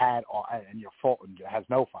somebody who had, and Fulton has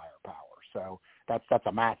no firepower. So that's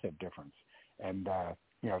a massive difference. And,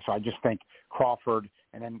 so I just think Crawford,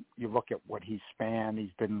 and then you look at what he's spanned.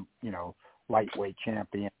 He's been, lightweight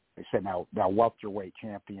champion. They said now welterweight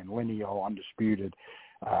champion, lineal, undisputed.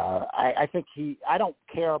 I think I don't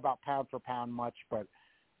care about pound for pound much, but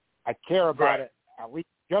I care about it at least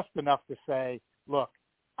just enough to say, look,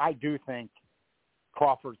 I do think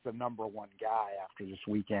Crawford's the number 1 guy after this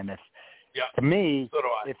weekend. To me,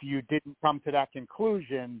 if you didn't come to that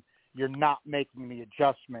conclusion, you're not making the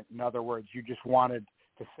adjustment. In other words, you just wanted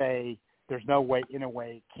to say there's no way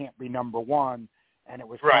Inoue can't be number 1, and it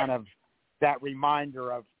was kind of that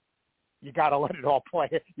reminder of you got to let it all play.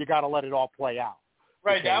 You got to let it all play out.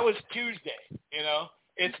 Right. That was Tuesday.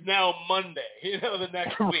 It's now Monday. The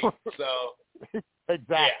next week. So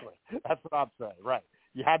exactly. Yeah. That's what I'm saying. Right.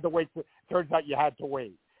 You had to wait. Turns out you had to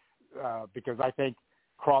wait because I think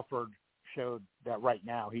Crawford showed that right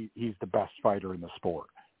now he's the best fighter in the sport.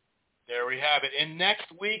 There we have it. And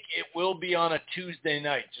next week it will be on a Tuesday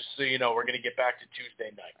night. Just so you know, we're going to get back to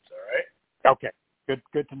Tuesday nights. All right. Okay.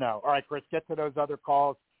 Good to know. All right, Chris, get to those other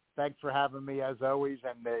calls. Thanks for having me as always,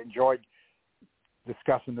 and enjoyed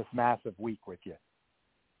discussing this massive week with you.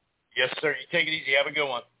 Yes, sir. You take it easy. Have a good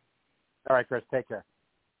one. All right, Chris, take care.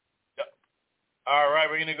 Yep. All right,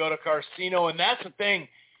 we're going to go to Carcino, and that's the thing.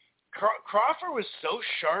 Crawford was so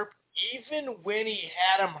sharp. Even when he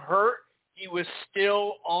had him hurt, he was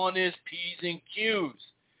still on his P's and Q's.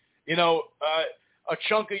 You know, a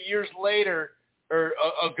chunk of years later or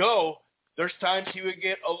ago, there's times he would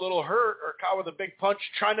get a little hurt or caught with a big punch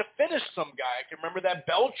trying to finish some guy. I can remember that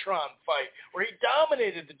Beltran fight where he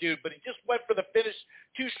dominated the dude, but he just went for the finish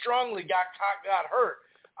too strongly, got hurt.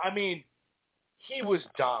 I mean, he was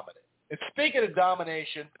dominant. And speaking of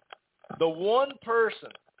domination, the one person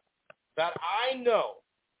that I know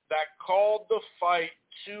that called the fight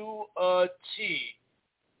to a T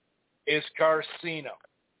is Carcino.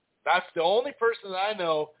 That's the only person that I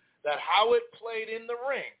know that how it played in the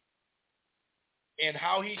ring and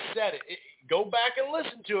how he said it. Go back and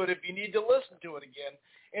listen to it if you need to listen to it again.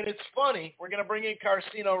 And it's funny. We're going to bring in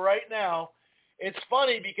Carcino right now. It's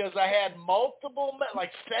funny because I had multiple,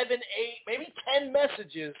 like 7, 8, maybe 10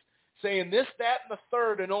 messages saying this, that, and the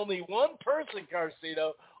third, and only one person,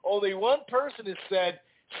 Carcino, only one person has said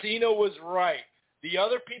Cino was right. The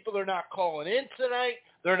other people are not calling in tonight.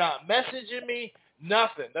 They're not messaging me.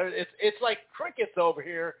 Nothing. It's like crickets over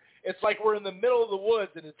here. It's like we're in the middle of the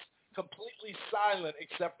woods, and it's completely silent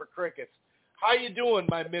except for crickets. How you doing,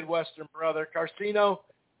 my Midwestern brother? Carcino,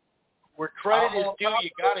 where credit is due, you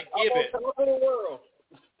got to give it. I'm on top of the world.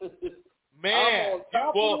 Man,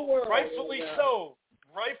 of the world rightfully so.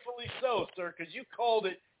 Rightfully so, sir, because you called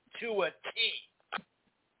it to a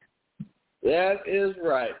T. That is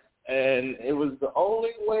right. And it was the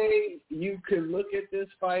only way you could look at this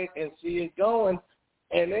fight and see it going.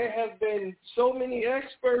 And there have been so many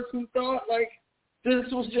experts who thought, like, this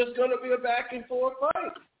was just going to be a back-and-forth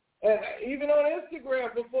fight. And even on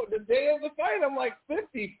Instagram, before the day of the fight, I'm like,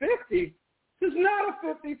 50-50? This is not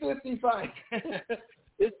a 50-50 fight.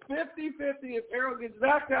 It's 50-50 if Errol gets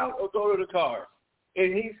knocked out or go to the car.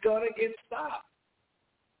 And he's going to get stopped.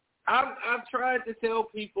 I've tried to tell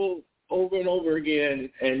people over and over again,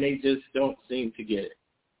 and they just don't seem to get it.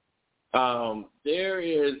 There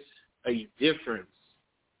is a difference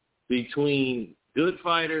between good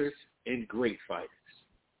fighters and great fighters.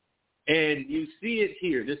 And you see it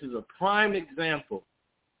here. This is a prime example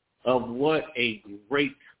of what a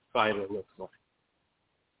great fighter looks like.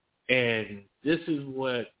 And this is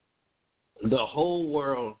what the whole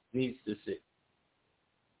world needs to see.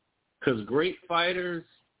 Because great fighters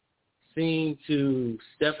seem to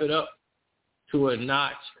step it up to a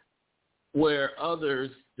notch where others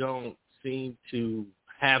don't seem to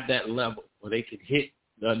have that level where they can hit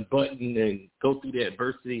the button and go through the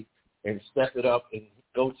adversity and step it up and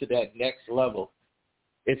go to that next level.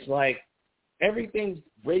 It's like everything's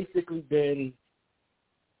basically been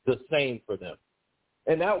the same for them.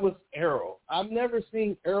 And that was Errol. I've never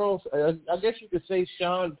seen Errol, I guess you could say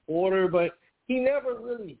Sean Porter, but he never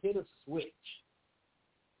really hit a switch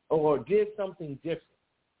or did something different.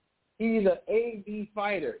 He's an A-B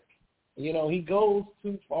fighter. You know, he goes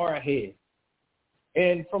too far ahead.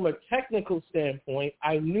 And from a technical standpoint,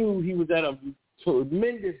 I knew he was at a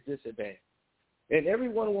tremendous disadvantage. And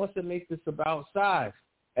everyone wants to make this about size.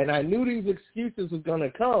 And I knew these excuses were going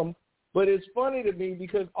to come, but it's funny to me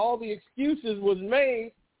because all the excuses was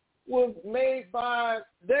made by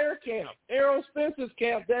their camp, Errol Spence's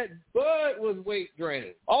camp, that Bud was weight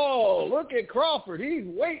drained. Oh, look at Crawford. He's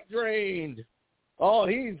weight drained. Oh,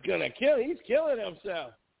 he's killing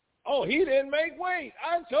himself. Oh, he didn't make weight.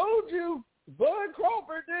 I told you, Bud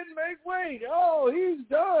Crawford didn't make weight. Oh, he's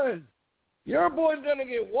done. Your boy's going to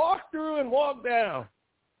get walked through and walked down.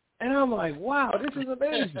 And I'm like, wow, this is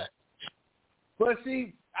amazing. But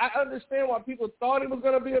see, I understand why people thought it was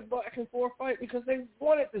going to be a back-and-forth fight because they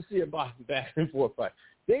wanted to see a back-and-forth fight.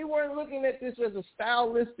 They weren't looking at this as a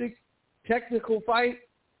stylistic, technical fight.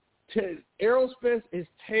 Errol Spence is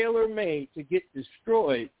tailor-made to get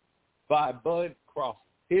destroyed by Bud Crawford.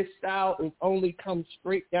 His style is only come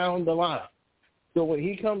straight down the line. So when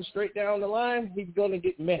he comes straight down the line, he's going to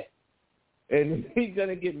get met. And he's going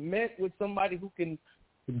to get met with somebody who can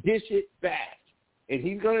dish it back. And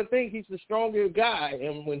he's going to think he's the stronger guy.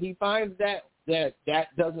 And when he finds that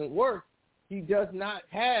doesn't work, he does not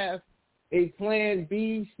have a plan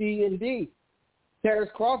B, C, and D.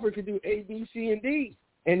 Terrence Crawford can do A, B, C, and D.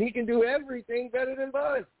 And he can do everything better than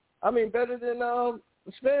Bud. Better than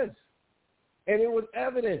Spence. And it was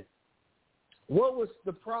evident. What was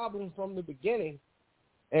the problem from the beginning?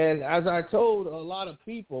 And as I told a lot of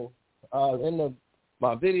people in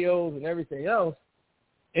my videos and everything else,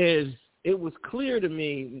 is it was clear to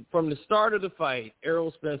me from the start of the fight,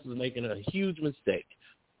 Errol Spence was making a huge mistake.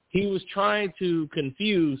 He was trying to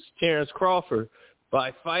confuse Terrence Crawford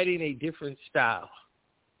by fighting a different style.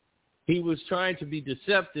 He was trying to be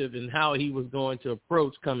deceptive in how he was going to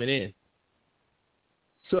approach coming in.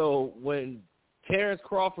 So when Terrence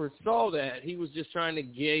Crawford saw that, he was just trying to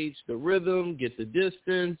gauge the rhythm, get the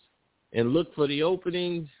distance, and look for the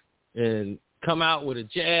openings and come out with a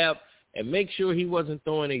jab and make sure he wasn't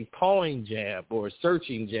throwing a pawing jab or a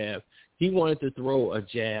searching jab. He wanted to throw a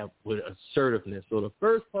jab with assertiveness. So the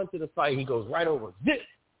first punch of the fight, he goes right over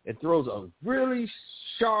and throws a really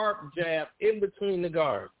sharp jab in between the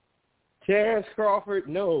guards. Terrence Crawford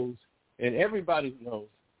knows, and everybody knows,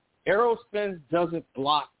 Errol Spence doesn't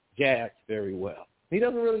block jabs very well. He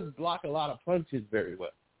doesn't really block a lot of punches very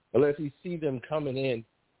well unless you see them coming in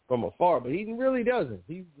from afar, but he really doesn't.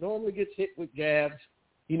 He normally gets hit with jabs.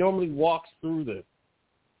 He normally walks through them.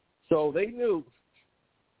 So they knew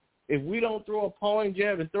if we don't throw a pawing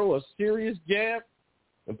jab and throw a serious jab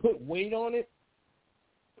and put weight on it,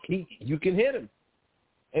 you can hit him.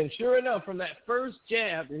 And sure enough, from that first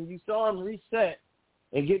jab, and you saw him reset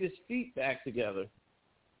and get his feet back together,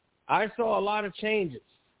 I saw a lot of changes.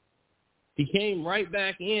 He came right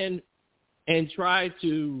back in and tried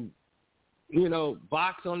to,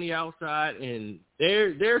 box on the outside, and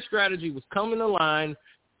their strategy was come in the line,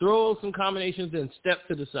 throw some combinations, and step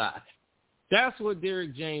to the side. That's what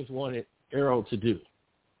Derrick James wanted Errol to do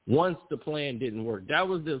once the plan didn't work. That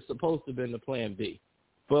was supposed to have been the plan B.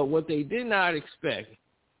 But what they did not expect,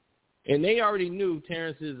 and they already knew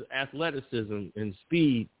Terrence's athleticism and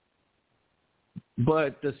speed,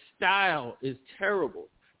 but the style is terrible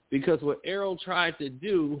because what Errol tried to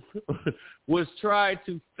do was try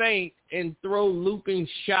to feint and throw looping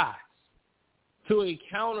shots to a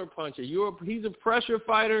counterpuncher. He's a pressure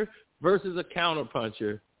fighter versus a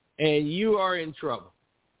counterpuncher, and you are in trouble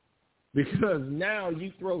because now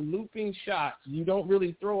you throw looping shots. You don't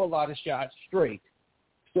really throw a lot of shots straight.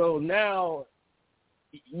 So now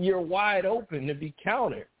you're wide open to be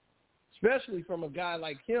countered, especially from a guy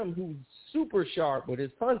like him who's super sharp with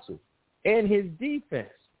his punches and his defense.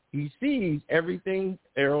 He sees everything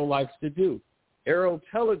Errol likes to do. Errol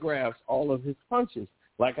telegraphs all of his punches.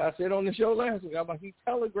 Like I said on the show last week, he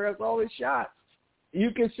telegraphs all his shots.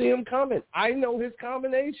 You can see him coming. I know his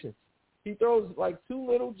combinations. He throws like two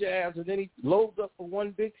little jabs, and then he loads up for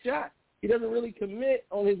one big shot. He doesn't really commit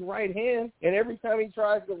on his right hand, and every time he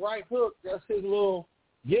tries the right hook, that's his little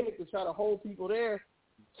gimmick to try to hold people there.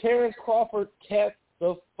 Terrence Crawford kept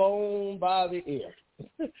the phone by the ear.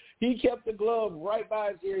 He kept the glove right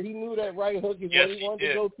by his ear. He knew that right hook is what he wanted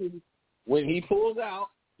to go to. When he pulls out,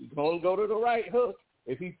 he's going to go to the right hook.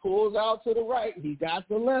 If he pulls out to the right, he got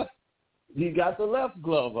the left. He got the left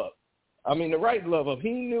glove up. The right glove up.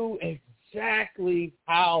 He knew exactly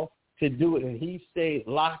how to do it, and he stayed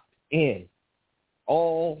locked in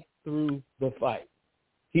all through the fight.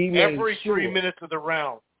 He made every sure. 3 minutes of the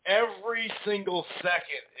round, every single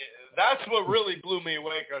second. That's what really blew me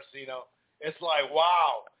away, Garcino. It's like,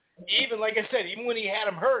 wow. Even, like I said, even when he had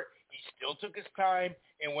him hurt, he still took his time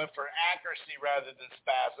and went for accuracy rather than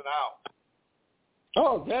spazzing out.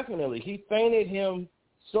 Oh, definitely. He feinted him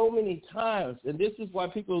so many times, and this is why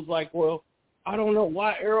people was like, well, I don't know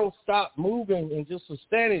why Errol stopped moving and just was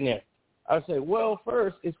standing there. I say, well,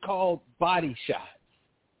 first, it's called body shots.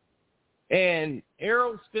 And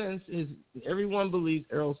Errol Spence everyone believes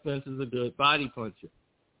Errol Spence is a good body puncher.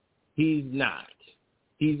 He's not.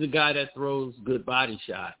 He's a guy that throws good body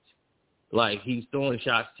shots. Like he's throwing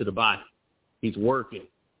shots to the body. He's working.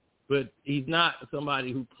 But he's not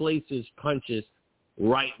somebody who places punches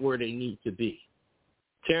right where they need to be.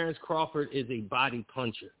 Terrence Crawford is a body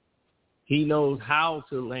puncher. He knows how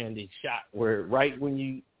to land a shot where right when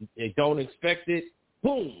you don't expect it,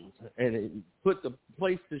 boom, and it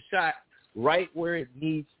place the shot right where it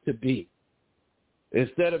needs to be.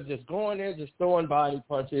 Instead of just going there, just throwing body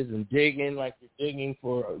punches and digging like you're digging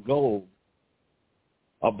for gold.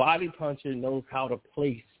 A body puncher knows how to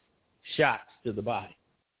place shots to the body.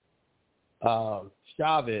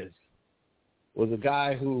 Chavez was a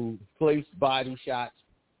guy who placed body shots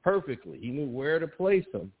perfectly. He knew where to place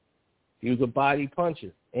them. He was a body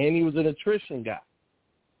puncher, and he was an attrition guy.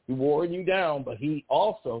 He wore you down, but he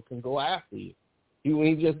also can go after you.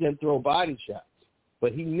 He just didn't throw body shots,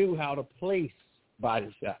 but he knew how to place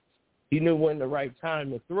body shots. He knew when the right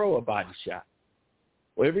time to throw a body shot.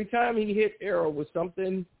 Well, every time he hit Errol with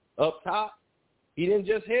something up top, he didn't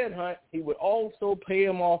just headhunt. He would also pay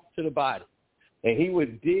him off to the body, and he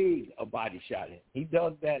would dig a body shot in. He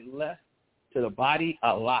dug that left to the body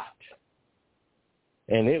a lot,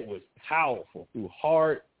 and it was powerful through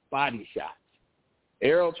hard body shots.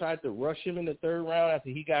 Errol tried to rush him in the third round after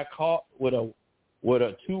he got caught with a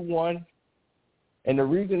 2-1. And the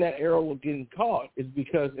reason that Errol was getting caught is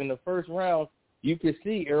because in the first round, you could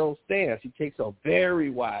see Errol's stance. He takes a very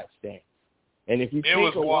wide stance. And if you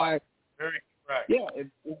take a wide, very correct. Yeah,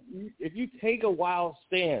 if you take a wide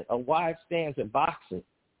stance in boxing,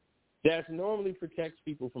 that normally protects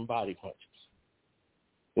people from body punches.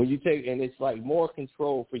 When you take, and it's like more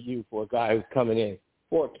control for you for a guy who's coming in.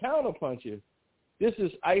 For a counter puncher, this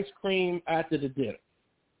is ice cream after the dinner.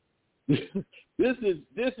 This is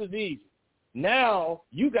easy. Now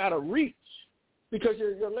you got to reach because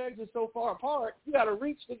your legs are so far apart. You got to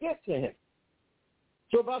reach to get to him.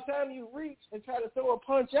 So by the time you reach and try to throw a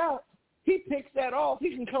punch out, he picks that off.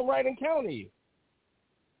 He can come right and counter you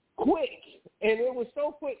quick. And it was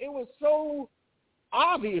so quick. It was so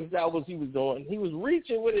obvious that was he was doing. He was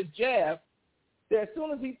reaching with his jab. That as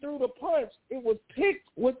soon as he threw the punch, it was picked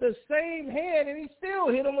with the same hand, and he still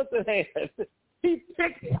hit him with the hand. He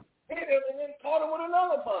picked it, hit him, and then caught him with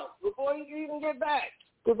another punch before he could even get back.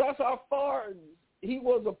 Because that's how far he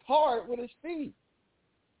was apart with his feet,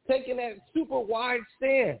 taking that super wide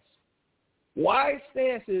stance. Wide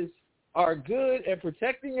stances are good at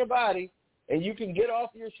protecting your body, and you can get off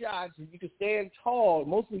your shots, and you can stand tall.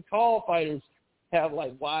 Mostly tall fighters have,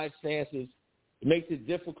 like, wide stances. It makes it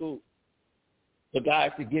difficult for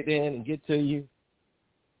guys to get in and get to you.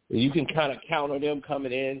 You can kind of counter them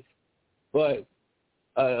coming in. But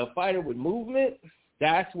a fighter with movement,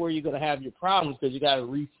 that's where you're going to have your problems because you got to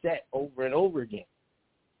reset over and over again.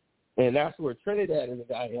 And that's where Trinidad is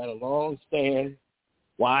a guy. He had a long stand,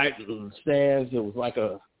 wide stands. It was like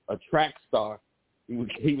a track star. He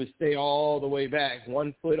would stay all the way back,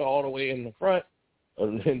 1 foot all the way in the front,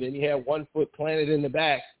 and then he had 1 foot planted in the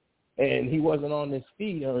back. And he wasn't on his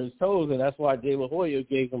feet or his toes, and that's why De La Hoya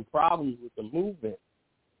gave him problems with the movement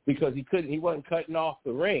because he wasn't cutting off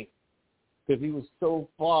the ring because he was so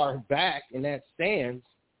far back in that stance,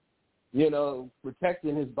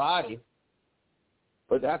 protecting his body.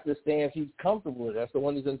 But that's the stance he's comfortable with. That's the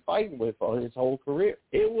one he's been fighting with for his whole career.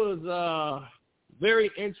 It was very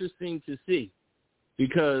interesting to see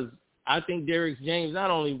because I think Derrick James, not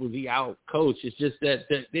only was he out coached, it's just that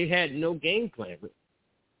they had no game plan with him.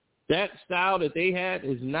 That style that they had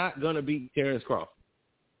is not going to beat Terrence Crawford.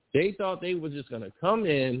 They thought they were just going to come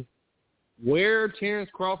in, wear Terrence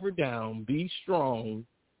Crawford down, be strong.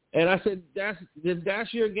 And I said, if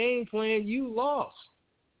that's your game plan, you lost.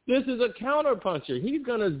 This is a counter puncher. He's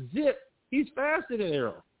going to zip. He's faster than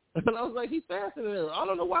Errol. And I was like, he's faster than Errol. I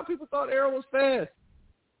don't know why people thought Errol was fast.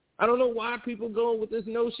 I don't know why people go with this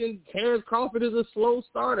notion Terrence Crawford is a slow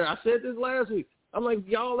starter. I said this last week. I'm like,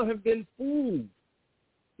 y'all have been fooled.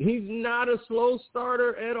 He's not a slow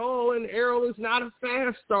starter at all, and Errol is not a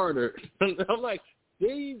fast starter. I'm like,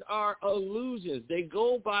 these are illusions. They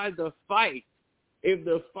go by the fight. If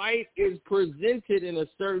the fight is presented in a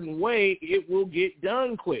certain way, it will get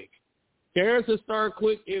done quick. Terrence will start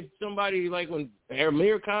quick if somebody, like when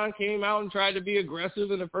Amir Khan came out and tried to be aggressive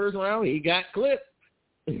in the first round, he got clipped.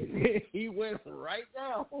 He went right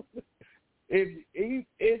down.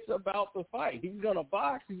 It's about the fight. He's going to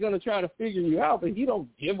box. He's going to try to figure you out, but he don't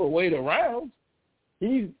give away the rounds.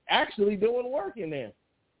 He's actually doing work in there.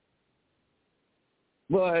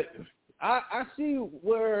 But I see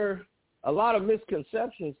where a lot of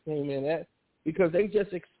misconceptions came in at because they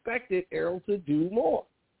just expected Errol to do more.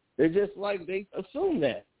 They're just like they assumed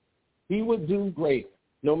that he would do great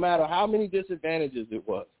no matter how many disadvantages it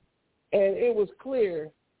was. And it was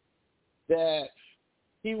clear that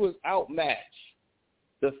he was outmatched.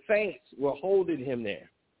 The feints were holding him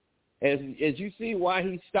there. As you see why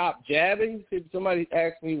he stopped jabbing, somebody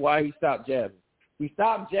asked me why he stopped jabbing. He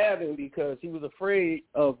stopped jabbing because he was afraid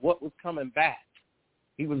of what was coming back.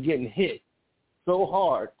 He was getting hit so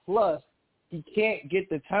hard. Plus, he can't get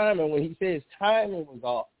the timing. When he says timing was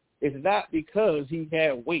off, it's not because he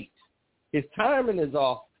had weight. His timing is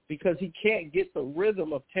off because he can't get the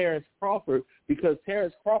rhythm of Terrence Crawford because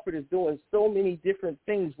Terrence Crawford is doing so many different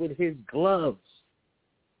things with his gloves.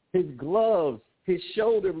 His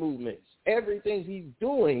shoulder movements, everything he's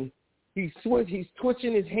doing, he's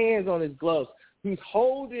twitching his hands on his gloves. He's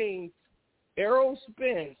holding Errol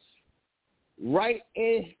Spence right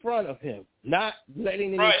in front of him, not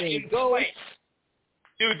letting anything go. Space.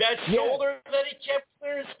 Dude, that shoulder that he kept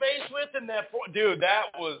clearing space with and that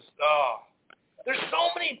was there's so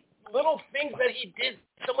many little things that he did,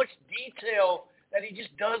 so much detail that he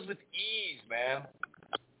just does with ease, man.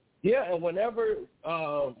 Yeah, and whenever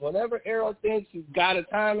Errol thinks he's got a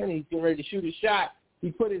timing, he's getting ready to shoot a shot,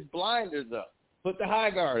 he put his blinders up, put the high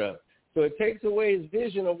guard up. So it takes away his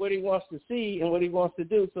vision of what he wants to see and what he wants to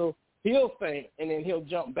do. So he'll faint, and then he'll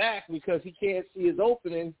jump back because he can't see his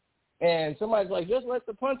opening. And somebody's like, just let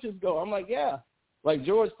the punches go. I'm like, yeah. Like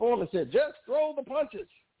George Foreman said, just throw the punches.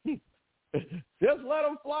 Just let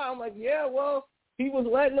them fly. I'm like, yeah, well, he was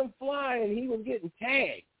letting them fly, and he was getting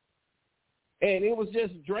tagged. And it was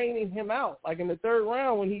just draining him out. Like in the third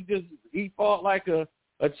round when he fought like a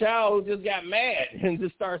child who just got mad and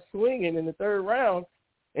just started swinging in the third round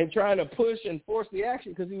and trying to push and force the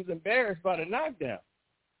action because he was embarrassed by the knockdown.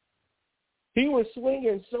 He was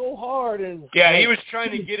swinging so hard. And he was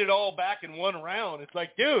trying to get it all back in one round. It's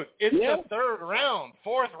like, dude, it's the third round,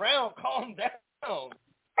 fourth round, calm down.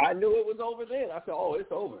 I knew it was over then. I said, oh,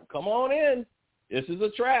 it's over. Come on in. This is a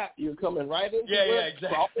trap. You're coming right into it.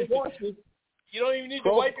 Exactly. You don't even need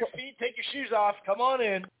to wipe your feet, take your shoes off. Come on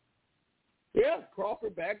in. Yeah,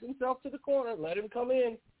 Crawford backed himself to the corner, let him come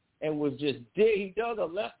in, and was just he dug a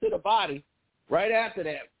left to the body. Right after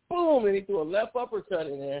that, boom, and he threw a left uppercut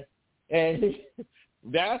in there. And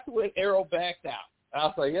that's when Errol backed out. I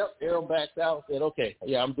was like, yep, Errol backed out and said, okay,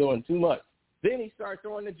 yeah, I'm doing too much. Then he started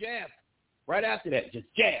throwing the jab. Right after that, just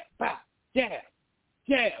jab, pop, jab,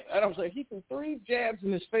 jab. And I was like, he threw 3 jabs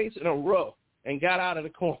in his face in a row and got out of the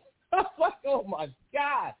corner. I was like, oh, my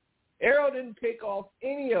God. Errol didn't pick off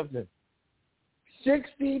any of them.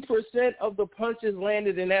 60% of the punches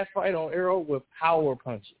landed in that fight on Errol were power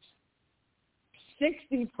punches.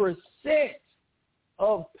 60%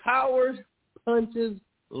 of power punches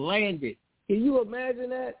landed. Can you imagine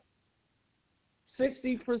that?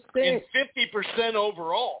 60%. And 50%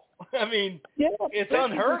 overall. I mean, it's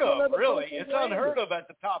unheard of, really. It's unheard of at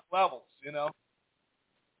the top levels, you know?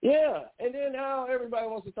 Yeah, and then now everybody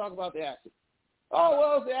wants to talk about the accident. Oh,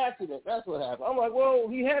 well, it's the accident. That's what happened. I'm like, well,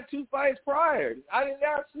 he had 2 fights prior. I did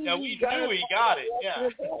not see. Yeah, we knew he got it. Yeah.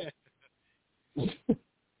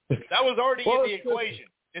 That was already in the equation.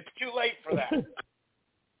 It's too late for that.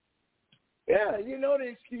 Yeah, you know the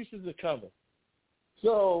excuses are coming.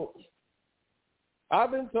 So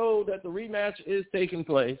I've been told that the rematch is taking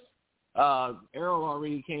place. Errol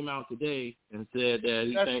already came out today and said that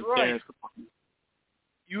he thinks Terrence.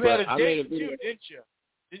 You had a date too, didn't you?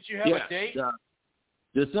 Didn't you have a date?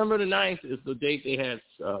 December the 9th is the date they had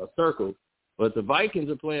circled. But the Vikings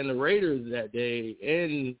are playing the Raiders that day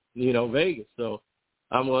in, Vegas. So,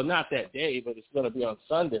 well, not that day, but it's going to be on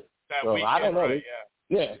Sunday. That so weekend, I don't know. Right,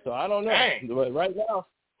 yeah, so I don't know. Dang. But right now.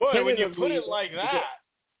 Boy, when you put it like that,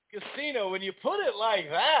 Casino, when you put it like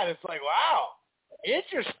that, it's like, wow,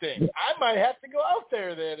 interesting. I might have to go out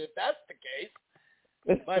there then if that's the case.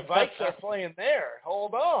 My Vikes are playing there.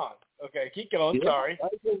 Hold on. Okay, keep going. Sorry.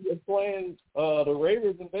 Vikings are playing the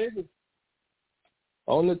Raiders in Vegas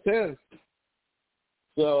on the 10th.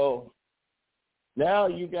 So now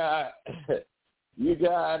you got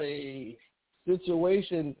a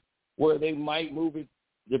situation where they might move it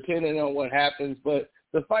depending on what happens, but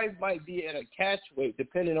the fight might be at a catch weight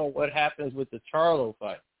depending on what happens with the Charlo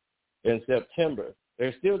fight in September.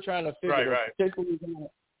 They're still trying to figure out, particularly,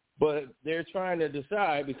 but they're trying to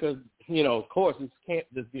decide because, of course, it can't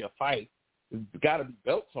just be a fight. There's got to be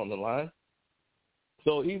belts on the line.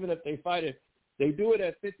 So even if they fight it, they do it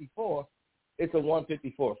at 54, it's a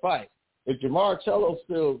 154 fight. If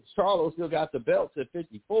Charlo still got the belts at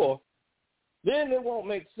 54, then it won't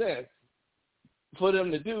make sense for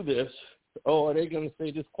them to do this, or they're going to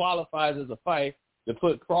say this qualifies as a fight to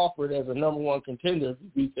put Crawford as a number 1 contender to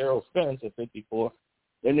beat Errol Spence at 54,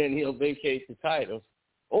 and then he'll vacate the titles.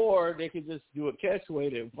 Or they could just do a catch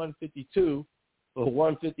weight at 152 or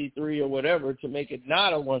 153 or whatever to make it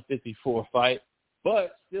not a 154 fight,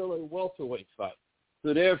 but still a welterweight fight.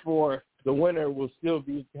 So therefore, the winner will still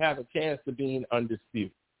have a chance of being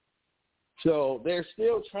undisputed. So they're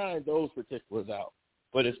still trying those particulars out.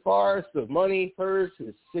 But as far as the money purse,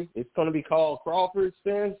 it's going to be called Crawford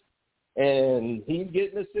Spence, and he's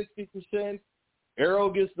getting the 60%. Errol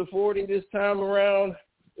gets the 40 this time around.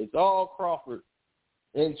 It's all Crawford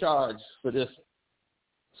in charge for this one.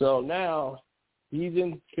 So now he's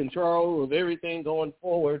in control of everything going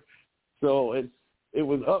forward. So it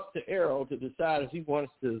was up to Errol to decide if he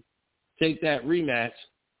wants to take that rematch.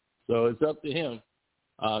 So it's up to him.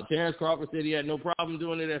 Terrence Crawford said he had no problem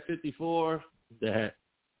doing it at 54, that,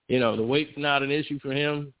 the weight's not an issue for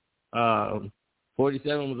him.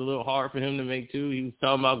 47 was a little hard for him to make, too. He was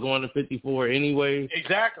talking about going to 54 anyway.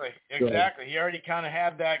 Exactly. So, he already kind of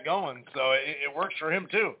had that going, so it works for him,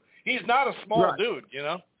 too. He's not a small dude,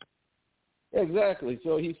 Exactly.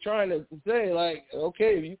 So he's trying to say, like,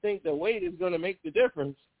 okay, if you think the weight is going to make the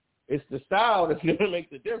difference, it's the style that's going to make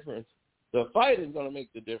the difference. The fight is going to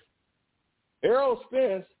make the difference. Errol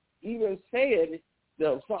Spence even said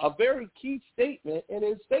a very key statement in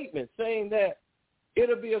his statement, saying that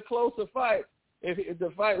it'll be a closer fight if the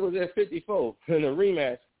fight was at 54 in a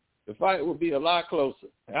rematch. The fight would be a lot closer.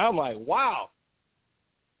 And I'm like, wow,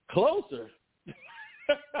 closer?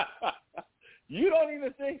 You don't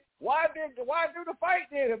even think, why do the fight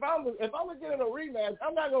then? If I'm gonna get in a rematch,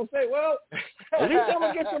 I'm not gonna say, well, at least I'm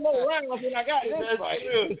gonna get some more rounds than I got in this fight.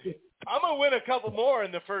 I'm gonna win a couple more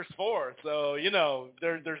in the first 4, so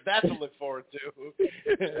there's that to look forward to.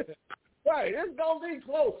 Right, it's gonna be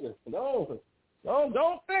closer. No,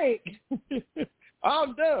 don't think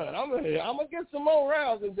I'm done. I'm gonna get some more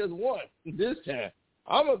rounds than just one this time.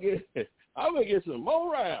 I'm gonna get some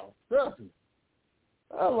more rounds. Trust me.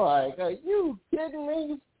 I'm like, are you kidding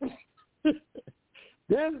me?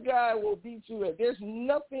 This guy will beat you. There's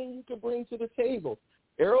nothing you can bring to the table.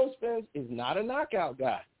 Errol Spence is not a knockout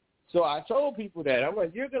guy. So I told people that. I'm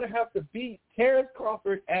like, you're going to have to beat Terrence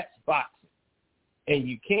Crawford at boxing, and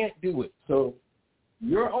you can't do it. So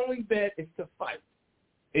your only bet is to fight,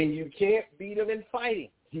 and you can't beat him in fighting.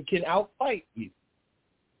 He can outfight you.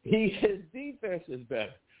 His defense is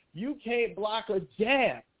better. You can't block a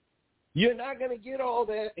jab. You're not going to get all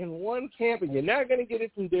that in one camp, and you're not going to get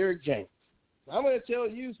it from Derrick James. I'm going to tell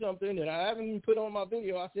you something that I haven't even put on my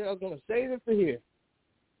video. I said I was going to save it for here.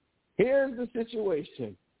 Here's the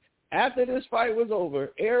situation. After this fight was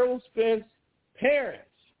over, Errol Spence's parents,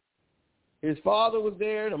 his father was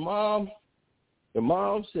there, the mom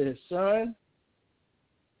said, son,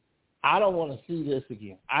 I don't want to see this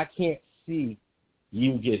again. I can't see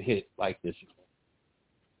you get hit like this again.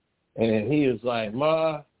 And he was like,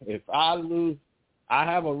 Ma, if I lose, I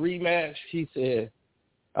have a rematch. He said,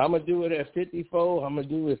 I'm going to do it at 54. I'm going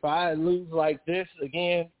to do it. If I lose like this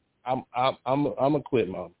again, I'm going to quit,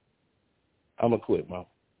 Mom. I'm going to quit, Mom.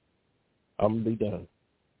 I'm going to be done.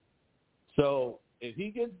 So if he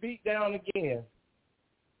gets beat down again,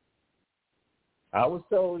 he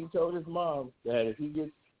told his mom that if he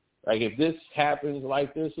gets, if this happens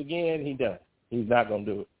like this again, he done. He's not going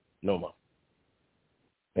to do it no more.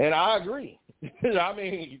 And I agree. I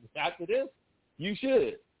mean, after this, you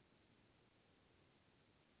should.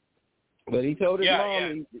 But he told his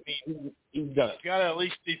mom he's done. You got to at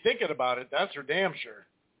least be thinking about it. That's for damn sure.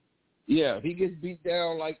 Yeah, if he gets beat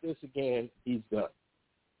down like this again, he's done.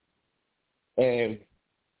 And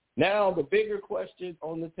now the bigger question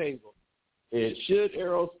on the table is, should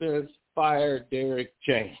Errol Spence fire Derrick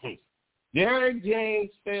James? Derrick James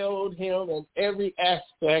failed him in every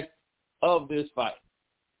aspect of this fight.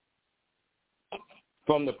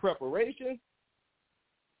 From the preparation,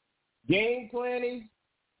 game planning,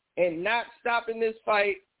 and not stopping this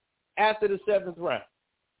fight after the 7th round.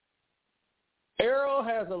 Errol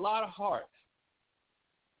has a lot of heart.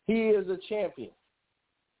 He is a champion.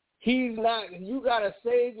 He's not, you got to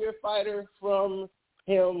save your fighter from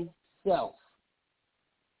himself.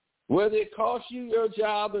 Whether it costs you your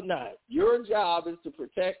job or not, your job is to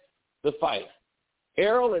protect the fighter.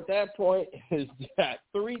 Errol at that point has got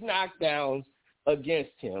 3 knockdowns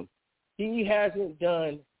against him. He hasn't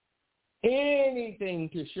done anything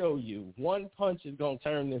to show you one punch is going to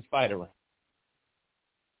turn this fight around.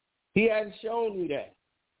 He hasn't shown you that.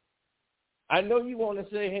 I know you want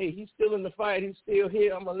to say, hey, he's still in the fight. He's still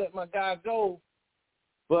here. I'm going to let my guy go.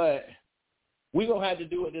 But we're going to have to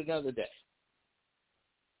do it another day.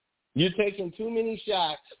 You're taking too many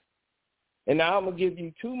shots, and now I'm going to give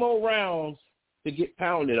you 2 more rounds to get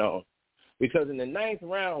pounded on. Because in the 9th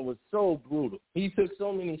round was so brutal. He took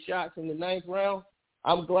so many shots in the 9th round.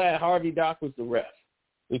 I'm glad Harvey Dock was the ref.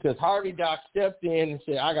 Because Harvey Dock stepped in and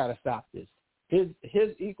said, I got to stop this. His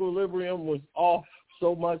equilibrium was off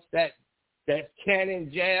so much that cannon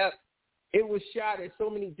jab, it was shot at so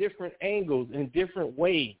many different angles and different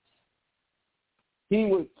ways. He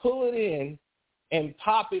would pull it in and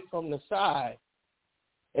pop it from the side,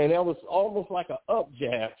 and that was almost like an up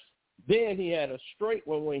jab. Then he had a straight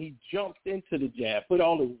one when he jumped into the jab, put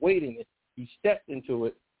all his weight in it. He stepped into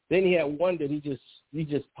it. Then he had one that he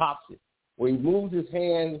just pops it, where he moves his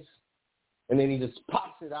hands, and then he just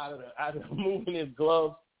pops it out of moving his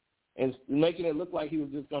gloves and making it look like he was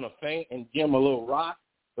just going to feint and give him a little rock.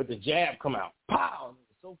 But the jab come out, pow! It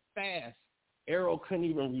was so fast, Errol couldn't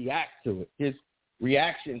even react to it. His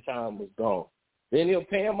reaction time was gone. Then he'll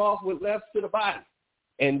pay him off with lefts to the body.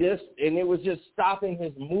 And it was just stopping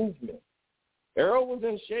his movement. Errol was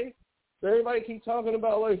in shape. So everybody keep talking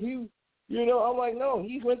about, like, I'm like, no,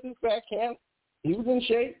 he went through fat camp. He was in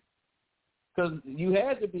shape because you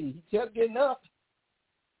had to be. He kept getting up.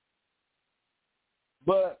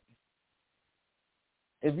 But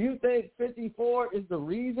if you think 54 is the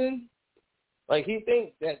reason, like he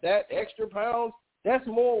thinks that extra pounds, that's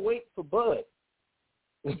more weight for Bud.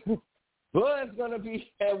 Bud's going to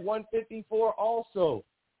be at 154 also.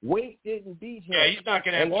 Weight didn't beat him. Yeah, he's not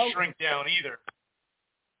going to have to shrink down either.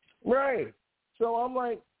 Right. So I'm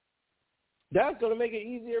like, that's going to make it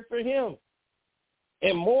easier for him.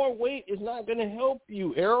 And more weight is not going to help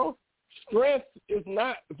you, Errol. Strength is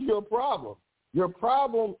not your problem. Your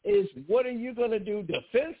problem is what are you going to do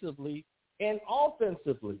defensively and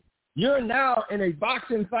offensively. You're now in a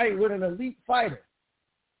boxing fight with an elite fighter.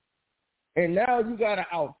 And now you got to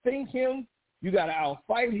outthink him. You got to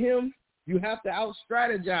outfight him. You have to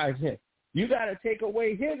out-strategize him. You got to take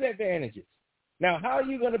away his advantages. Now, how are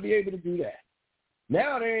you going to be able to do that?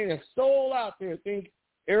 Now there ain't a soul out there think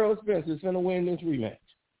Errol Spence is going to win this rematch.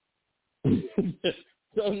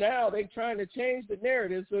 So now they're trying to change the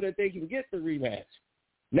narrative so that they can get the rematch.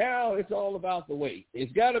 Now it's all about the weight.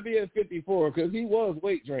 It's got to be at 54 because he was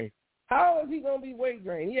weight drained. How is he going to be weight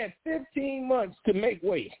drained? He had 15 months to make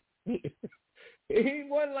weight. He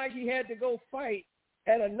wasn't like he had to go fight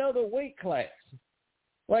at another weight class.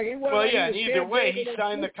 Like it wasn't. Well, like yeah, and either way, he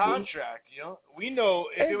signed the contract. You know, we know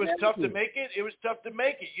if it was tough to make it, it was tough to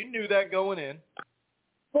make it. You knew that going in.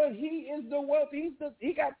 But he is the wealthy.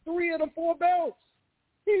 He got 3 of the 4 belts.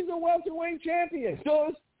 He's a welterweight champion.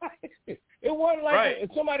 So it wasn't like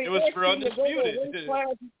somebody asked him to go to a weight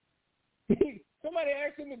class. Somebody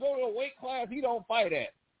asked him to go to a weight class he don't fight at.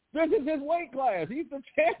 This is his weight class. He's the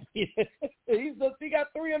champion. He got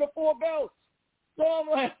 3 of the 4 belts. So I'm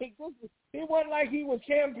like, it wasn't like he was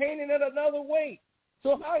campaigning at another weight.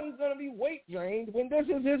 So how he's going to be weight drained when this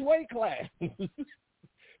is his weight class?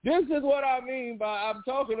 This is what I mean by I'm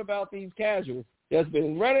talking about these casuals that's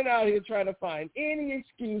been running out here trying to find any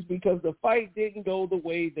excuse because the fight didn't go the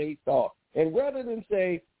way they thought. And rather than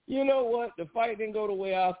say, you know what, the fight didn't go the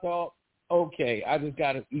way I thought, okay, I just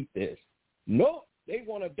got to eat this. Nope. They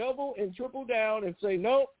want to double and triple down and say,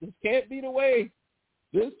 nope, this can't be the way.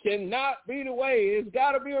 This cannot be the way. There's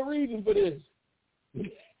got to be a reason for this. And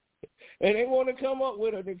they want to come up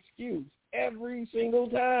with an excuse every single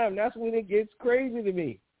time. That's when it gets crazy to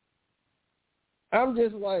me. I'm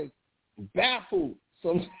just like baffled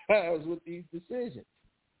sometimes with these decisions.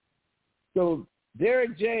 So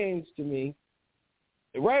Derek James, to me,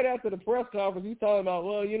 right after the press conference, he's talking about,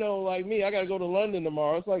 well, you know, like me, I got to go to London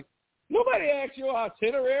tomorrow. It's like, nobody asked your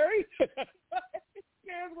itinerary.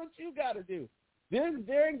 Here's what you got to do. This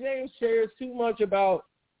Derek James cares too much about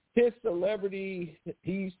his celebrity.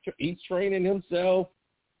 He's training himself.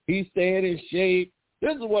 He's staying in shape.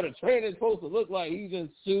 This is what a trainer is supposed to look like. He's in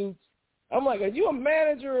suits. I'm like, are you a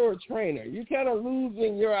manager or a trainer? You're kind of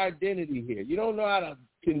losing your identity here. You don't know how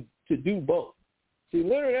to do both. See,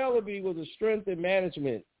 Leonard Ellerbe was a strength and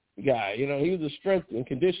management guy. You know, he was a strength and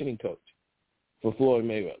conditioning coach for Floyd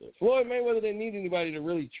Mayweather. Floyd Mayweather didn't need anybody to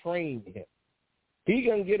really train him. He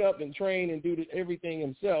can get up and train and do everything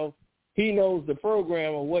himself. He knows the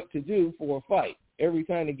program of what to do for a fight every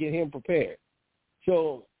time to get him prepared.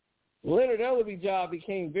 So Leonard Ellerbe's job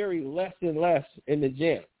became very less and less in the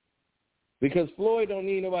gym because Floyd don't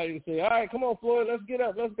need nobody to say, all right, come on, Floyd, let's get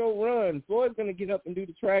up, let's go run. Floyd's going to get up and do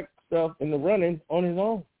the track stuff and the running on his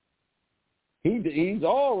own. He's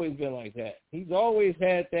always been like that. He's always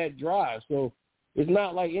had that drive. So it's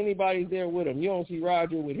not like anybody's there with him. You don't see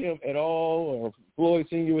Roger with him at all or Floyd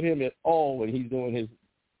Sr. with him at all when he's doing his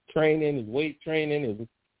training, his weight training.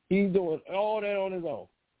 He's doing all that on his own.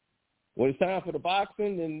 When it's time for the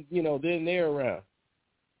boxing, then, you know, then they're around.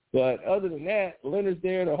 But other than that, Leonard's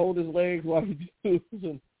there to hold his legs while he does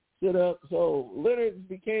and sit up. So Leonard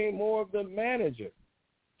became more of the manager,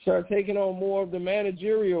 started taking on more of the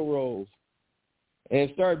managerial roles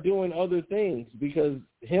and start doing other things because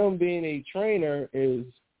him being a trainer is,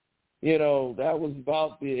 you know, that was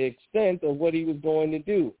about the extent of what he was going to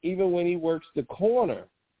do. Even when he works the corner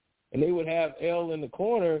and they would have L in the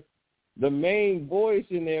corner, the main voice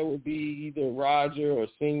in there would be either Roger or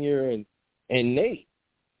Senior and Nate.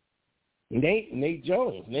 Nate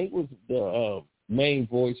Jones. Nate was the main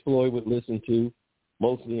voice Floyd would listen to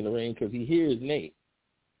mostly in the ring because he hears Nate.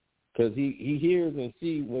 Because he hears and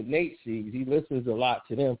sees what Nate sees. He listens a lot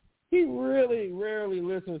to them. He really rarely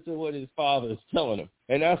listens to what his father is telling him.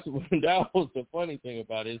 And that was the funny thing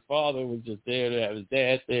about it. His father was just there to have his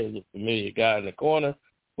dad there as a familiar guy in the corner.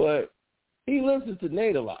 But he listens to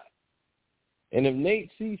Nate a lot. And if Nate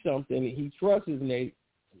sees something, he trusts Nate's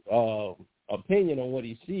opinion on what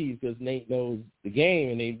he sees because Nate knows the game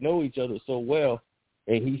and they know each other so well,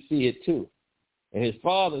 and he see it too. And his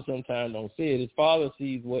father sometimes don't see it. His father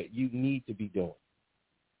sees what you need to be doing.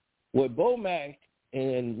 What Bomac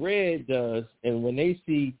and Red does, and when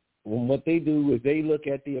what they do is they look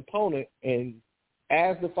at the opponent, and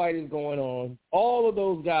as the fight is going on, all of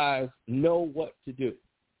those guys know what to do.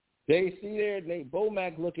 They see there,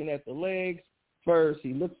 Bomac looking at the legs first.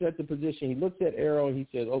 He looks at the position. He looks at Arrow, and he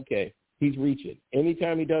says, okay, he's reaching.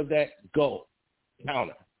 Anytime he does that, go.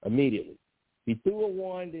 Counter immediately. He threw a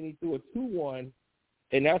 1, then he threw a 2-1,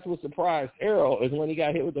 and that's what surprised Arrow is when he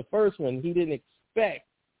got hit with the first one, he didn't expect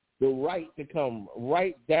the right to come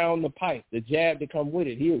right down the pipe, the jab to come with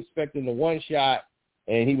it. He was expecting the one shot,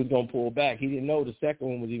 and he was going to pull back. He didn't know the second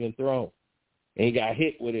one was even thrown. And he got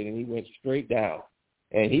hit with it, and he went straight down.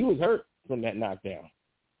 And he was hurt from that knockdown,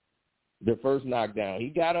 the first knockdown. He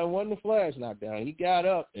got up, wasn't a flash knockdown. He got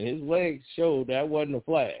up, and his legs showed that wasn't a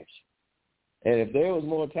flash. And if there was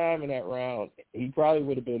more time in that round, he probably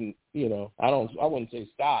would have been, I wouldn't say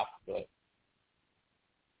stopped, but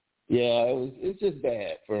yeah, it's just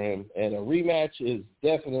bad for him. And a rematch is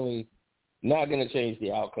definitely not going to change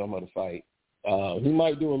the outcome of the fight. He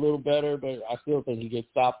might do a little better, but I still think he gets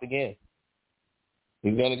stopped again.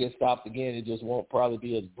 He's going to get stopped again. It just won't probably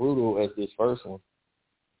be as brutal as this first one.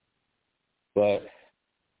 But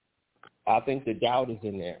I think the doubt is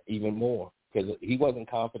in there even more because he wasn't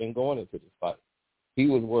confident going into this fight. He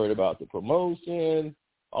was worried about the promotion,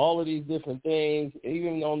 all of these different things.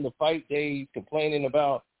 Even on the fight day, he's complaining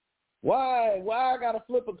about, why I got to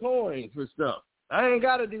flip a coin for stuff? I ain't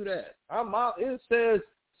got to do that. I'm out. It says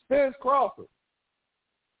Spence Crawford.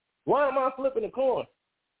 Why am I flipping a coin?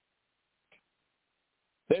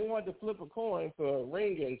 They wanted to flip a coin for a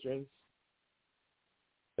ring entrance.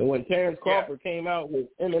 And when Terrence Crawford came out with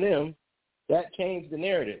Eminem, that changed the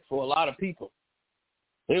narrative for a lot of people.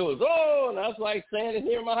 It was, and that's like saying it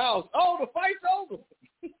here in my house, the fight's over.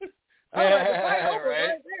 I was like, the fight over right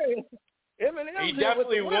there. Eminem he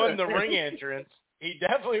definitely won the ring entrance. He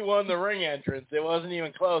definitely won the ring entrance. It wasn't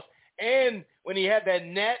even close. And when he had that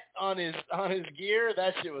net on his gear,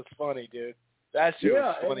 that shit was funny, dude. That shit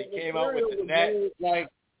was funny. He came out with the net. Like,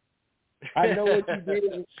 I know what you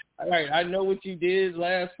did. Right, I know what you did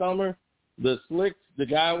last summer. The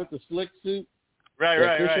guy with the slick suit.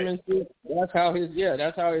 Right. Suit. That's how his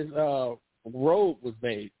robe was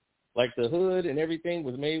made. Like the hood and everything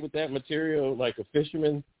was made with that material, like a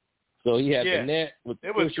fisherman. So he had the net with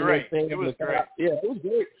the fisherman thing. It was great. Yeah, it was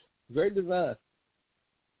great. Great design.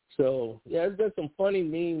 So there's been some funny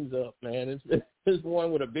memes up, man. There's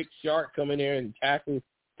one with a big shark coming there and tackle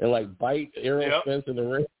and like bite Errol Spence in the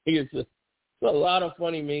ring. It's a lot of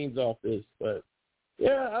funny memes off this, but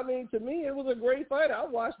yeah, I mean, to me, it was a great fight. I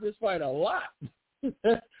watched this fight a lot since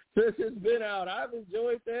it's been out. I've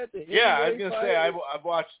enjoyed that. I was gonna say I've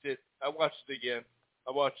watched it. I watched it again.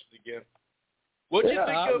 What'd you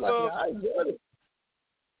think of? I enjoyed it.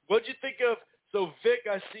 What'd you think of? So Vic,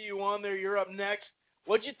 I see you on there. You're up next.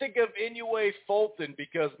 What'd you think of Inoue Fulton?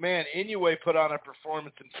 Because, man, Inoue put on a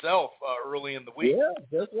performance himself early in the week. Yeah,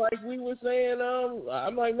 just like we were saying.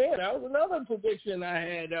 I'm like, man, that was another prediction I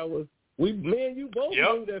had. Me and you both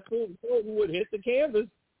knew that Fulton would hit the canvas.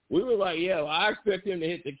 We were like, I expect him to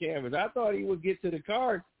hit the canvas. I thought he would get to the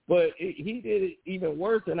card, but he did it even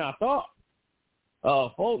worse than I thought.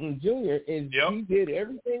 Fulton Jr., and he did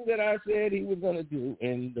everything that I said he was going to do,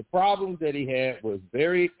 and the problems that he had was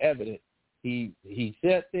very evident. He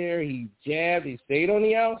sat there, he jabbed, he stayed on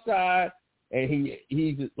the outside, and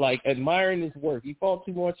he's like admiring his work. He fought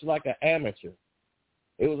too much like an amateur.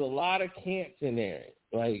 It was a lot of can'ts in there,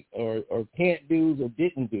 like or can't do's or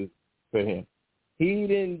didn't do for him. He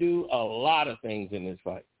didn't do a lot of things in this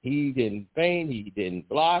fight. He didn't feint, he didn't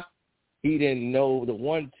block, he didn't know the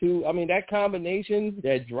 1-2. I mean, that combination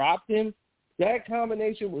that dropped him, that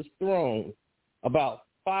combination was thrown about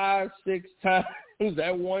 5-6 times.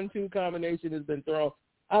 That 1-2 combination has been thrown.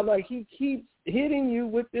 I'm like, he keeps hitting you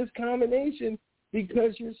with this combination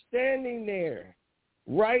because you're standing there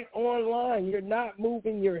right on line. You're not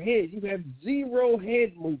moving your head. You have zero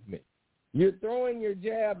head movement. You're throwing your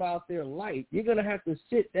jab out there light. You're going to have to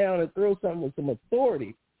sit down and throw something with some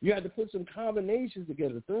authority. You have to put some combinations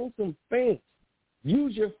together, throw some feints,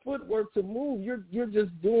 use your footwork to move. You're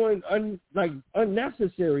just doing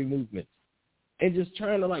unnecessary movements. And just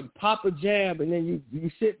trying to, like, pop a jab, and then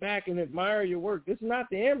you sit back and admire your work. This is not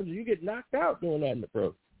the amateur. You get knocked out doing that in the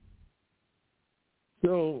pros.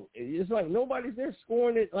 So it's like nobody's there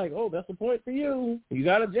scoring it like, that's a point for you. You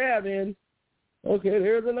got a jab in. Okay,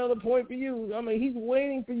 there's another point for you. I mean, he's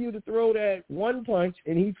waiting for you to throw that one punch,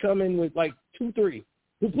 and he's coming with, like, 2-3.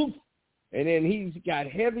 And then he's got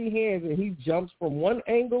heavy hands, and he jumps from one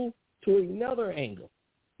angle to another angle.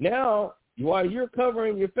 Now, while you're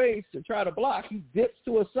covering your face to try to block, he dips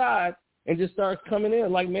to a side and just starts coming in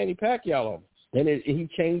like Manny Pacquiao almost. And he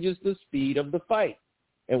changes the speed of the fight.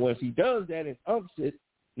 And once he does that and umps it,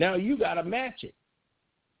 now you got to match it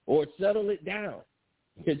or settle it down,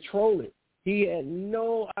 control it. He had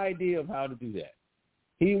no idea of how to do that.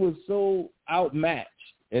 He was so outmatched.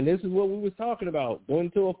 And this is what we was talking about, going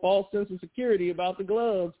to a false sense of security about the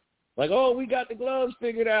gloves. Like, oh, we got the gloves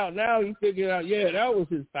figured out. Now he figured out, yeah, that was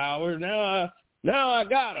his power. Now I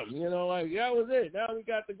got him. You know, like, that was it. Now we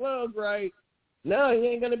got the gloves right. Now he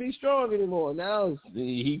ain't going to be strong anymore. Now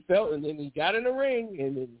he felt, and then he got in the ring,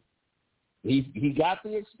 and then he got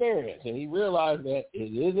the experience, and he realized that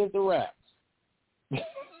it isn't the raps.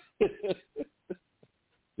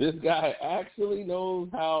 This guy actually knows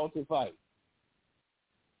how to fight.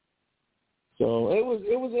 So it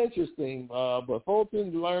was interesting, but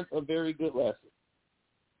Fulton learned a very good lesson.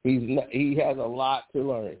 He has a lot to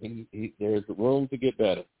learn. There's room to get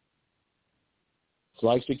better. It's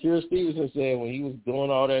like Shakur Stevenson said when he was doing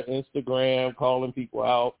all that Instagram, calling people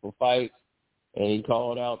out for fights, and he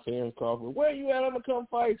called out Terrence Crawford, "Where you at? I'm going to come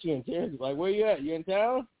fight you." And Terrence was like, "Where you at? You in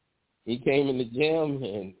town?" He came in the gym,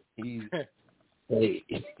 and hey,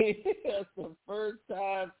 that's the first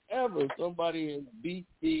time ever somebody has beat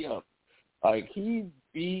me up. Like, he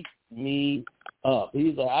beat me up.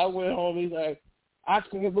 He's like, I went home, he's like, I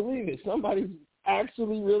can't believe it. Somebody's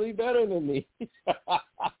actually really better than me.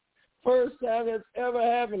 First time that's ever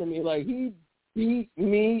happened to me. Like, he beat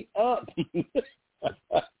me up.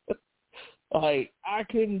 Like, I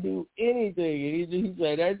couldn't do anything. And he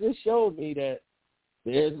said, that just showed me that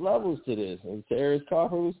there's levels to this. And Terrence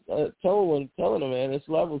Crawford was telling him, man, there's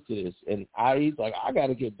levels to this. And he's like, I got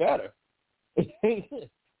to get better.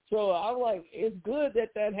 So I'm like, it's good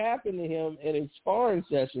that happened to him in a sparring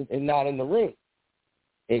session and not in the ring.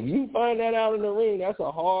 If you find that out in the ring, that's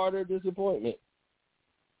a harder disappointment.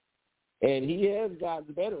 And he has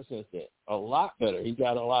gotten better since then, a lot better. He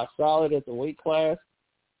got a lot solid at the weight class,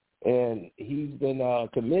 and he's been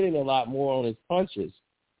committing a lot more on his punches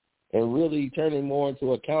and really turning more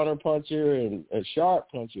into a counter puncher and a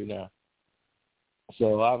sharp puncher now.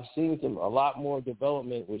 So I've seen a lot more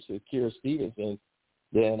development with Shakur Stevenson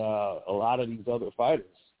than a lot of these other fighters,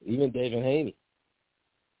 even David Haney.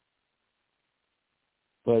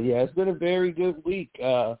 But, yeah, it's been a very good week.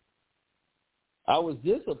 I was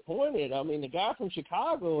disappointed. I mean, the guy from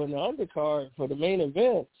Chicago in the undercard for the main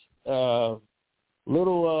event,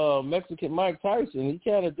 little Mexican Mike Tyson, he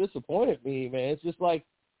kind of disappointed me, man. It's just like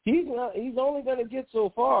he's only going to get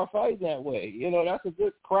so far fighting that way. You know, that's a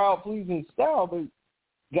good crowd-pleasing style, but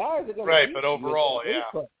guys are going to right, but overall,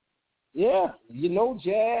 yeah. Yeah, no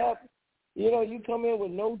jab. You know, you come in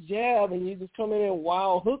with no jab, and you just come in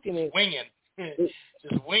wild hooking it. Winging.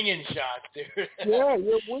 Just winging shots, dude. Yeah,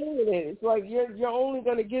 you're winging it. It's like you're only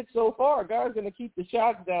going to get so far. Guys are going to keep the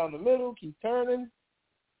shots down the middle, keep turning.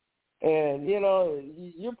 And, you know,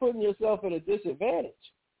 you're putting yourself at a disadvantage.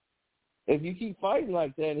 If you keep fighting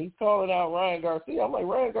like that, and he's calling out Ryan Garcia, I'm like,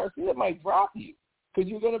 Ryan Garcia might drop you. Because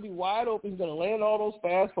you're going to be wide open. He's going to land all those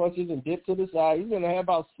fast punches and dip to the side. He's going to have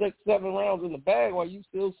about 6-7 rounds in the bag while you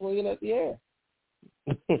still swinging at the air.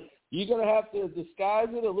 You're going to have to disguise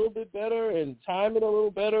it a little bit better and time it a little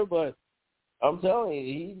better. But I'm telling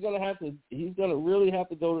you, he's going to really have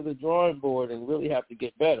to go to the drawing board and really have to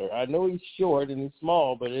get better. I know he's short and he's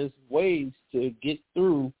small, but there's ways to get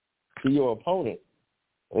through to your opponent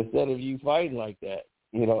instead of you fighting like that.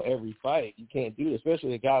 You know, every fight. You can't do it,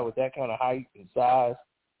 especially a guy with that kind of height and size.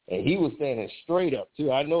 And he was standing straight up,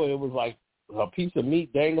 too. I know it was like a piece of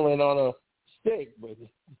meat dangling on a stick, but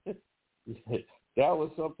that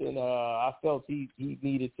was something I felt he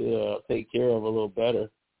needed to take care of a little better.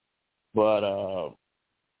 But,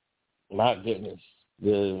 my goodness, the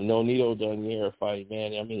Nonito Dunier fight,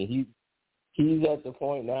 man, I mean, he's at the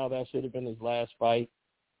point now that should have been his last fight.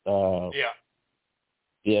 Yeah.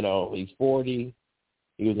 You know, he's 40.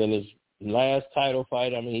 He was in his last title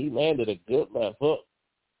fight. I mean, he landed a good left hook,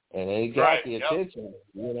 and he got the attention.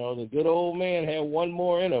 You know, the good old man had one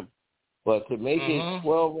more in him. But to make it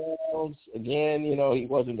 12 rounds, again, you know, he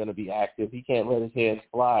wasn't going to be active. He can't let his hands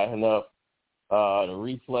fly enough. The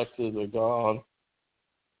reflexes are gone.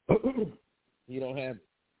 You don't have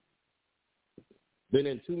been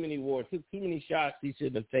in too many wars, took too many shots he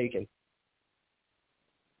shouldn't have taken.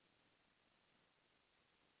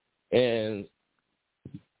 And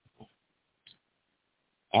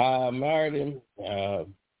I admired him.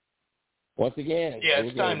 Once again, yeah,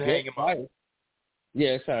 it's time to hang him up. Yeah,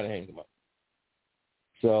 it's time to hang him up.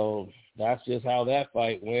 So that's just how that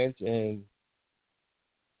fight went. And,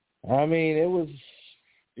 I mean, it was,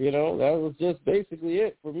 you know, that was just basically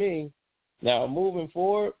it for me. Now, moving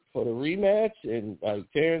forward for the rematch and, like,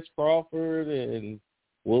 Terrence Crawford and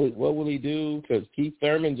what will he do? Because Keith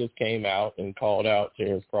Thurman just came out and called out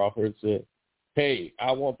Terrence Crawford and said, hey,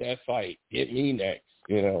 I want that fight. Get me next.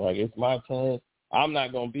 You know, like, it's my turn. I'm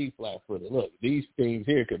not going to be flat-footed. Look, these things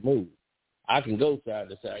here could move. I can go side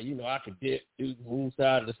to side. I can dip, move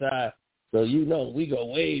side to side. So, we go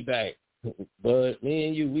way back. But me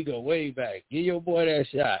and you, we go way back. Give your boy that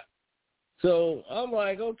shot. So I'm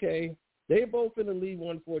like, okay, they both in the lead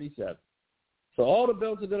 147. So all the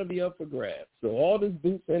belts are going to be up for grabs. So all this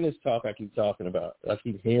Boots Ennis talk I keep talking about, I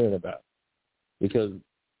keep hearing about. Because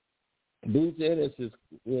Boots Ennis is,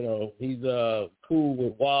 he's cool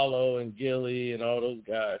with Wallow and Gilly and all those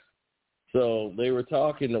guys. So they were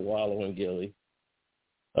talking to Wallow and Gilly.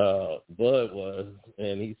 Bud was,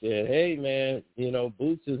 and he said, hey, man,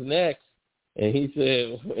 Boots is next. And he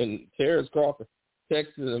said, and Terrence Crawford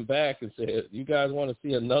texted him back and said, you guys want to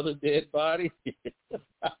see another dead body?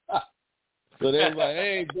 So they was like,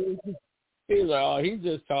 hey, Boots. He's like, oh, he's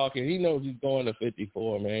just talking. He knows he's going to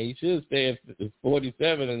 54, man. He should stay at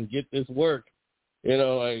 47 and get this work. Go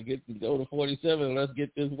to 47 and let's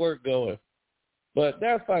get this work going. But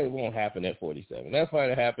that fight won't happen at 47. That fight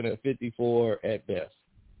will happen at 54 at best.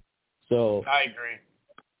 So I agree.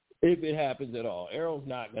 If it happens at all, Errol's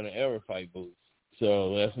not going to ever fight Boots.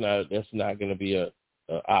 So that's not going to be a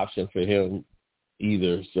option for him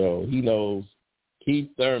either. So he knows Keith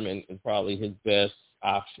Thurman is probably his best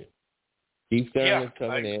option. Keith Thurman's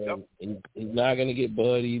coming in. He's not going to get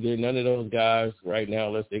Bud either. None of those guys right now,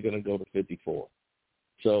 unless they're going to go to 54.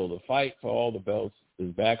 So the fight for all the belts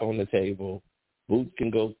is back on the table. Boots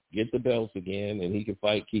can go get the belts again, and he can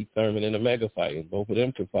fight Keith Thurman in a mega fight. And both of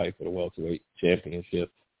them can fight for the welterweight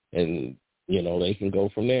championship. And, they can go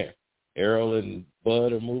from there. Errol and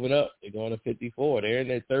Bud are moving up. They're going to 54. They're in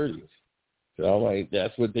their 30s. So I'm like,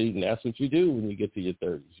 that's what you do when you get to your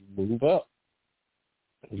 30s. You move up.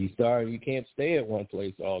 You can't stay at one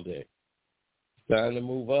place all day. It's time to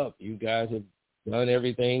move up. You guys have done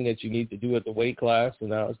everything that you need to do at the weight class, and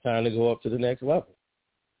now it's time to go up to the next level.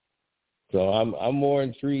 So I'm more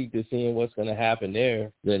intrigued to seeing what's going to happen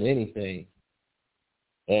there than anything.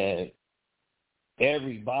 And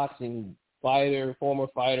every boxing fighter, former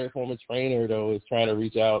trainer, though, is trying to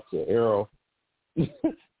reach out to Errol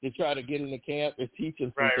to try to get in the camp and teach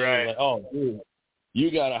him some things. Right. Like, oh, dude, you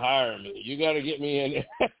got to hire me. You got to get me in there.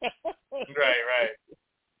 Right.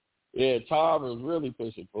 Yeah, Tom was really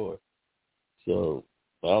pushing for it. So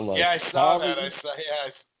I'm like, yeah, I saw that. I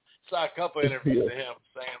saw a couple interviews of him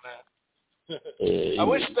saying that. I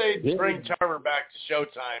wish they'd bring Tarver back to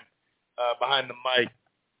Showtime behind the mic.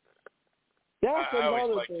 That's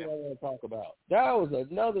another thing I want to talk about. That was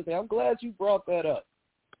another thing. I'm glad you brought that up.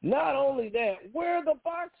 Not only that, where are the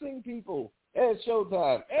boxing people at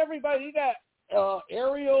Showtime? Everybody, you got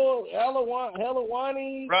Ariel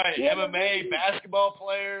Helwani. Right, MMA, basketball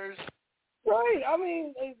players. Right. I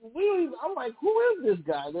mean, I'm like, who is this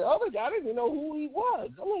guy? The other guy, I didn't even know who he was.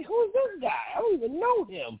 I'm like, who is this guy? I don't even know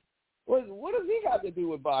him. What does he got to do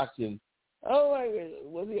with boxing? I'm like,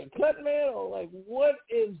 was he a cut man? Or like, what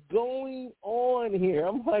is going on here?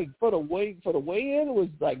 I'm like, for the weigh-in, it was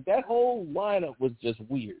like that whole lineup was just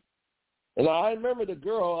weird. And I remember the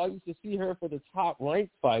girl, I used to see her for the top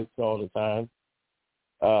ranked fights all the time.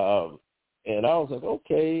 And I was like,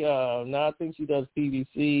 okay, now I think she does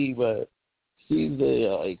PBC, but she's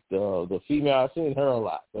the female. I've seen her a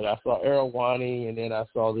lot, but I saw Errol Wani, and then I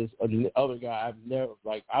saw this other guy I've never,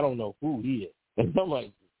 I don't know who he is. And I'm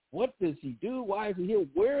like, what does he do? Why is he here?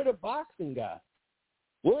 Where are the boxing guys?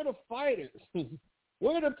 Where are the fighters?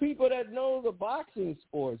 Where are the people that know the boxing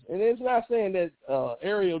sports? And it's not saying that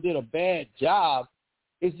Ariel did a bad job.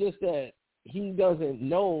 It's just that he doesn't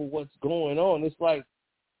know what's going on. It's like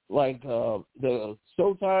the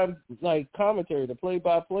Showtime commentary, the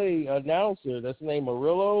play-by-play announcer that's named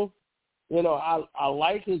Murillo. I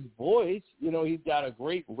like his voice. He's got a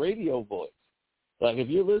great radio voice. Like, if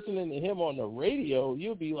you're listening to him on the radio,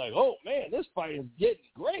 you'll be like, oh, man, this fight is getting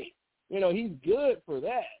great. He's good for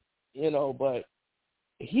that, but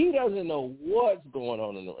he doesn't know what's going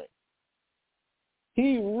on in the ring.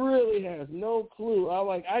 He really has no clue.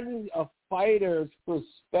 I need a fighter's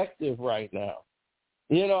perspective right now.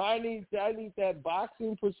 I need that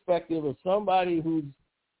boxing perspective of somebody who's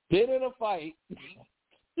been in a fight,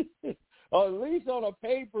 or at least on a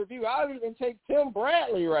pay-per-view. I'll even take Tim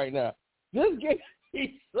Bradley right now. Just give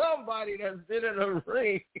me somebody that's been in a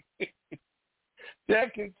ring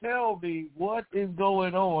that can tell me what is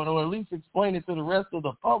going on, or at least explain it to the rest of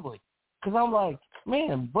the public. Because I'm like,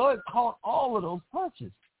 man, Bud caught all of those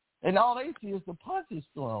punches. And all they see is the punches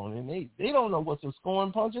thrown, and they don't know what's a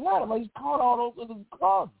scoring punch or not. I'm like, he's caught all those with his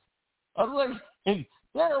gloves. I was like,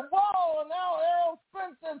 whoa, and now Errol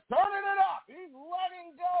Spence is turning it up. He's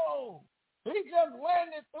letting go. He just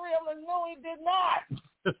landed 3. I'm like, no, he did not.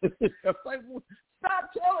 I'm like,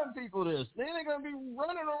 stop telling people this. They ain't going to be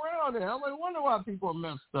running around there. I'm like, wonder why people are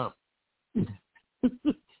messed up.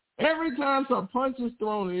 Every time some punch is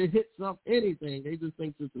thrown and it hits up anything, they just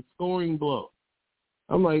think it's a scoring blow.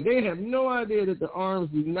 I'm like, they have no idea that the arms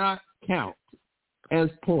do not count as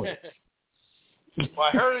points. Well,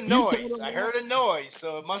 I heard a noise,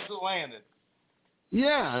 so it must have landed.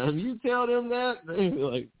 Yeah, if you tell them that,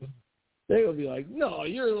 they'll be like, no,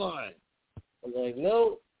 you're lying. I'm like,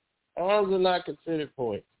 no, arms are not considered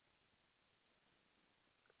points.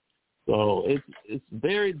 So it's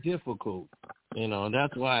very difficult, and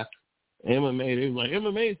that's why MMA,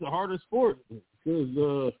 MMA is the hardest sport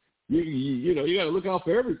because you got to look out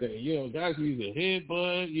for everything. Guys can use a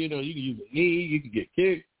headbutt, you can use a knee, you can get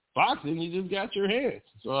kicked. Boxing, you just got your hands.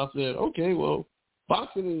 So I said, okay, well,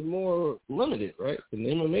 boxing is more limited, right? In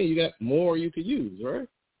MMA, you got more you could use, right?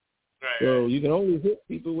 Right. So you can only hit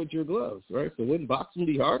people with your gloves, right? So wouldn't boxing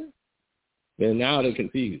be harder? And now they're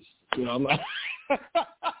confused. I'm like,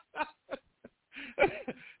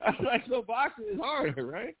 so boxing is harder,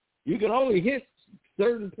 right? You can only hit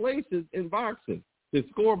certain places in boxing to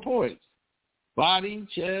score points. Body,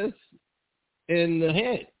 chest, and the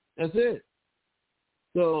head. That's it.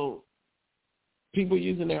 So people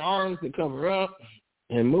using their arms to cover up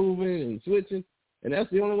and moving and switching, and that's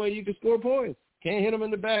the only way you can score points. Can't hit them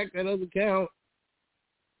in the back. That doesn't count.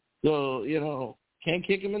 So, can't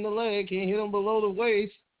kick them in the leg. Can't hit them below the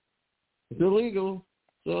waist. It's illegal.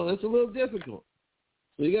 So it's a little difficult.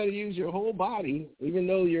 So you got to use your whole body, even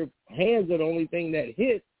though your hands are the only thing that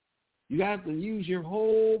hit. You have to use your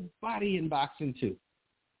whole body in boxing too,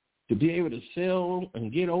 to be able to sell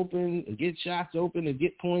and get open and get shots open and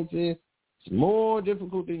get points in. It's more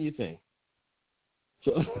difficult than you think.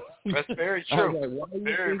 So that's very true. I was like, why do you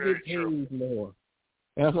very, think it pays more?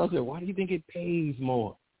 And that's what I said, why do you think it pays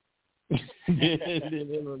more? I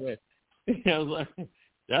was like,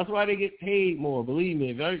 that's why they get paid more. Believe me,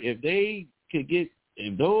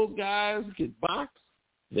 if those guys could box,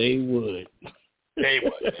 they would. They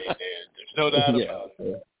would. There's no doubt about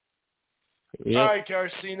it. Yep. All right,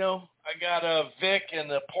 Carcino. I got Vic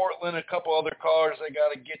and Portland, a couple other callers I got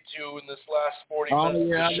to get to in this last 40 minutes of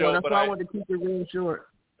the show. That's why I wanted to keep it real short.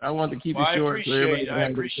 I wanted to keep it short. I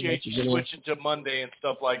appreciate you switching to Monday and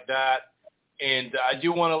stuff like that. And I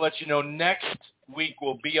do want to let you know next week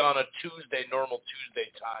will be on a Tuesday, normal Tuesday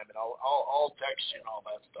time, and I'll text you and all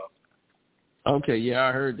that stuff. Okay, yeah,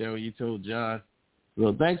 I heard that when you told John.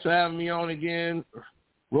 Well, thanks for having me on again.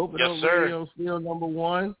 Rope It Up Radio, still number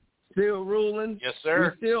one. Still ruling. Yes, sir.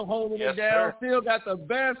 We're still holding it down. Sir. Still got the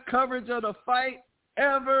best coverage of the fight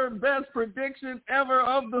ever, best prediction ever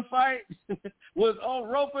of the fight was on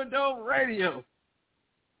Rope It Up Radio.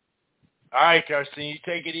 All right, Carson, you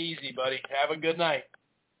take it easy, buddy. Have a good night.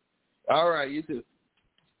 All right, you too.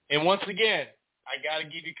 And once again, I got to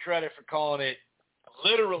give you credit for calling it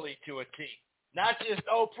literally to a T. Not just,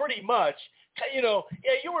 pretty much.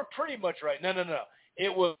 You were pretty much right. No.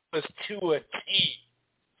 It was to a T.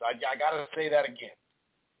 So I got to say that again.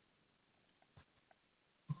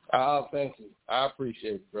 Oh, thank you. I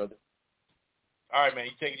appreciate it, brother. All right, man.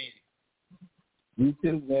 You take it easy. You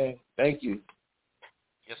too, man. Thank you.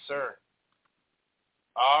 Yes, sir.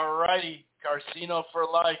 All righty. Carcino for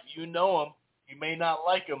life. You know him. You may not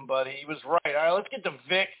like him, but he was right. All right, let's get to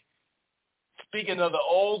Vic. Speaking of the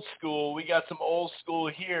old school, we got some old school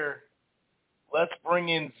here. Let's bring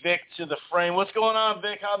in Vic to the frame. What's going on,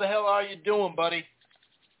 Vic? How the hell are you doing, buddy?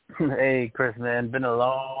 Hey, Chris, man. Been a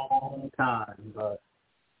long time, but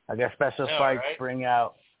I guess special fights right? bring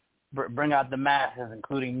out the masses,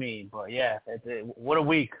 including me. But, yeah, what a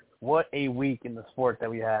week. What a week in the sport that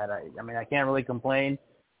we had. I mean, I can't really complain.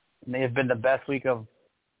 It may have been the best week of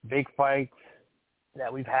big fights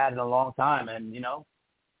that we've had in a long time. And,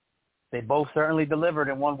 they both certainly delivered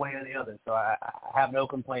in one way or the other. So I have no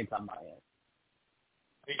complaints on my end.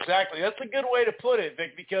 Exactly. That's a good way to put it,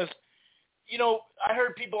 Vic, because, I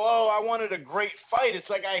heard people, I wanted a great fight. It's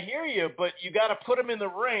like, I hear you, but you got to put them in the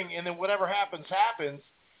ring, and then whatever happens, happens.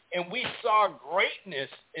 And we saw greatness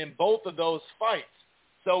in both of those fights.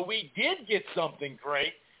 So we did get something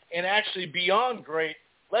great, and actually beyond great.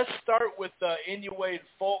 Let's start with Inoue and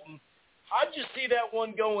Fulton. How'd you see that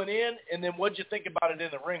one going in, and then what'd you think about it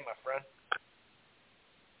in the ring, my friend?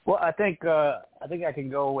 Well, I think I can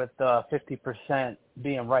go with 50%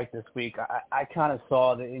 being right this week. I kind of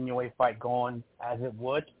saw the Inoue fight going as it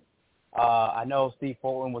would. I know Steve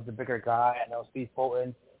Fulton was the bigger guy. I know Steve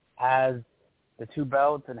Fulton has the 2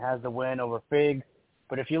 belts and has the win over Figgs.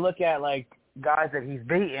 But if you look at, guys that he's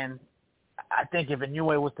beaten, I think if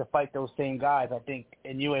Inoue was to fight those same guys, I think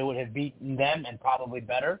Inoue would have beaten them and probably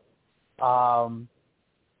better.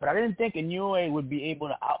 But I didn't think Inoue would be able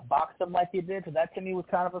to outbox him like he did, so that to me was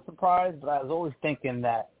kind of a surprise. But I was always thinking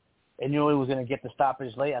that Inoue was going to get the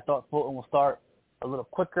stoppage late. I thought Fulton would start a little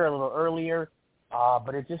quicker, a little earlier.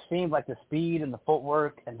 But it just seemed like the speed and the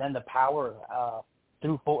footwork and then the power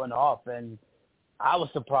threw Fulton off. And I was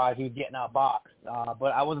surprised he was getting outboxed.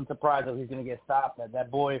 But I wasn't surprised that he was going to get stopped. That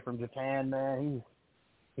boy from Japan, man,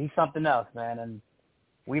 he's something else, man. And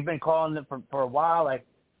we've been calling it for a while. Like,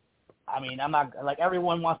 I mean, I'm not – like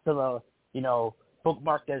everyone wants to,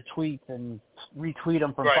 bookmark their tweets and retweet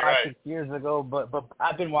them from 5-6 years ago. But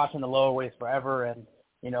I've been watching the lower weights forever. And,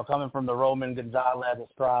 coming from the Roman, Gonzalez,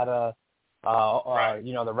 Estrada,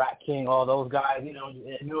 the Rat King, all those guys,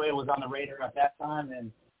 Inoue was on the radar at that time.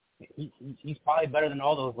 And he's probably better than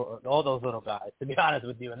all those little guys, to be honest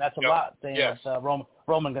with you. And that's a lot saying that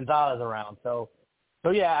Roman Gonzalez around. So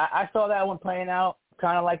yeah, I saw that one playing out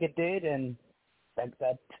kind of like it did. And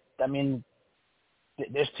I mean,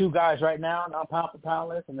 there's two guys right now on pound for pound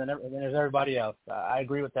list, and then there's everybody else. I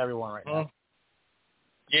agree with everyone right now.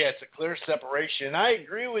 Yeah, it's a clear separation. And I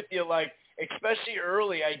agree with you, like, especially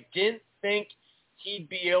early, I didn't think he'd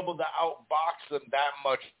be able to outbox them that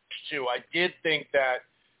much, too. I did think that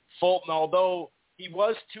Fulton, although he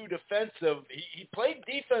was too defensive, he played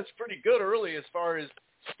defense pretty good early as far as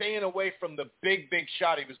staying away from the big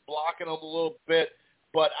shot. He was blocking him a little bit.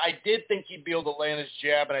 But I did think he'd be able to land his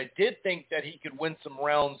jab, and I did think that he could win some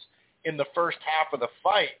rounds in the first half of the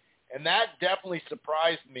fight. And that definitely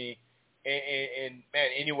surprised me. And man,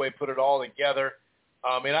 Inoue put it all together.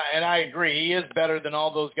 And I agree. He is better than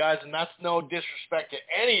all those guys, and that's no disrespect to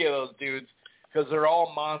any of those dudes because they're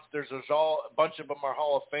all monsters. A bunch of them are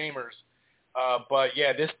Hall of Famers. But,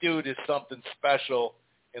 yeah, this dude is something special.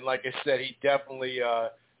 And like I said, he definitely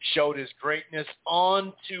showed his greatness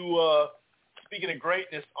on to speaking of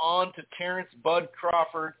greatness, on to Terrence Bud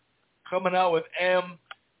Crawford coming out with M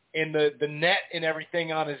in the net and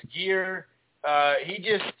everything on his gear.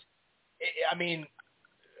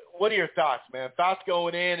 What are your thoughts, man? Thoughts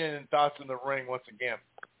going in and thoughts in the ring once again?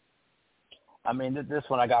 I mean, this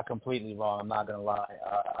one I got completely wrong. I'm not going to lie.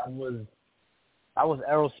 I was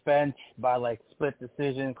Errol Spence by, like, split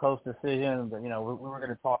decision, close decision. But, we were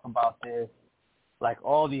going to talk about this. Like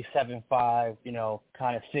all these 7-5,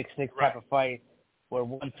 kind of 6-6 type of fights where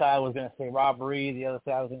one side was going to say robbery, the other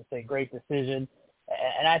side was going to say great decision.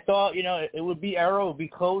 And I thought, it would be Errol, it would be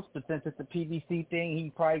close, but since it's a PBC thing,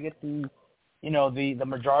 he'd probably get the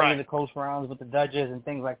majority of the close rounds with the judges and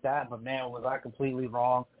things like that. But, man, was I completely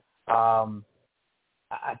wrong.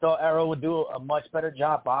 I thought Errol would do a much better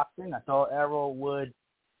job boxing. I thought Errol would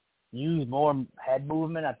use more head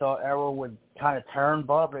movement. I thought Errol would kind of turn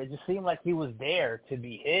Bud, but it just seemed like he was there to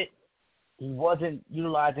be hit. He wasn't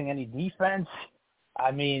utilizing any defense.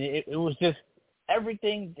 I mean, it was just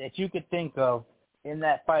everything that you could think of in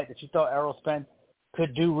that fight that you thought Errol Spence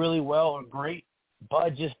could do really well or great.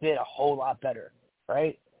 Bud just did a whole lot better,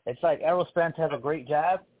 right? It's like Errol Spence has a great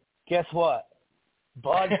jab. Guess what?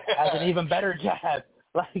 Bud has an even better jab.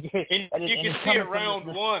 You can see it round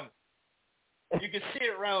one. You could see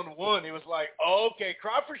it round one. It was like, okay,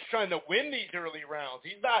 Crawford's trying to win these early rounds.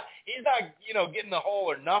 He's not, getting the whole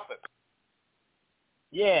or nothing.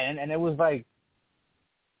 Yeah, and it was like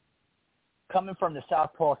coming from the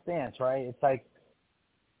southpaw stance, right? It's like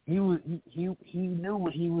he knew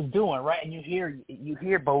what he was doing, right? And you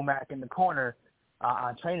hear Bomac in the corner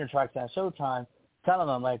on trainer tracks on Showtime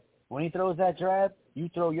telling him, like, when he throws that jab, you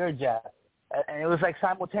throw your jab. And it was like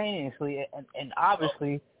simultaneously, and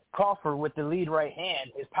obviously Crawford with the lead right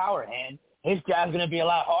hand, his power hand, his jab's going to be a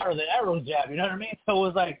lot harder than Errol's jab, you know what I mean? So it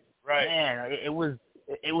was like, man, it was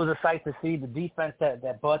a sight to see the defense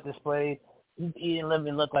that Bud displayed. He didn't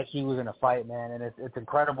even look like he was in a fight, man, and it's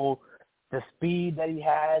incredible. The speed that he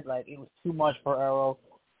had, like, it was too much for Errol.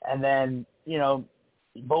 And then,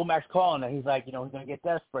 Bomac's calling it. He's like, he's going to get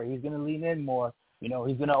desperate. He's going to lean in more. He's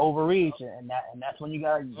going to overreach, and that's when you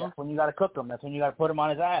got to cook him. That's when you got to put him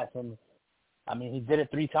on his ass. And I mean, he did it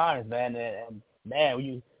 3 times, man. And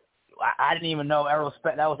man, I didn't even know Errol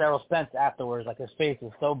Spence. That was Errol Spence afterwards. Like, his face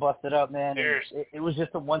was so busted up, man. It was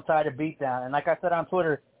just a one-sided beatdown. And like I said on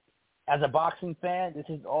Twitter, as a boxing fan, this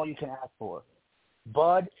is all you can ask for.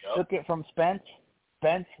 Bud took it from Spence.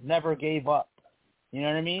 Spence never gave up. You know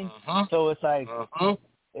what I mean? So it's like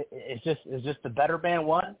it's just the better man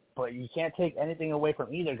won, but you can't take anything away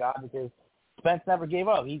from either guy because Spence never gave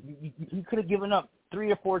up. He could have given up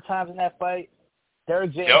 3 or 4 times in that fight.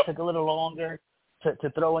 Derek James took a little longer to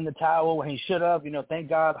throw in the towel when he should have. Thank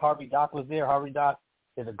God Harvey Dock was there. Harvey Dock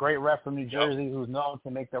is a great ref from New Jersey who's known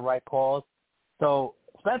to make the right calls. So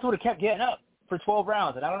Spence would have kept getting up for 12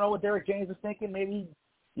 rounds. And I don't know what Derek James was thinking. Maybe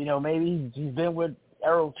he's been with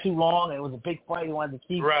Errol too long. It was a big fight. He wanted to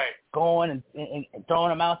keep going and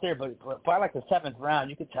throwing him out there. But by like the 7th round,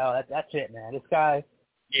 you could tell that's it, man. This guy,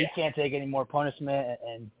 he can't take any more punishment.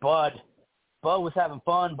 And Bud was having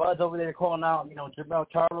fun. Bud's over there calling out, Jamel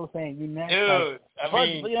Charlo saying, "You next." Dude, Bud,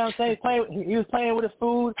 you know what I'm saying? He was playing with his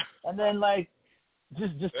food, and then like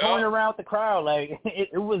just toying around with the crowd. Like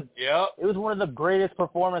it was one of the greatest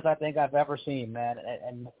performances I think I've ever seen, man.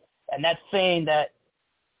 And that's saying that.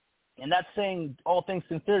 And that's saying all things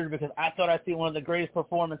considered, because I thought I'd see one of the greatest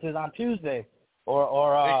performances on Tuesday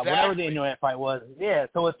or whenever the Inoue fight was. Yeah,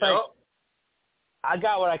 so it's like I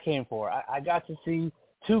got what I came for. I got to see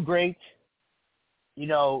two greats.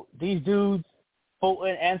 These dudes,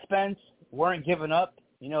 Fulton and Spence, weren't giving up.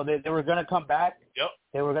 They were going to come back. Yep.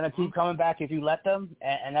 They were going to keep coming back if you let them,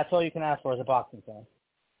 and that's all you can ask for as a boxing fan.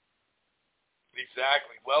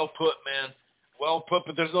 Exactly. Well put, man. Well put,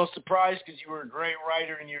 but there's no surprise because you were a great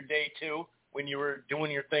writer in your day, too, when you were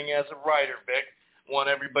doing your thing as a writer, Vic. Want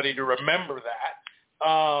everybody to remember that.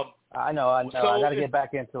 I know. So I got to get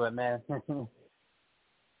back into it, man. Man,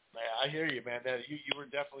 I hear you, man. You were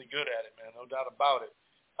definitely good at it, man. No doubt about it.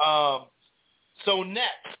 So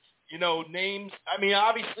next, names. I mean,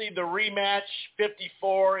 obviously the rematch,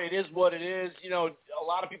 54, it is what it is. A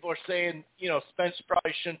lot of people are saying, Spence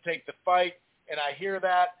probably shouldn't take the fight, and I hear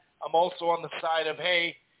that. I'm also on the side of,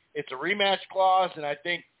 hey, it's a rematch clause, and I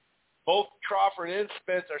think both Crawford and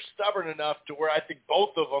Spence are stubborn enough to where I think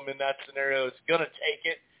both of them in that scenario is going to take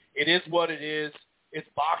it. It is what it is. It's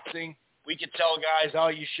boxing. We can tell guys, oh,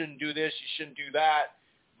 you shouldn't do this, you shouldn't do that,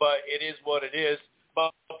 but it is what it is.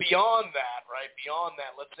 But beyond that,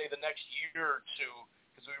 let's say the next year or two,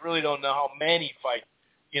 because we really don't know how many fights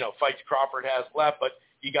Crawford has left, but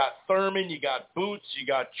you got Thurman, you got Boots, you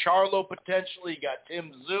got Charlo potentially, you got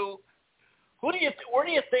Tim Tszyu. Where do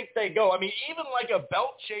you think they go? I mean, even like a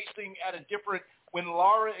belt chasing at a different, when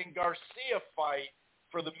Lara and Garcia fight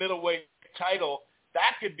for the middleweight title,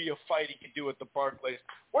 that could be a fight he could do at the Barclays.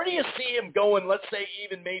 Where do you see him going, let's say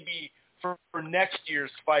even maybe for next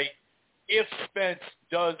year's fight, if Spence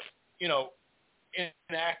does,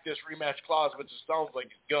 enact this rematch clause, which it sounds like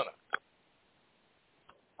he's gonna?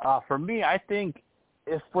 For me, I think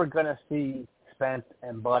if we're going to see Spence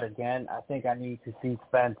and Bud again, I think I need to see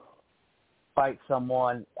Spence fight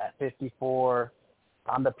someone at 54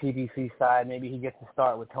 on the PBC side. Maybe he gets to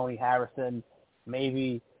start with Tony Harrison,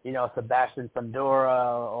 maybe, Sebastian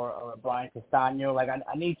Fundora or Brian Castano. Like,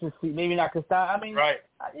 I need to see, maybe not Castano. I mean,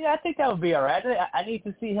 I think that would be all right. I need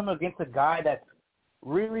to see him against a guy that's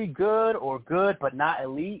really good or good but not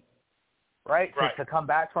elite, right? To come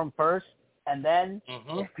back from first. And then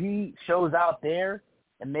if he shows out there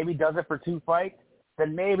and maybe does it for 2 fights,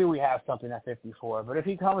 then maybe we have something at 54. But if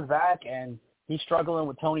he comes back and he's struggling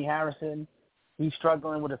with Tony Harrison, he's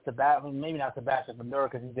struggling with maybe not Sebastian Fundora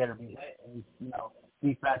because he's there to be hit, and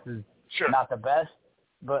defense is not the best.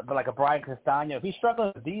 But like a Brian Castano, if he's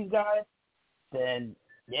struggling with these guys, then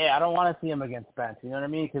I don't want to see him against Spence. You know what I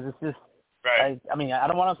mean? Because it's just I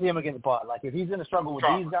don't want to see him against Bud. Like if he's going to struggle with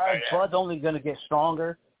these guys, Bud's only going to get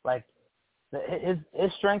stronger. Like his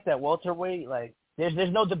strength at welterweight, like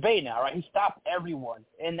there's no debate now, right? He stopped everyone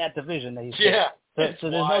in that division that he's in. So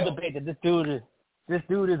there's no debate that this dude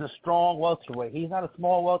is a strong welterweight. He's not a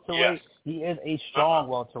small welterweight. Yes. He is a strong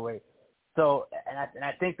welterweight. So and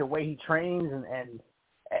I think the way he trains and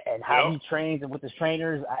how he trains and with his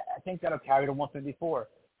trainers, I think that'll carry to 154.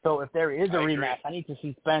 So if there is a rematch, I need to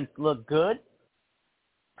see Spence look good.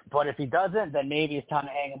 But if he doesn't, then maybe it's time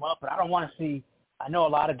to hang him up. But I don't want to see. I know a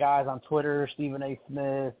lot of guys on Twitter, Stephen A.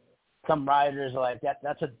 Smith, some writers are like,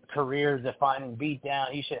 that's a career-defining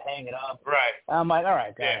beatdown. He should hang it up. Right. I'm like, all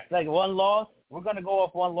right, guys. Like one loss, we're going to go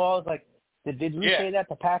off one loss. Like, did we say that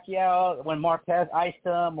to Pacquiao when Marquez iced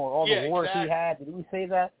him or all the wars he had? Did we say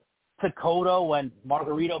that to Cotto when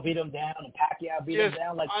Margarito beat him down and Pacquiao beat him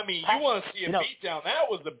down? Like, I mean, you want to see a beatdown. That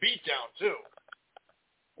was a beatdown, too.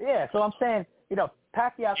 Yeah, so I'm saying,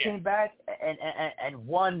 Pacquiao came back and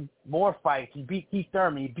won more fights. He beat Keith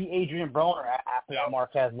Thurman. He beat Adrian Broner after that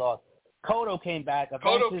Marquez loss. Cotto came back.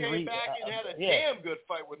 Cotto came back and had a damn good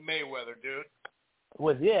fight with Mayweather, dude.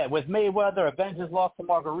 With Mayweather, avenged his loss to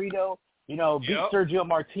Margarito. Beat Sergio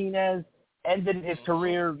Martinez. Ended his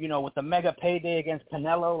career, with a mega payday against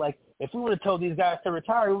Canelo. Like, if we would have told these guys to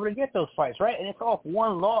retire, we would have get those fights, right? And it's off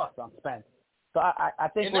one loss on Spence. So I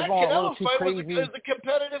think we're going a little too crazy. And that Canelo fight was a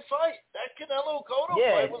competitive fight. That Canelo-Cotto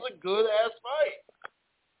fight was a good-ass fight.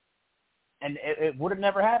 And it would have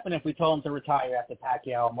never happened if we told him to retire after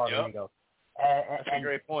Pacquiao and Margarito. That's a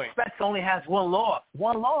great point. Spence only has one loss.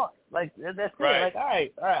 One loss. Like, that's it. Like, all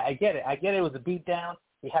right, I get it. I get it was a beatdown.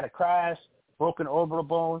 He had a crash, broken orbital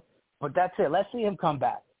bone. But that's it. Let's see him come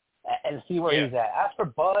back and see where he's at. As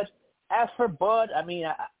for Bud, I mean,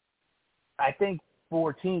 I think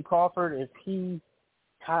for Team Crawford, if he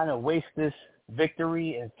kind of wastes this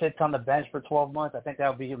victory and sits on the bench for 12 months, I think that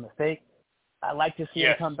would be a mistake. I'd like to see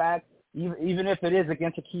him come back, even if it is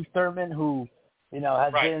against a Keith Thurman who,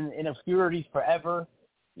 has been in obscurity forever.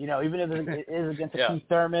 Even if it is against a Keith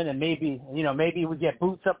Thurman, and maybe we get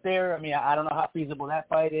Boots up there. I mean, I don't know how feasible that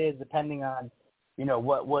fight is, depending on,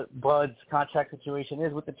 what Bud's contract situation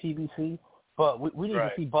is with the PBC. But we need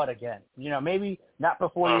to see Bud again. Maybe not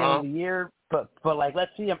before the end of the year, but like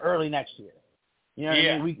let's see him early next year. You know what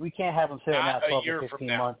I mean? We can't have him sitting out 12 to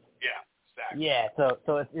 15 months. Yeah, exactly. Yeah,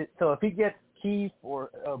 so if he gets Keith or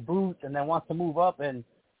Boots and then wants to move up and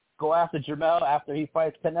go after Jermell after he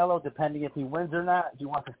fights Canelo, depending if he wins or not, if he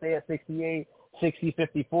wants to stay at 68, 60,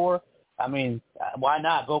 54, I mean, why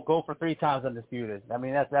not? Go for 3 times undisputed. I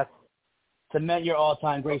mean, that's cement your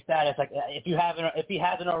all-time great status. Like if he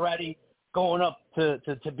hasn't already, going up to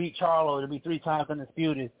beat Charlo to be 3 times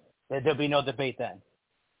undisputed, there'll be no debate then.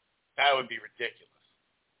 That would be ridiculous.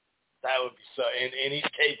 That would be so, and he's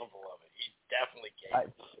capable of it. He's definitely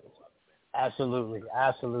capable of it.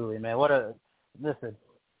 Absolutely, man. Listen,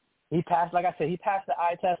 he passed, like I said, he passed the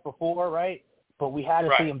eye test before, right? But we had to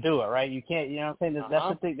see him do it, right? You can't, you know what I'm saying? That's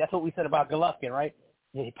the thing. That's what we said about Golovkin, right?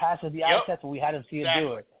 Yeah, he passes the eye test, but we had to see him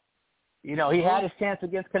do it. He had his chance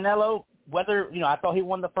against Canelo. Whether, I thought he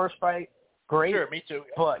won the first fight. Great. Sure, me too.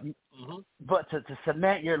 But to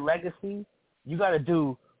cement your legacy, you got to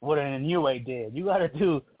do what an Inoue did. You got to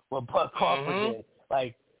do what Bud Crawford did.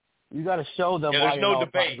 Like, you got to show them why you're all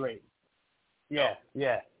time great. Yeah.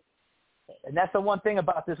 And that's the one thing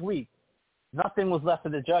about this week. Nothing was left to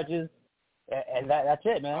the judges, and that's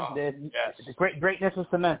it, man. The greatness was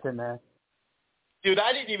cemented, man. Dude,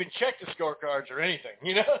 I didn't even check the scorecards or anything.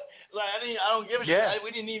 Like, I don't give a shit.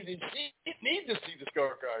 We didn't even need to see the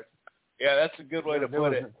scorecards. Yeah, that's a good way to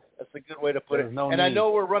put it. That's a good way to put it. I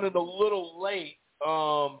know we're running a little late.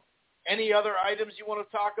 Any other items you want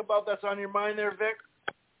to talk about that's on your mind there, Vic?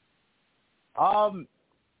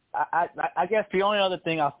 I guess the only other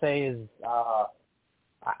thing I'll say is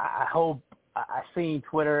I hope I've seen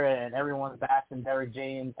Twitter and everyone's bashing Derrick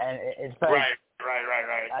James, and it's like right.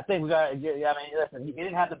 I think we got. I mean, listen, he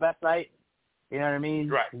didn't have the best night. You know what I mean?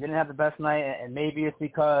 Right. He didn't have the best night, and maybe it's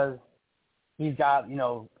because he's got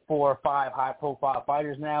 4 or 5 high-profile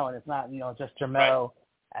fighters now, and it's not just Jermell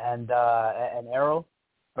and Errol.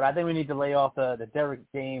 But I think we need to lay off the Derrick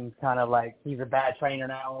James kind of like he's a bad trainer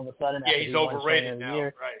now all of a sudden. Yeah, he's overrated now.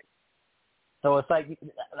 Right. So it's like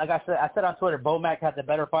I said on Twitter, Bomac had the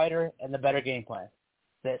better fighter and the better game plan.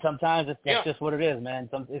 That sometimes that's just what it is, man.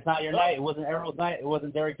 It's not your night. It wasn't Errol's night. It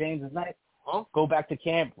wasn't Derrick James' night. Go back to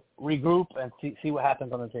camp, regroup, and see what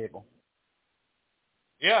happens on the table.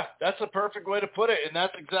 Yeah, that's a perfect way to put it, and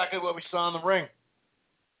that's exactly what we saw in the ring.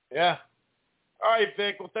 Yeah. All right,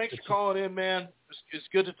 Vic. Well, thanks for calling in, man. It's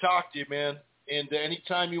good to talk to you, man. And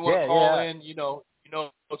anytime you want to call in,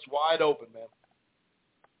 it's wide open, man.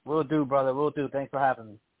 Will do, brother. Will do. Thanks for having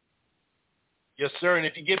me. Yes, sir. And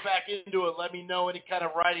if you get back into it, let me know any kind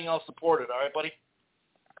of writing. I'll support it. All right, buddy?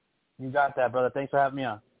 You got that, brother. Thanks for having me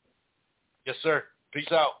on. Yes, sir.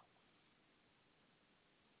 Peace out.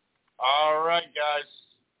 All right, guys.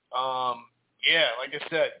 Like I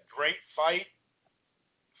said, great fight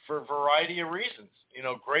for a variety of reasons.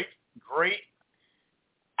 Great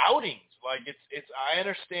outings. Like it's. I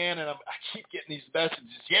understand, and I keep getting these messages.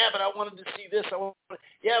 Yeah, but I wanted to see this. You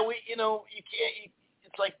can't.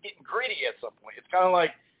 It's like getting greedy at some point. It's kind of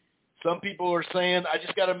like some people are saying. I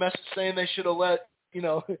just got a message saying they should have let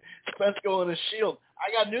Spence go on his shield.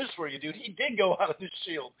 I got news for you, dude. He did go out of his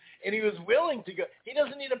shield, and he was willing to go. He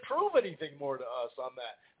doesn't need to prove anything more to us on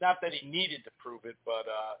that. Not that he needed to prove it, but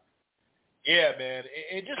yeah, man.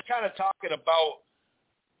 And just kind of talking about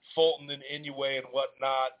Fulton and Inoue and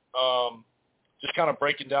whatnot, just kind of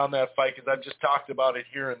breaking down that fight because I've just talked about it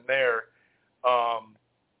here and there.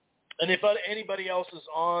 And if anybody else is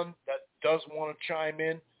on that does want to chime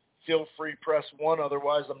in, feel free, press 1.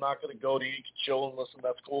 Otherwise, I'm not going to go to you. You can chill and listen.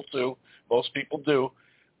 That's cool, too. Most people do.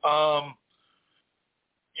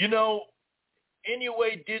 Inoue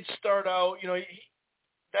did start out,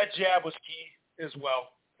 that jab was key as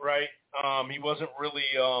well, right? He wasn't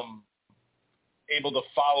really able to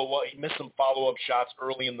follow up. He missed some follow-up shots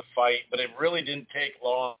early in the fight, but it really didn't take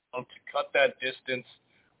long to cut that distance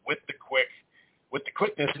with the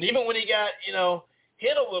quickness. And even when he got,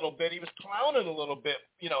 hit a little bit, he was clowning a little bit,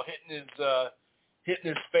 hitting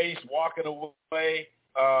his face, walking away.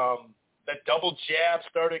 That double jab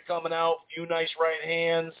started coming out, few nice right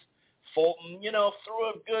hands, Fulton, threw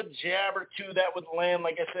a good jab or two that would land.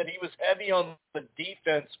 Like I said, he was heavy on the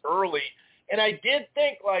defense early. And I did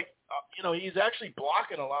think, he's actually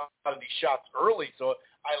blocking a lot of these shots early, so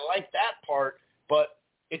I like that part. But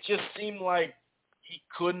it just seemed like he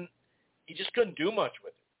just couldn't do much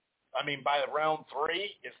with it. I mean, by round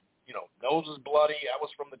 3, his nose is bloody. That was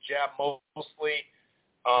from the jab mostly.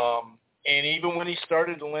 And even when he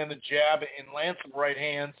started to land the jab and land some right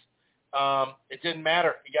hands, it didn't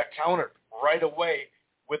matter. He got countered right away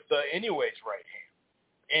with the Inoue's right hand.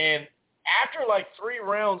 And after 3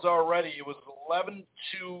 rounds already, it was 11-2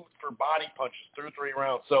 for body punches through 3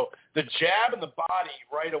 rounds. So the jab and the body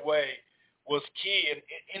right away was key.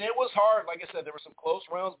 And it was hard. Like I said, there were some close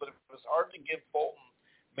rounds, but it was hard to give Fulton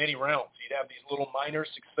many rounds. He'd have these little minor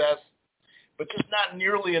success, but just not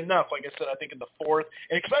nearly enough. Like I said, I think in the 4th,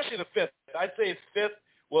 and especially the 5th. I'd say his 5th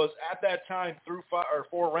was at that time through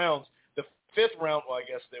 4 rounds. The 5th round, well, I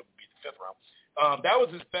guess that would be the 5th round. That was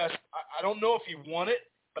his best. I don't know if he won it,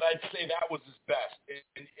 but I'd say that was his best.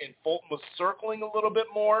 And Fulton was circling a little bit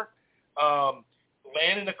more,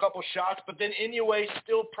 landing a couple shots, but then Inoue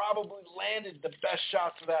still probably landed the best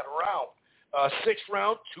shots of that round. 6th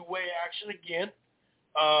round, 2-way action again.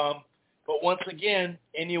 But once again,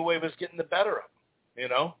 Inoue was getting the better of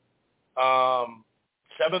him,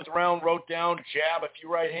 7th round, wrote down, jab, a few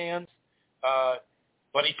right hands,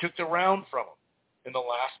 but he took the round from him in the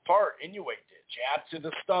last part. Inoue did. Jab to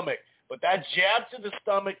the stomach. But that jab to the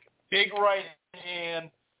stomach, big right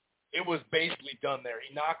hand, it was basically done there.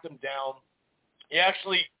 He knocked him down. He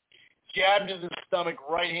actually jabbed to the stomach,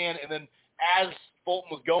 right hand, and then as Fulton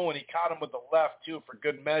was going, he caught him with the left, too, for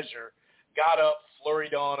good measure. Got up,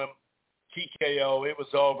 flurried on him, TKO. It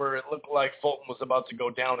was over. It looked like Fulton was about to go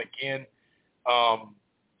down again.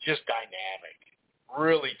 Just dynamic,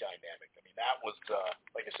 really dynamic. I mean, that was,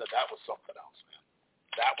 like I said, that was something else, man.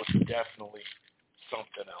 That was definitely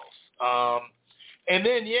something else. And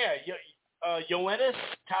then, Yoenis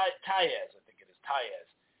Taez, I think it is, Taez.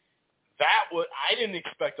 I didn't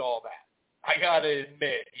expect all that. I got to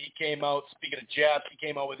admit, he came out, speaking of jabs, he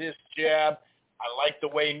came out with his jab. I liked the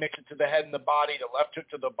way he mixed it to the head and the body, the left hook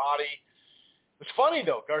to the body. It's funny,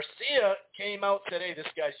 though. Garcia came out and said, hey, this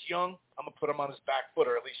guy's young. I'm going to put him on his back foot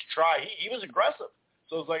or at least try. He was aggressive.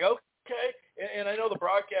 So it was like, okay. And I know the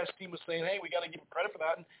broadcast team was saying, hey, we got to give him credit for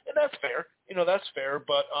that. And that's fair. That's fair.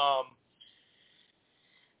 But I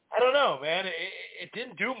don't know, man. It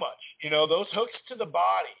didn't do much. Those hooks to the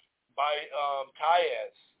body by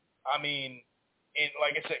Taez, I mean,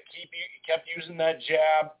 like I said, he kept using that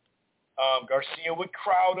jab. Garcia would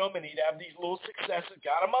crowd him, and he'd have these little successes.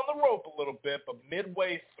 Got him on the rope a little bit, but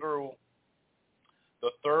midway through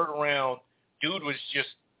the 3rd round, dude was just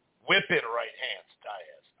whipping right hands,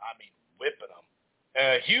 Taez. I mean, whipping them.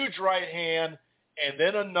 A huge right hand, and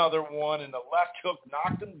then another one, and the left hook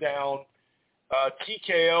knocked him down.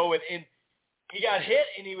 TKO, and he got hit,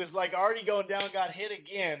 and he was already going down, got hit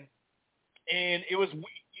again, and it was,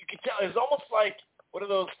 you could tell, it was almost like one of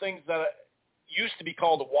those things that used to be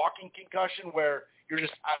called a walking concussion, where you're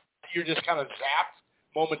just kind of zapped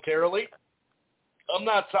momentarily. I'm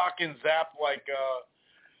not talking zapped like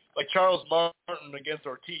Charles Martin against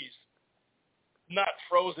Ortiz, not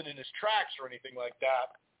frozen in his tracks or anything like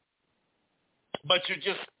that. But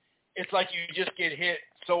it's like you just get hit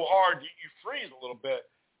so hard you freeze a little bit,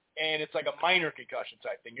 and it's like a minor concussion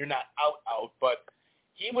type thing. You're not out, but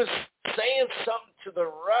he was saying something to the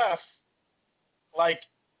ref like.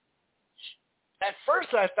 At first,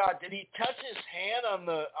 I thought, did he touch his hand on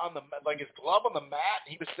the his glove on the mat? And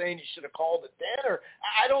he was saying he should have called it then, or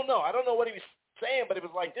I don't know. I don't know what he was saying, but it was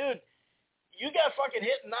like, dude, you got fucking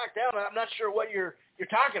hit and knocked down. I'm not sure what you're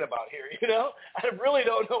talking about here. I really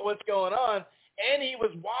don't know what's going on. And he was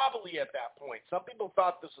wobbly at that point. Some people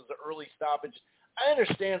thought this was an early stoppage. I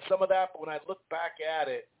understand some of that, but when I look back at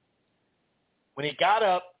it, when he got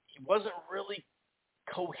up, he wasn't really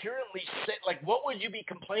coherently what would you be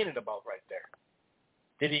complaining about right there?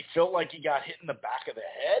 Did he feel like he got hit in the back of the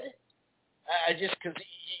head? Because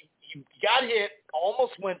he got hit,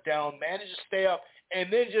 almost went down, managed to stay up,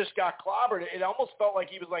 and then just got clobbered. It almost felt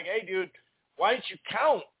like he was like, hey, dude, why didn't you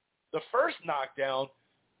count the first knockdown?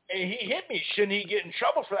 And he hit me. Shouldn't he get in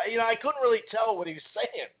trouble for that? I couldn't really tell what he was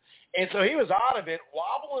saying. And so he was out of it,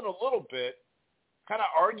 wobbling a little bit, kind of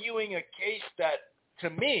arguing a case that,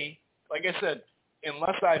 to me, like I said,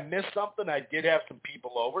 unless I missed something, I did have some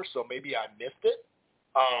people over, so maybe I missed it.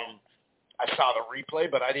 I saw the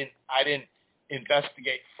replay, but I didn't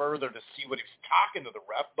investigate further to see what he was talking to the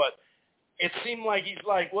ref. But it seemed like he's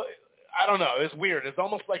like, what? I don't know. It's weird. It's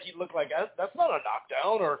almost like he looked like that's not a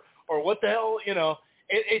knockdown or what the hell,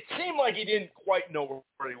 it seemed like he didn't quite know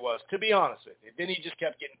where he was, to be honest with you. Then he just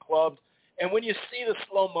kept getting clubbed. And when you see the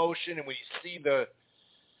slow motion and when you see the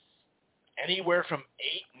anywhere from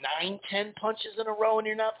 8, 9, 10 punches in a row and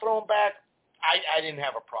you're not throwing back, I didn't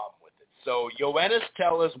have a problem with it. So Yoenis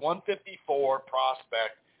Tellez, 154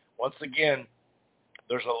 prospect. Once again,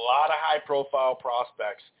 there's a lot of high-profile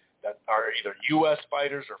prospects that are either U.S.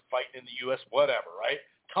 fighters or fighting in the U.S., whatever, right?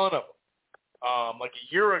 Ton of them. Like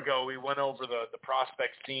a year ago, we went over the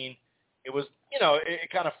prospect scene. It was,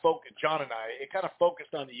 it kind of focused, John and I, it kind of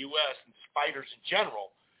focused on the U.S. and fighters in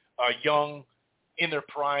general, young, in their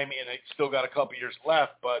prime, and they still got a couple years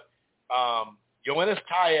left. But Yoenis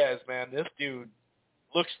Tellez, man, this dude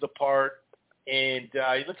looks the part, and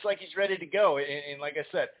he looks like he's ready to go. And like I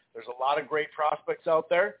said, there's a lot of great prospects out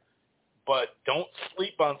there, but don't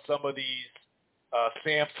sleep on some of these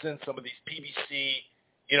Sampson, some of these PBC.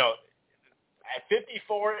 At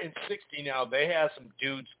 54 and 60 now, they have some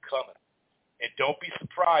dudes coming. And don't be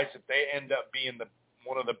surprised if they end up being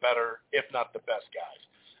one of the better, if not the best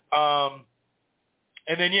guys.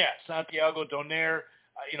 And then, Santiago Donaire.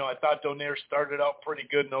 I thought Donaire started out pretty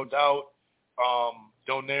good, no doubt.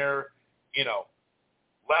 Donaire,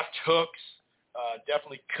 left hooks,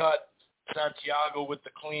 definitely cut Santiago with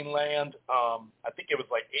the clean land. I think it was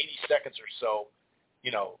like 80 seconds or so,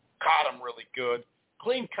 caught him really good.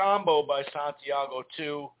 Clean combo by Santiago,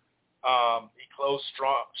 too. He closed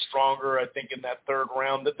stronger, I think, in that third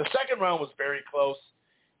round. The second round was very close.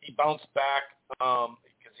 He bounced back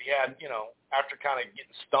because he had, after kind of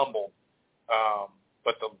getting stumbled.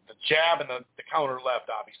 But the jab and the counter left,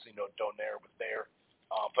 obviously, Donaire was there.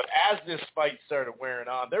 But as this fight started wearing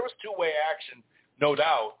on, there was two-way action, no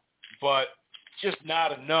doubt, but just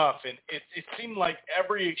not enough. And it seemed like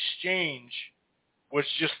every exchange was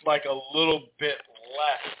just like a little bit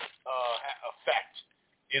less effect.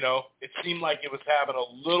 It seemed like it was having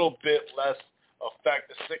a little bit less effect.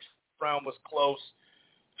 The sixth round was close.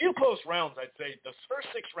 Few close rounds, I'd say. The first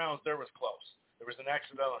 6 rounds, there was close. There was an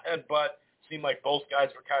accidental headbutt. Seemed like both guys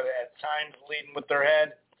were kind of at times leading with their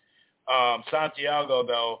head. Santiago,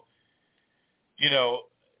 though,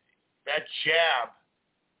 that jab,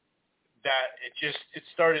 that it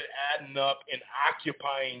started adding up and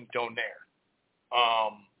occupying Donaire,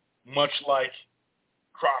 much like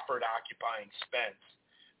Crawford occupying Spence.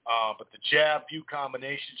 But the jab-view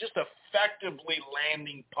combination, just effectively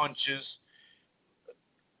landing punches.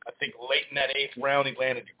 I think late in that 8th round, he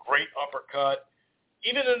landed a great uppercut.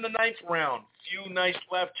 Even in the 9th round, few nice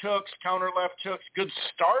left hooks, counter left hooks. Good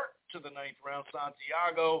start to the 9th round.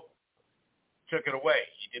 Santiago took it away.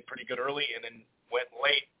 He did pretty good early and then went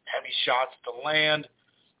late, heavy shots to land.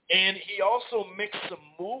 And he also mixed some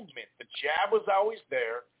movement. The jab was always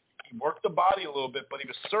there. He worked the body a little bit, but he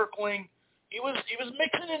was circling. He was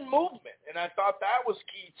mixing in movement, and I thought that was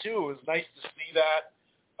key too. It was nice to see that.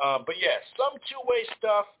 But some two-way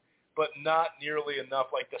stuff, but not nearly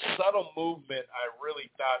enough. Like the subtle movement, I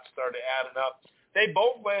really thought started adding up. They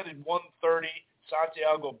both landed 130.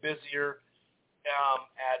 Santiago busier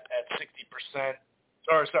at 60%.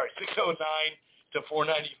 609 to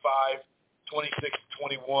 495,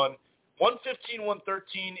 26-21, 115,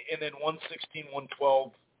 113, and then 116,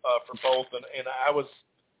 112 for both. And I was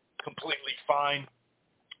completely fine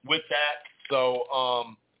with that.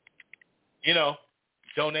 So,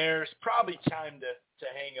 Donaire's probably time to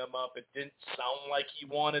hang him up. It didn't sound like he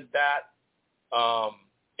wanted that.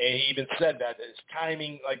 And he even said that his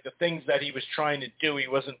timing, like the things that he was trying to do, he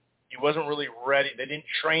wasn't really ready. They didn't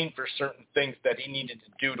train for certain things that he needed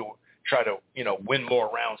to do to try to, win more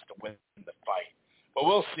rounds to win the fight. But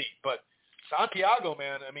we'll see. But Santiago,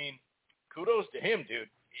 man, I mean, kudos to him, dude.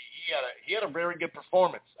 He had a very good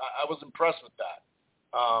performance. I was impressed with that.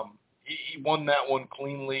 He won that one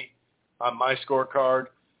cleanly on my scorecard.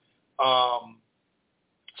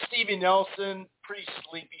 Stevie Nelson, pretty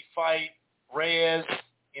sleepy fight. Reyes,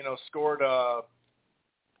 scored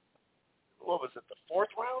what was it, the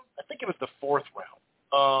 4th round? I think it was the 4th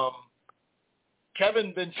round.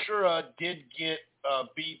 Kevin Ventura did get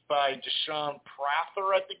beat by Deshaun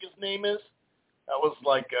Prather, I think his name is. That was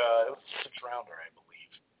like it was a 6-rounder, I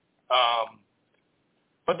believe.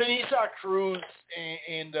 But then Isaac Cruz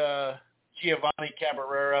and Giovanni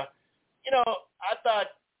Cabrera. I thought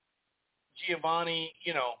Giovanni,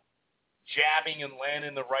 jabbing and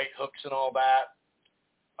landing the right hooks and all that.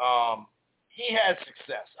 He had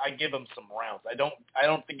success. I give him some rounds. I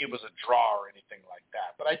don't think it was a draw or anything like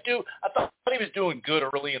that. But I thought he was doing good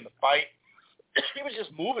early in the fight. He was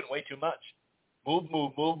just moving way too much. Move,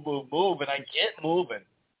 and I get moving.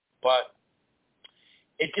 But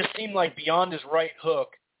it just seemed like beyond his right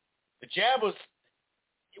hook, the jab was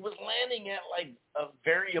it was landing at like a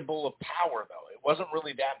variable of power, though. It wasn't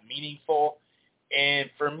really that meaningful. And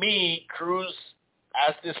for me, Cruz,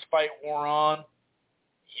 as this fight wore on,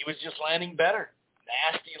 he was just landing better.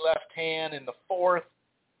 Nasty left hand in the fourth.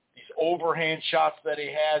 These overhand shots that he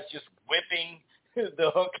has, just whipping the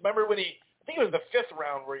hook. Remember when I think it was the fifth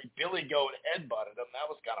round where he Billy Goat headbutted him. That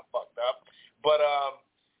was kind of fucked up. But,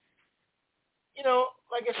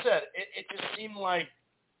 like I said, it just seemed like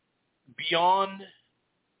beyond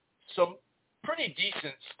some pretty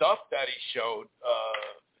decent stuff that he showed,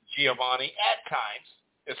 Giovanni, at times,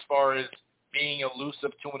 as far as being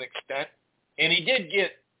elusive to an extent. And he did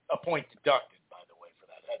get a point deducted, by the way, for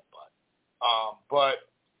that headbutt. But,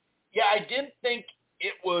 yeah, I didn't think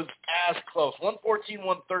it was as close.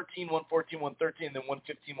 114-113, 114-113, and then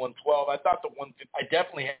 115-112. I thought I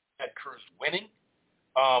definitely had Cruz winning,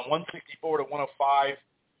 164-105.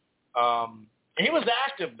 He was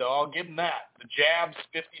active, though. I'll give him that. The jabs,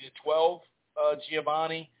 50-12,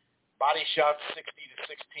 Giovanni. Body shots,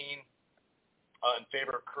 60-16 in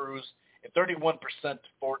favor of Cruz, and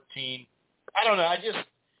 31%-14. I don't know. I just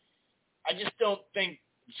don't think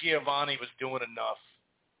Giovanni was doing enough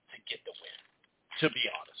to get the win, to be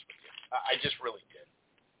honest with you. I just really did.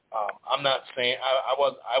 I'm not saying I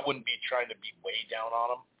wouldn't be trying to be way down on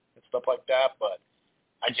him and stuff like that, but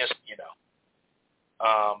I just,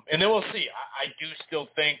 and then we'll see. I do still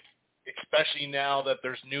think, especially now that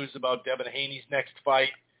there's news about Devin Haney's next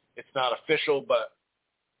fight, it's not official, but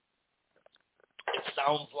it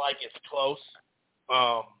sounds like it's close.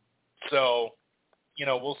 So,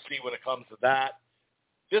 we'll see when it comes to that.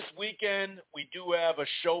 This weekend, we do have a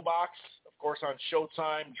ShoBox, of course, on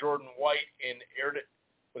Showtime. Jordan White and Erdis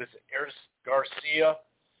Garcia.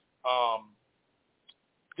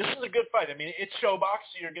 This is a good fight. I mean, it's ShoBox,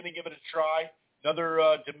 so you're going to give it a try.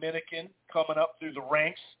 Another Dominican coming up through the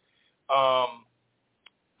ranks.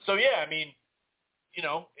 So, yeah, I mean,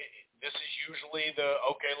 this is usually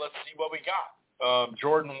okay, let's see what we got.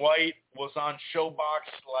 Jordan White was on ShoBox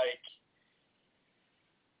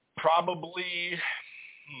probably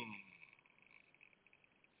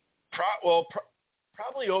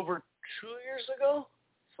probably over 2 years ago,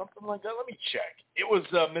 something like that. Let me check. It was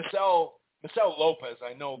Misael Lopez.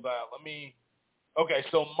 I know that. Okay,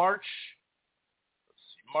 so March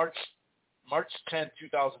 10th,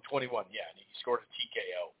 2021. Yeah, and he scored a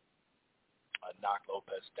TKO. Knocked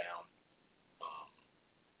Lopez down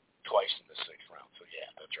twice in the sixth round. So, yeah,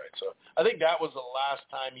 that's right. So, I think that was the last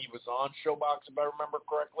time he was on ShoBox, if I remember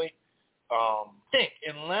correctly. I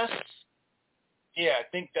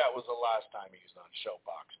think that was the last time he was on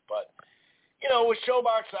ShoBox. But, with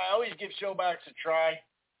ShoBox, I always give ShoBox a try.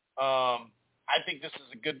 I think this is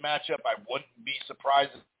a good matchup. I wouldn't be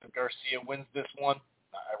surprised if Garcia wins this one.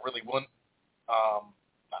 I really wouldn't. I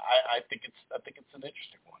think it's an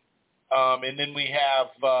interesting one. And then we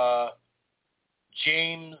have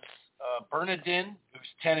James Bernardin,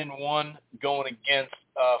 who's 10-1, going against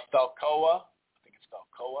Falcoa. I think it's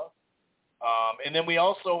Falcoa. And then we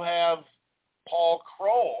also have Paul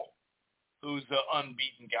Kroll, who's the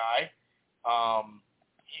unbeaten guy.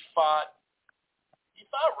 He fought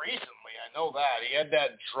recently. I know that. He had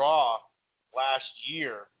that draw last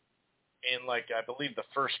year in, I believe, the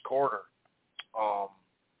first quarter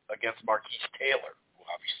against Marquise Taylor, who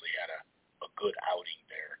obviously had a good outing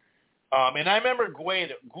there. And I remember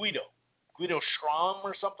Guido Schramm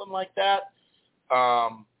or something like that.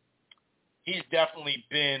 He's definitely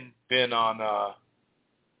been on.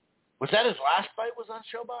 Was that his last fight? Was on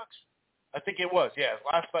ShoBox? I think it was. Yeah, his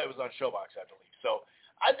last fight was on ShoBox, I believe. So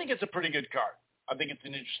I think it's a pretty good card. I think it's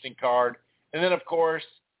an interesting card. And then, of course,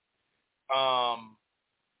 for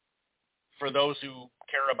those who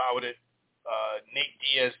care about it, Nate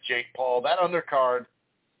Diaz, Jake Paul, that undercard.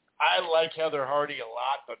 I like Heather Hardy a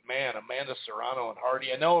lot, but, man, Amanda Serrano and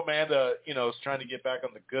Hardy. I know Amanda, is trying to get back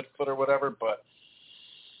on the good foot or whatever, but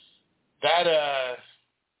that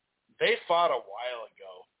they fought a while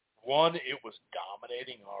ago. One, it was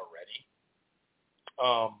dominating already.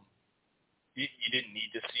 You didn't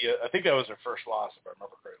need to see it. I think that was her first loss, if I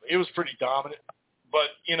remember correctly. It was pretty dominant,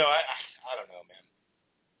 but, I don't know, man.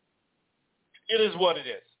 It is what it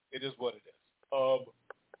is. It is what it is.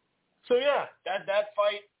 So, yeah, that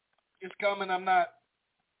fight is coming. I'm not,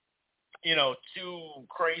 too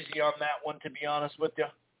crazy on that one, to be honest with you.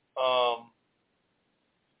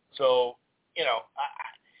 So,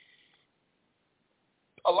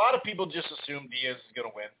 a lot of people just assume Diaz is going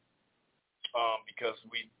to win because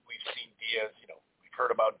we've seen Diaz, we've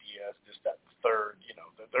heard about Diaz, this, that, and the third.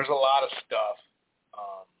 There's a lot of stuff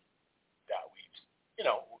that we've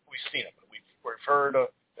seen him. We've heard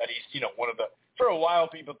that he's, one of the, for a while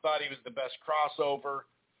people thought he was the best crossover.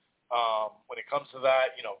 when it comes to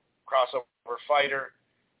that, crossover fighter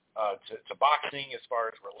to boxing as far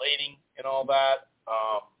as relating and all that.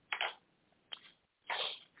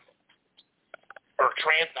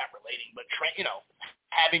 Not relating, but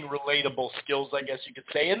having relatable skills, I guess you could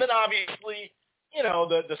say. And then obviously,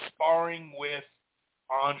 the sparring with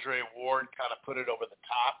Andre Ward kind of put it over the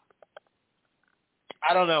top.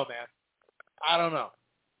 I don't know, man. I don't know.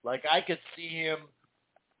 Like, I could see him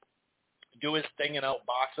do his thing and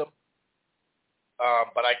outbox him,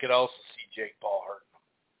 but I could also see Jake Paul hurting him.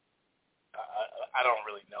 I don't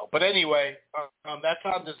really know. But anyway, that's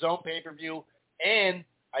on the Zone pay-per-view, and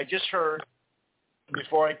I just heard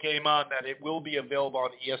before I came on that it will be available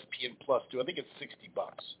on ESPN Plus too. I think it's $60.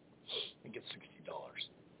 I think it's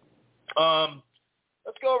 $60.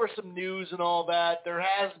 Let's go over some news and all that. There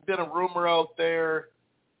has been a rumor out there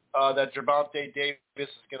that Gervonta Davis is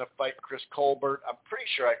going to fight Chris Colbert. I'm pretty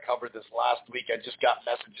sure I covered this last week. I just got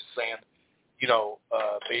messages saying,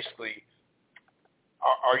 basically,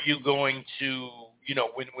 are you going to,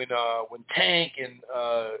 when Tank and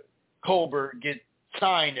Colbert get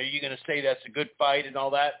signed, are you going to say that's a good fight and all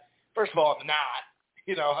that? First of all, I'm not.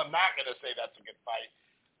 I'm not going to say that's a good fight.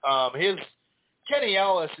 Kenny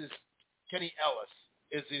Ellis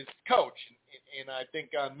is his coach, and I think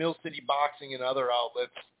on Mill City Boxing and other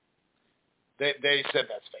outlets, they said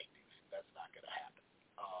that's fake news. That's not going to happen.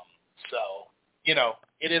 So,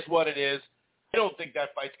 it is what it is. I don't think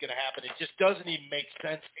that fight's going to happen. It just doesn't even make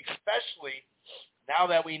sense, especially now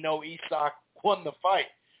that we know Isak won the fight.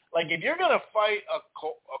 Like, if you're going to fight a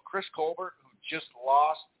Chris Colbert who just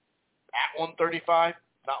lost at 135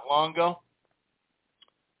 not long ago,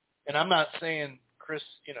 and I'm not saying Chris,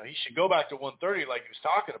 he should go back to 130 like he was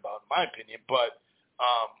talking about, in my opinion, but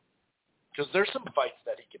because there's some fights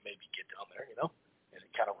that he can maybe get down there, and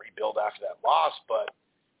kind of rebuild after that loss. But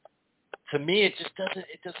to me, it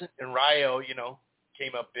doesn't, and Rayo,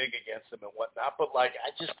 came up big against him and whatnot, but like,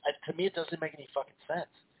 to me, it doesn't make any fucking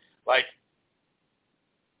sense. Like,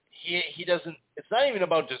 he doesn't, it's not even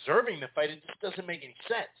about deserving the fight. It just doesn't make any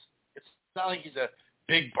sense. It's not like he's a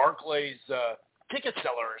big Barclays ticket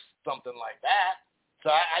seller or something like that. So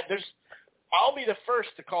I'll be the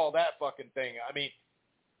first to call that fucking thing. I mean,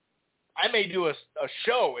 I may do a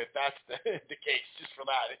show if that's the case, just for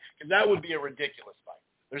that, because that would be a ridiculous fight.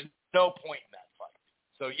 There's no point in that fight.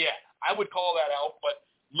 So yeah, I would call that out. But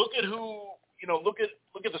look at who, look at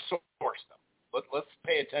the source though. Let's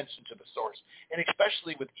pay attention to the source, and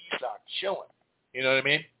especially with Isak chilling. You know what I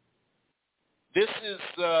mean? This is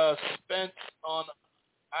Spence on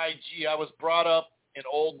IG. I was brought up in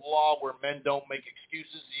old law where men don't make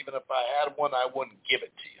excuses. Even if I had one, I wouldn't give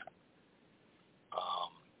it to you.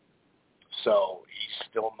 So he's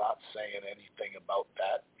still not saying anything about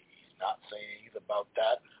that. He's not saying anything about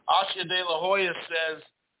that. Asha De La Hoya says,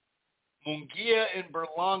 Munguia and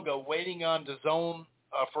Berlanga waiting on DAZN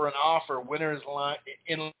for an offer. Winners in line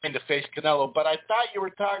to face Canelo. But I thought you were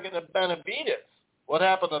talking to Benavidez. What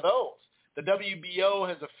happened to those? The WBO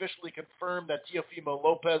has officially confirmed that Teofimo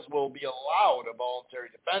Lopez will be allowed a voluntary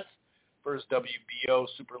defense for his WBO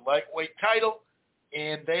super lightweight title,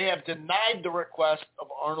 and they have denied the request of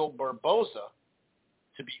Arnold Barboza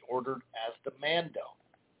to be ordered as the Mando.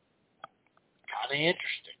 Kind of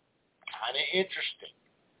interesting.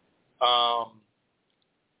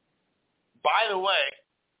 By the way,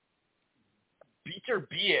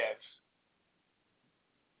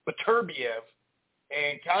 Beterbiev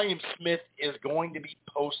and Callum Smith is going to be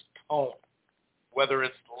postponed, whether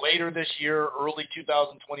it's later this year, early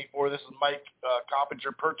 2024. This is Mike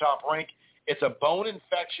Coppinger per Top Rank. It's a bone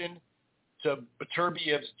infection to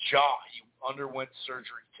Beterbiev's jaw. He underwent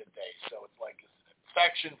surgery today. So it's like it's an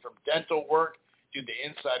infection from dental work. Dude, the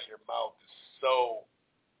inside of your mouth is so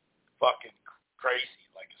fucking crazy,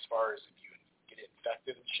 like as far as if you get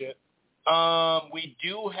infected and shit. We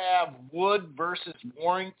do have Wood versus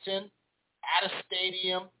Warrington at a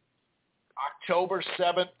stadium, October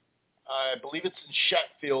 7th. I believe it's in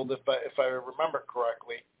Sheffield, if I remember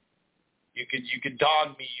correctly. You could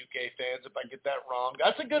dog me, UK fans, if I get that wrong.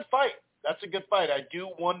 That's a good fight. I do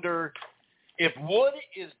wonder if Wood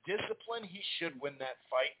is disciplined, he should win that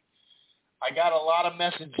fight. I got a lot of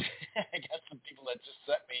messages. I got some people that just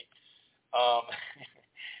sent me.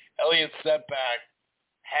 Elliot Setback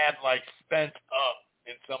had like Spence up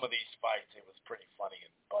in some of these fights. It was pretty funny, and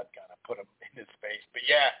Bud kind of put him in his face. But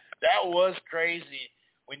yeah, that was crazy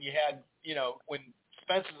when you had, when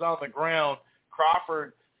Spence is on the ground,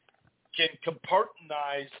 Crawford can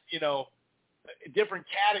compartmentalize, different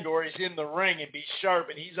categories in the ring and be sharp,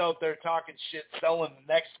 and he's out there talking shit, selling the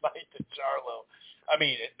next fight to Charlo. I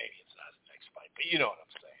mean, maybe it's not his next fight, but you know what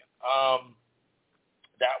I'm saying.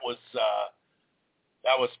 that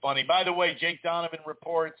was funny. By the way, Jake Donovan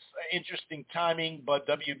reports interesting timing, but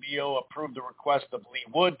WBO approved the request of Lee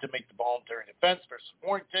Wood to make the voluntary defense versus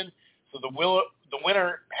Warrington. So the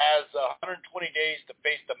winner has 120 days to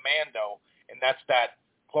face the Mando, and that's that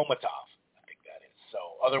Klomatov, I think that is. So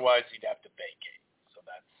otherwise, he'd have to vacate. So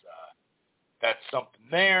that's something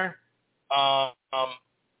there.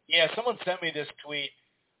 Yeah, someone sent me this tweet.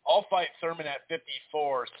 I'll fight Thurman at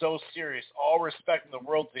 54. So serious. All respect in the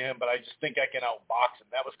world to him, but I just think I can outbox him.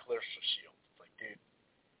 That was Clarissa Shields. It's like, dude,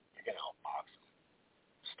 you're going to outbox him.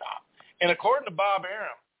 Stop. And according to Bob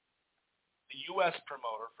Arum, the U.S.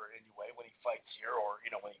 promoter for Inoue, when he fights here, or,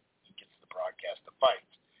 when he gets the broadcast to fight,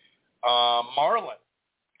 Marlon,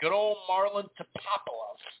 good old Marlon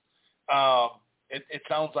Topopoulos. It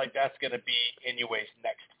sounds like that's going to be Inoue's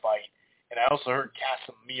next fight. And I also heard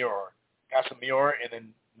Casimir, and then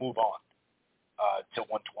move on to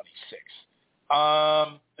 126.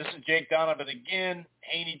 This is Jake Donovan again.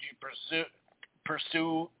 Haney to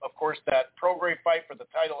pursue, of course, that Prograis fight for the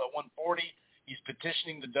title at 140. He's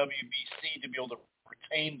petitioning the WBC to be able to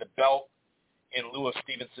retain the belt in lieu of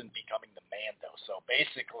Stevenson becoming the Mando. So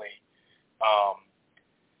basically,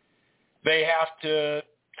 they have to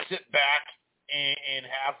sit back and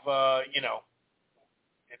have,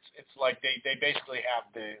 it's like they basically have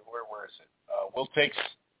the, where is it? We'll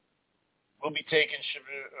be taking,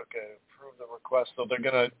 okay, approve the request. So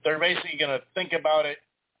they're basically gonna think about it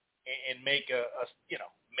and make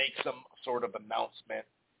make some sort of announcement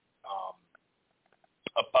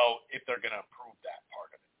about if they're gonna approve that part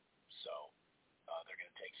of it. So they're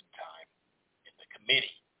gonna take some time, and the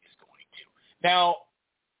committee is going to. Now,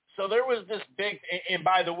 so there was this big, and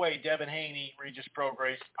by the way, Devin Haney, Regis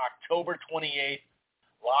Prograis, October 28th,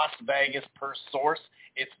 Las Vegas per source.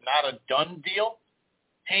 It's not a done deal,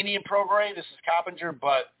 Haney and Prograis. This is Coppinger,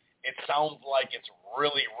 but it sounds like it's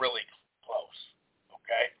really, really close.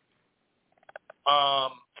 Okay.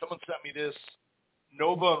 Someone sent me this.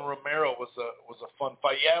 Nova and Romero was a fun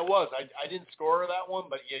fight. Yeah, it was. I didn't score that one,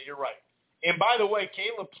 but yeah, you're right. And by the way,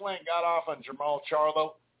 Caleb Plant got off on Jamal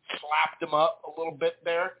Charlo, slapped him up a little bit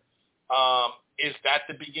there. Is that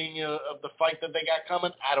the beginning of the fight that they got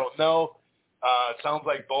coming? I don't know. It sounds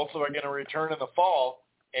like both of them are going to return in the fall.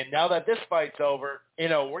 And now that this fight's over,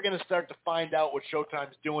 we're going to start to find out what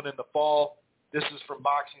Showtime's doing in the fall. This is from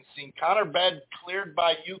Boxing Scene. Conor Bed cleared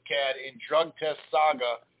by UCAD in drug test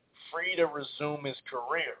saga, free to resume his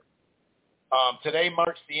career. Today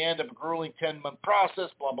marks the end of a grueling 10-month process,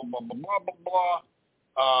 blah, blah, blah, blah, blah, blah, blah.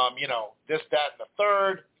 This, that, and the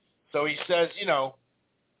third. So he says, he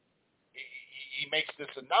makes this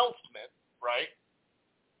announcement, right?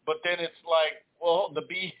 But then it's like, well, the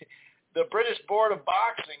British Board of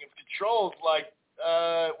Boxing and Control is like,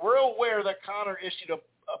 we're aware that Conor issued a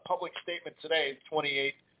public statement today,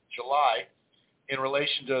 28th July, in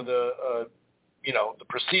relation to the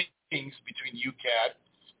proceedings between UCAD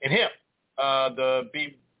and him. The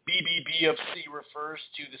BBBFC refers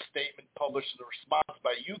to the statement published in the response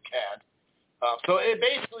by UCAD. So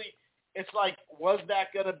it's like, was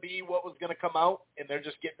that going to be what was going to come out, and they're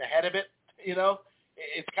just getting ahead of it?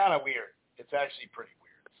 It's kind of weird. It's actually pretty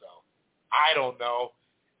weird. So I don't know.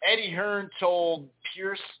 Eddie Hearn told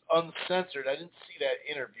Pierce Uncensored, I didn't see that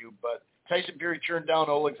interview, but Tyson Fury turned down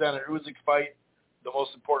Alexander Usyk's fight, the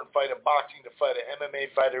most important fight in boxing, to fight an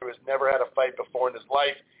MMA fighter who has never had a fight before in his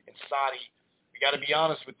life. And Saudi, we got to be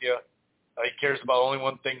honest with you, he cares about only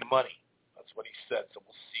one thing, the money. That's what he said, so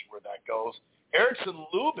we'll see where that goes. Erickson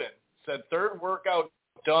Lubin said third workout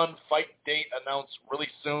done, fight date announced really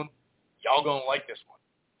soon. Y'all going to like this one.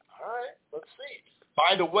 All right, let's see.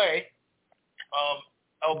 By the way,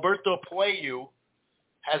 Alberto Puello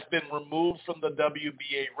has been removed from the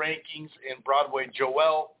WBA rankings, and Broadway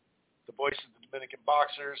Joel, the voice of the Dominican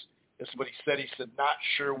boxers, this is what he said. He said, not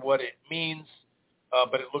sure what it means,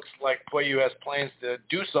 but it looks like Puello has plans to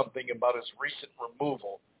do something about his recent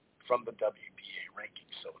removal from the WBA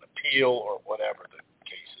rankings, so an appeal or whatever the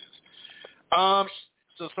case is.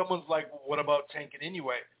 So someone's like, well, what about Tank and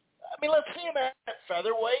Inoue? I mean, let's see him at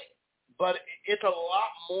featherweight, but it's a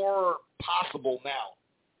lot more possible now.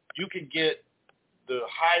 You could get the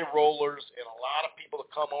high rollers and a lot of people to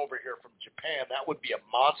come over here from Japan. That would be a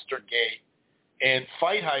monster gate. And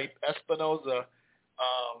Fight Hype, Espinoza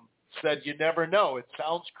said, you never know. It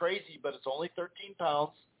sounds crazy, but it's only 13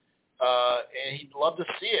 pounds, and he'd love to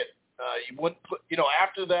see it. You wouldn't put,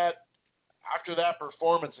 after that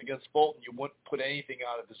performance against Bolton, you wouldn't put anything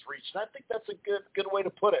out of his reach. And I think that's a good way to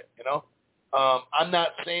put it, I'm not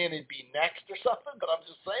saying it'd be next or something, but I'm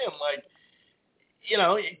just saying, like, you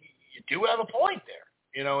do have a point there.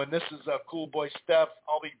 and this is a cool boy Steph.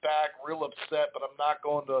 I'll be back, real upset, but I'm not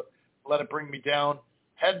going to let it bring me down.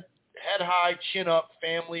 Head high, chin up,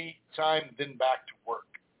 family time, then back to work.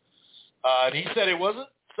 And he said it wasn't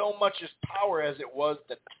so much his power as it was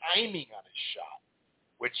the timing on his shot,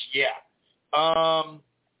 which, yeah.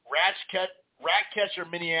 Ratcatcher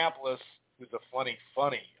Minneapolis, who's a funny,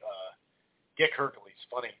 Dick Hercules,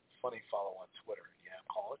 funny follow on Twitter. Yeah,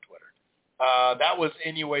 call it Twitter. That was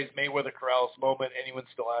Inoue's Mayweather-Corrales moment. Anyone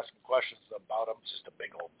still asking questions about him, just a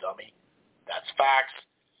big old dummy. That's facts.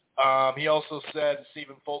 He also said,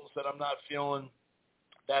 Stephen Fulton said, I'm not feeling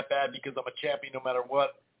that bad because I'm a champion no matter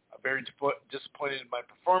what. I'm very disappointed in my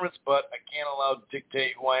performance, but I can't allow to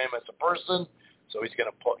dictate who I am as a person. So he's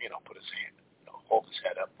going to put his hand, hold his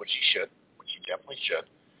head up, which he should, which he definitely should.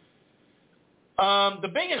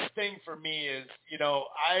 The biggest thing for me is,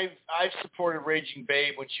 I've supported Raging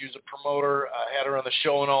Babe when she was a promoter. I had her on the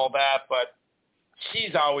show and all that, but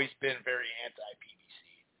she's always been very anti-PBC.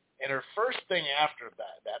 And her first thing after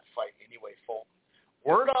that fight, anyway, Fulton,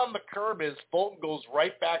 word on the curb is Fulton goes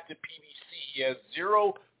right back to PBC. He has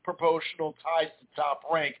zero proportional ties to Top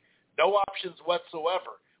Rank, no options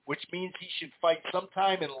whatsoever, which means he should fight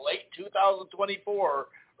sometime in late 2024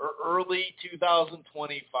 or early 2025.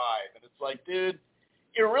 And it's like, dude,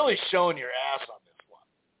 you're really showing your ass on this one.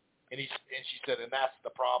 And she said, and that's the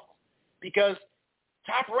problem. Because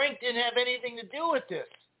Top Rank didn't have anything to do with this.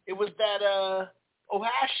 It was that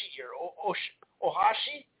Ohashi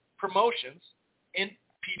Promotions in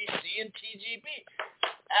PBC and TGB.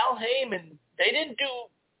 Al Heyman,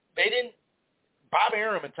 Bob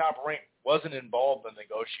Arum and Top Rank wasn't involved in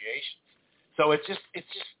negotiations. So it's just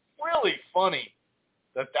really funny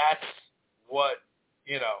that's what,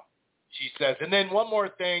 she says. And then one more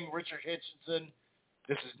thing, Richard Hitchinson,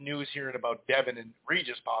 this is news hearing about Devin and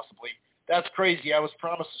Regis possibly. That's crazy. I was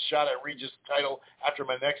promised a shot at Regis' title after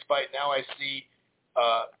my next fight. Now I see,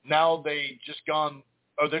 now they're just going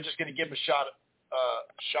to give him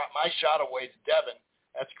my shot away to Devin.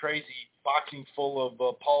 That's crazy. Boxing full of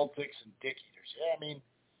politics and dick eaters. Yeah, I mean,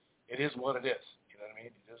 it is what it is. You know what I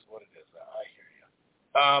mean? It is what it is. I hear you.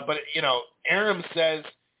 But, Arum says,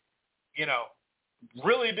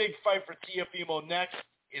 really big fight for Teofimo next.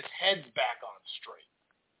 His head's back on straight.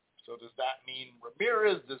 So does that mean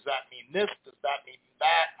Ramirez? Does that mean this? Does that mean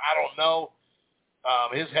that? I don't know.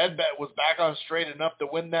 His head was back on straight enough to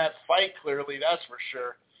win that fight, clearly, that's for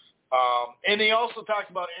sure. And he also talks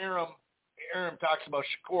about Arum talks about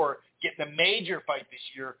Shakur getting a major fight this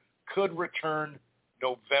year, could return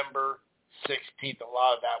November 16th. A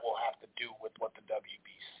lot of that will have to do with what the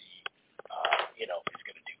WBC, is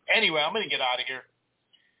going to do. Anyway, I'm going to get out of here.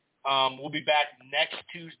 We'll be back next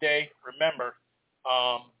Tuesday. Remember,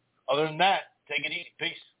 other than that, take it easy.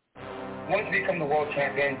 Peace. Once you become the world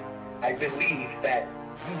champion, I believe that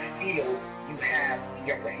you feel you have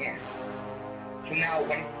the upper hand. So now,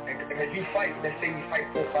 as you fight, let's say you fight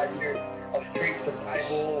 4 or 5 years of straight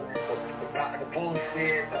survival, the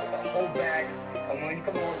bullshit, the holdback, and when you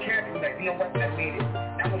become a world champion, you're like, you know what, I made it.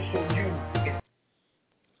 I'm going to show you